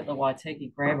 When you look at the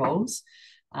Waitaki gravels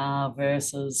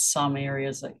versus some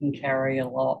areas that can carry a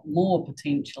lot more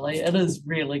potentially, it is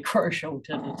really crucial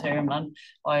to determine.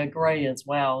 I agree as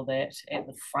well that at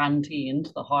the front end,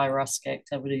 the high risk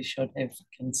activities should have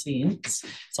consents.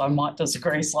 So I might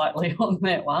disagree slightly on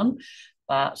that one,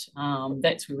 but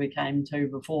that's where we came to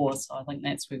before. So I think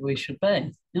that's where we should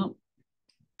be. Yep.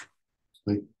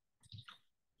 Sweet.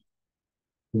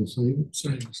 Same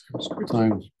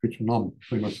question. I'm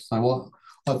pretty much the same.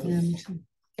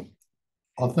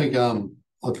 I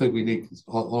think we need.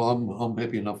 I'm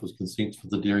happy enough with consents for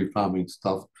the dairy farming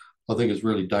stuff. I think it's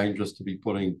really dangerous to be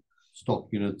putting stock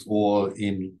units or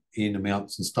in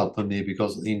amounts and stuff in there,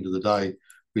 because at the end of the day,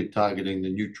 we're targeting the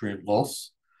nutrient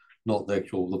loss, not the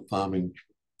farming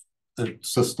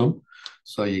system.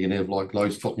 So you can have like low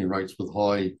stocking rates with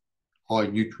high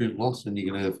nutrient loss, and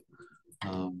you can have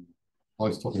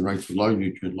high stocking rates with low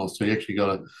nutrient loss. So you actually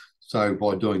got to. So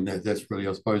by doing that, that's really,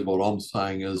 I suppose, what I'm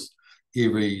saying is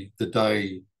the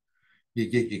day you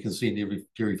get your consent, every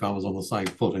dairy farmer's on the same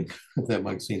footing, if that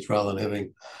makes sense, rather than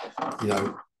having,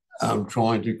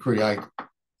 trying to create,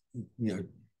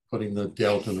 putting the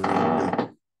delta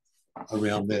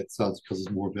around that. So it's because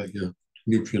it's more about your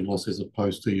nutrient loss as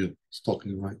opposed to your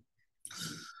stocking rate.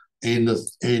 And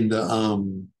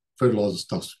the fertilizer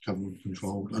stuff's government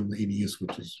controlled under NES,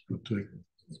 which is good too.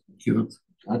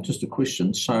 Just a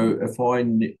question. So if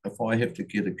I have to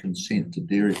get a consent to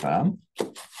dairy farm,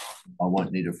 I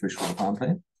won't need a freshwater farm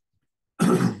plan?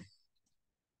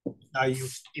 No,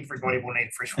 everybody will need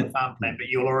a freshwater farm plan, but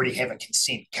you'll already have a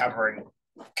consent covering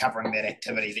that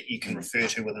activity that you can refer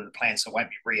to within the plan, so it won't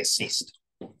be reassessed.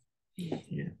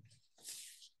 Yeah.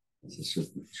 It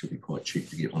should be quite cheap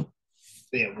to get one.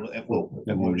 Yeah, it will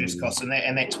reduce costs, and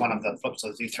that's one of the flip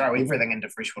sides. You throw everything into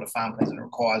freshwater farm plans, and it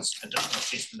requires additional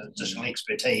assessment, additional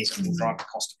expertise, and will drive the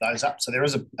cost of those up. So there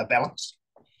is a balance.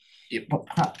 Yeah, but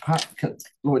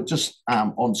Lloyd, just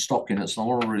on stock units, I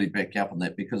want to really back up on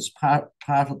that, because part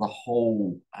of the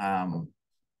whole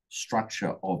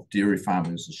structure of dairy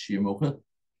farming is the share milker,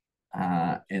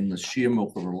 and the share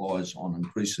milker relies on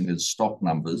increasing his stock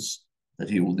numbers that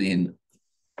he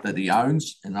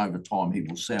owns, and over time he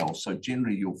will sell. So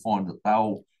generally you'll find that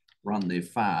they'll run their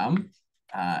farm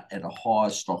at a higher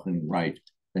stocking rate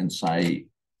than, say,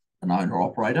 an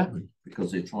owner-operator,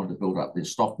 because they're trying to build up their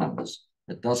stock numbers.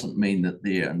 It doesn't mean that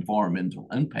their environmental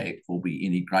impact will be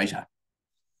any greater.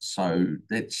 So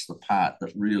that's the part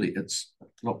that really,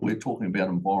 look, we're talking about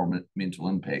environmental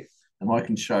impact, and I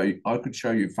could show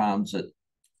you farms at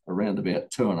around about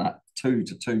 2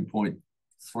 to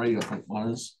 2.3, I think one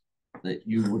is, that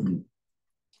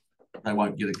they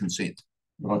won't get a consent.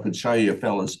 But I could show you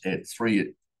fellas at 3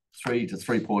 to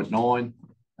 3.9,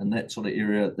 and that sort of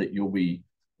area that you'll be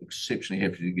exceptionally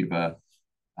happy to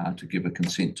give a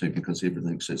consent to, because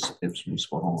everything's absolutely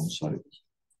spot on. So,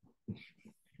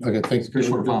 okay, thanks.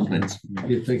 Freshwater farm plans.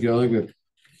 Yeah, thank you. I think we're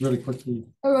really quickly.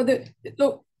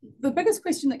 Look, the biggest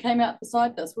question that came out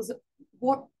beside this was,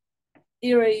 what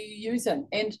area are you using,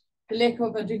 and the lack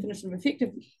of a definition of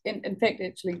effective, in fact,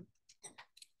 actually,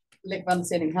 lack of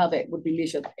understanding how that would be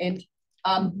measured. And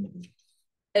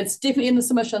it's definitely in the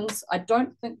submissions. I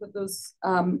don't think that there's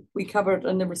we covered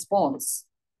in the response,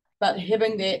 but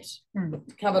having that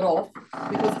covered off,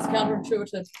 because it's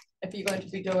counterintuitive if you're going to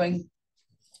be doing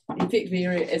the effective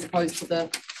area as opposed to the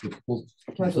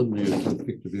total.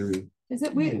 Effective area. Is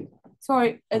it weird?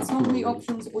 Sorry, it's not in the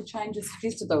options or changes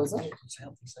suggested though, is it?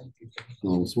 So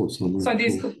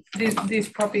there's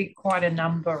probably quite a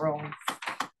number of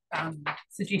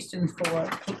suggestions for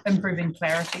improving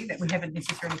clarity that we haven't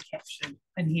necessarily captured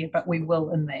in here, but we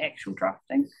will in the actual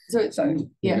drafting. So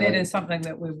yeah, that is something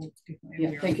that we will definitely.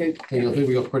 Yeah, thank you. Hey, I think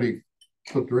we got pretty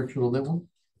good direction on that one.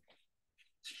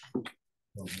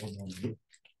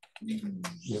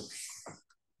 Yep.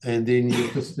 And then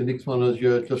the next one is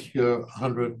your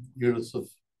 100 units of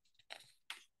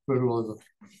fertilizer.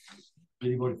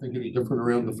 Anybody think any different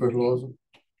around the fertilizer?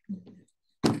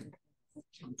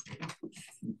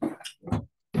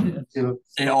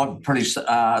 Yeah, I'm pretty.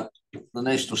 The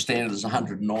national standard is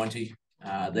 190.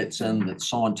 That's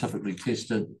scientifically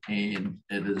tested, and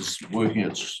it is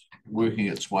working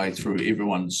its way through.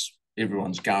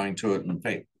 Everyone's going to it. And in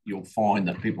fact, you'll find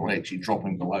that people are actually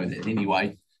dropping below that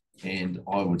anyway. And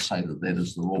I would say that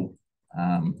is the rule.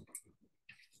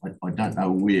 I don't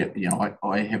know where,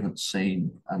 I haven't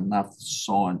seen enough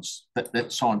science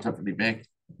that's scientifically backed.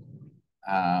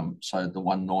 So the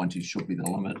 190 should be the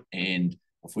limit. And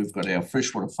if we've got our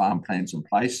freshwater farm plans in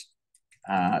place,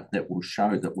 that will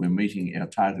show that we're meeting our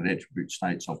target attribute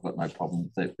states, I've got no problem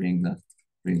with that being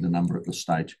the number at this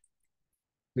stage.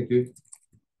 Thank you.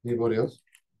 Anybody else?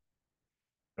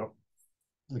 No.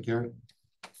 Gary?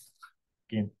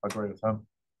 Again, I agree with him.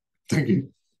 Thank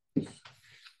you.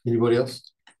 Anybody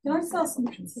else? Can I just ask some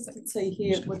consistency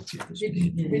here with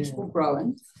vegetable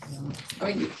growing?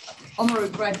 I mean,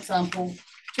 Oamaru, great example,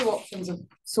 2 options of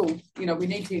soil. We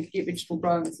need to get vegetable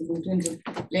growing as an alternative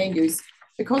land use.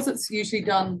 Because it's usually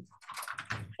done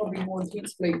probably more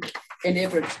intensively and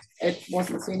average, it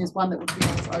wasn't seen as one that would be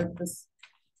able to over this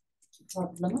type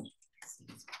of limit?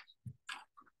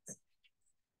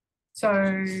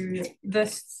 So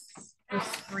this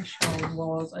threshold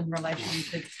was in relation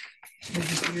to the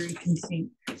dairy consent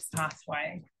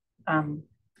pathway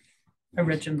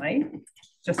originally,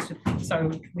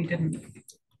 so we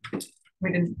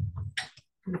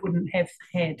wouldn't have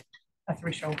had a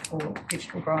threshold for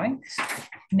vegetable growing.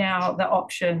 Now the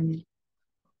option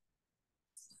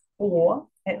 4,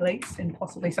 at least, and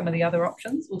possibly some of the other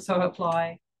options also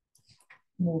apply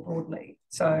more broadly.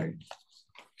 So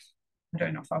I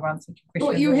don't know if I've answered your question.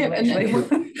 Well, you have,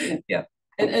 actually. Yeah.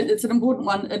 It's an important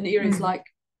one in areas like.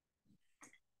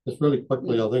 Just really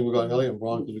quickly, I think we've got Elliot and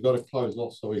Brian, because we've got to close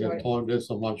off so we have time to have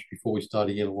some lunch before we start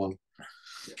again at 1.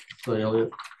 So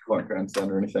Elliot. Won't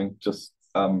grandstand or anything, just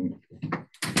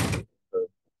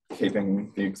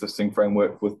keeping the existing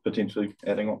framework with potentially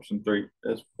adding option 3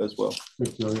 as well.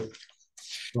 Thank you, Elliot.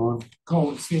 Brian.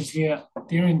 Cool. It says here,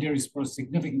 dairy and dairy sports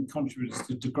significant contributors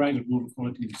to degraded water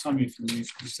quality in some FMUs.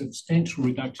 A substantial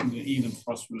reduction in N and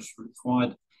phosphorus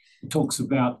required. It talks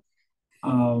about,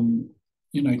 to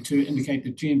indicate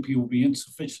that GMP will be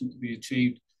insufficient to be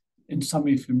achieved. In some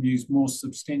FMUs, more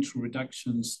substantial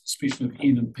reductions, especially of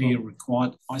N and P, are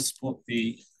required. I support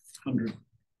the 100.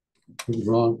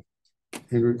 Brian.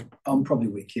 Henry. I'm probably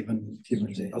where Kevin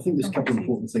is at. I think there's a couple of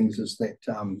important things is that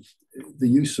the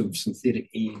use of synthetic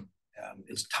N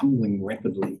is tumbling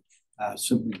rapidly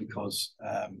simply because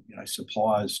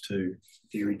suppliers to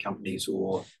dairy companies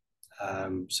or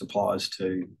suppliers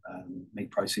to meat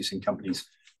processing companies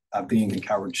are being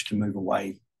encouraged to move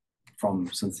away from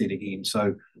synthetic N.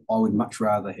 So I would much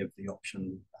rather have the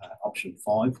option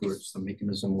 5, where it's the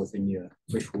mechanism within your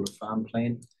freshwater farm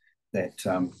plan that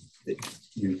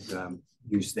you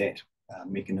use that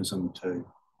mechanism to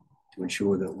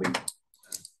ensure that we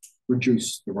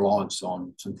reduce the reliance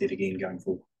on synthetic N going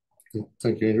forward.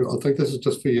 Thank you, Andrew. I think this is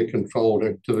just for your controlled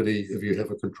activity, if you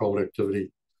have a controlled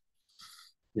activity.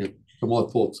 Yeah, so my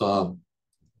thoughts are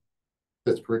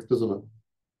that's correct, isn't it?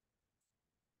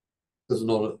 This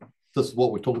is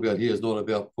what we're talking about here is not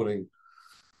about putting,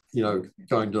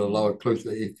 going to a lower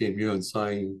inclusive FMU and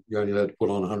saying you're only allowed to put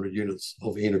on 100 units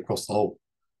of N across the whole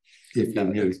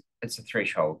FMU. No, it's a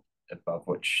threshold above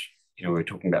which, we're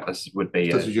talking about this would be.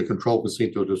 This is your control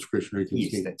consent or discretionary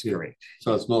consent. Yes, that's correct.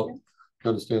 So it's not, you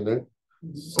understand that?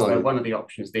 So well, one of the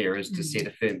options there is to set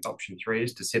a firm, option 3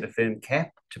 is to set a firm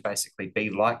cap to basically be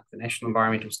like the National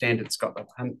Environmental Standards got the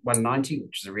 190,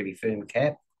 which is a really firm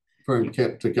cap. Firm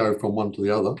cap to go from one to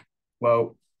the other?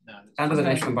 Well, under the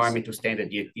National Environmental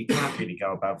Standard, you can't really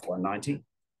go above 190.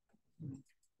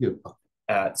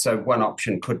 Yeah. So one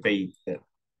option could be that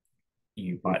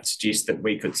you might suggest that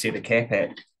we could set a cap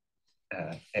at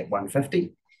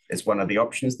 150 as one of the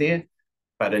options there.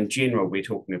 But in general, we're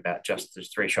talking about just the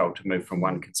threshold to move from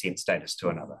one consent status to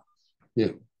another.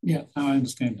 Yeah. Yeah, I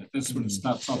understand that. That's when it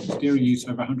starts off. Dairy use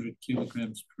over 100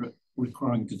 kilograms per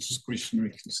requiring discretionary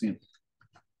consent.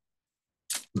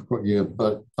 Yeah,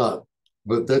 but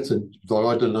that's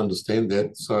I didn't understand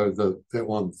that. So that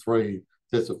 1.3,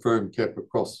 that's a firm cap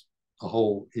across the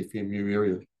whole FMU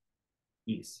area.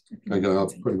 Yes. Okay, I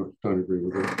pretty much don't agree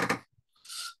with that.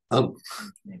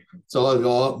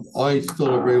 So I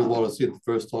still agree with what I said the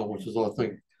first time, which is I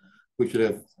think we should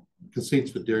have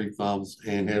consents for dairy farms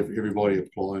and have everybody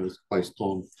apply as based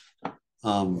on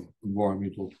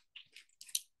environmental,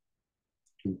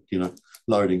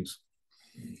 loadings.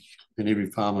 And every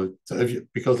farmer,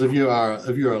 because if you're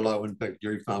a low impact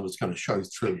dairy farmer, it's going to show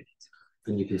through,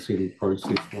 and you can see the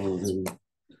process rather than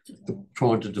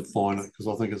trying to define it, because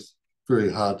I think it's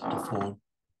very hard to define.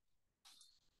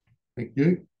 Thank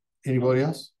you. Anybody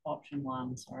else? Option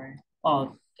 1, sorry.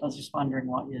 Oh, I was just wondering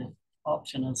what your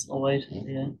option is, Lloyd.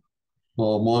 Yeah.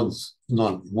 Well, mine's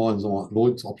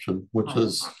Lloyd's option, which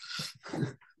is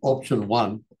option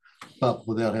 1, but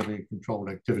without having a controlled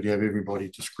activity, have everybody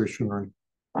discretionary.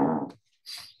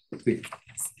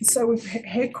 So we've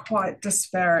had quite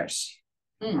disparate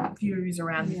views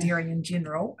around dairy in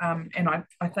general, and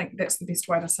I think that's the best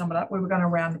way to sum it up. We were going to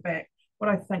round it back. What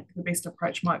I think the best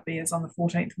approach might be is on the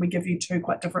 14th, we give you 2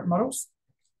 quite different models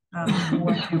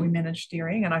for how we manage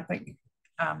dairying, and I think,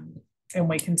 and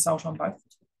we consult on both.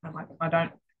 I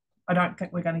don't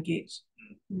think we're going to get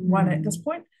one at this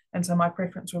point, and so my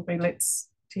preference would be let's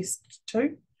test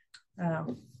 2.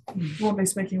 Broadly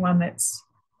speaking, one that's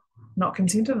not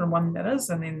consented and one that is,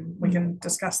 and then we can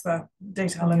discuss the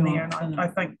detail in there. And I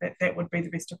think that would be the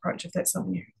best approach if that's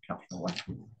something you're comfortable with.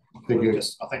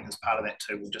 I think as part of that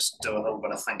too, we'll just do a little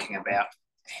bit of thinking about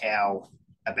our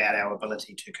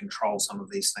ability to control some of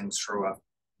these things through a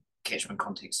catchment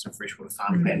context and freshwater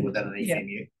farm plan within an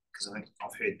FMU, because I think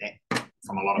I've heard that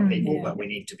from a lot of people, but we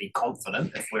need to be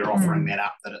confident if we're offering that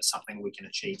up, that it's something we can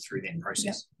achieve through that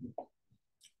process.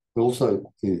 Also,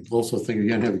 think you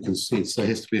don't have a consent, so it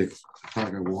has to be a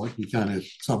cargo wide. You can't have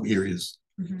some areas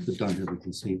that don't have a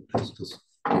consent. That's just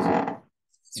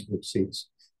doesn't make sense.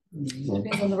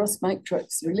 Depends on the risk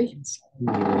matrix, really.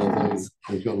 Yeah,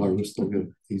 they've got low risk, they've got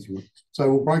an easy one.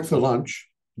 So we'll break for lunch,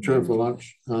 adjourn for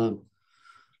lunch.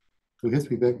 We have to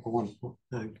be back by 1 o'clock.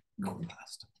 No, quarter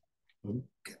past. I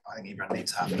think everyone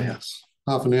needs half an hour.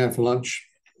 Half an hour for lunch.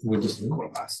 We're just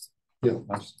quarter past. Yeah,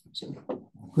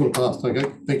 quarter past.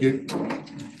 Okay, thank you.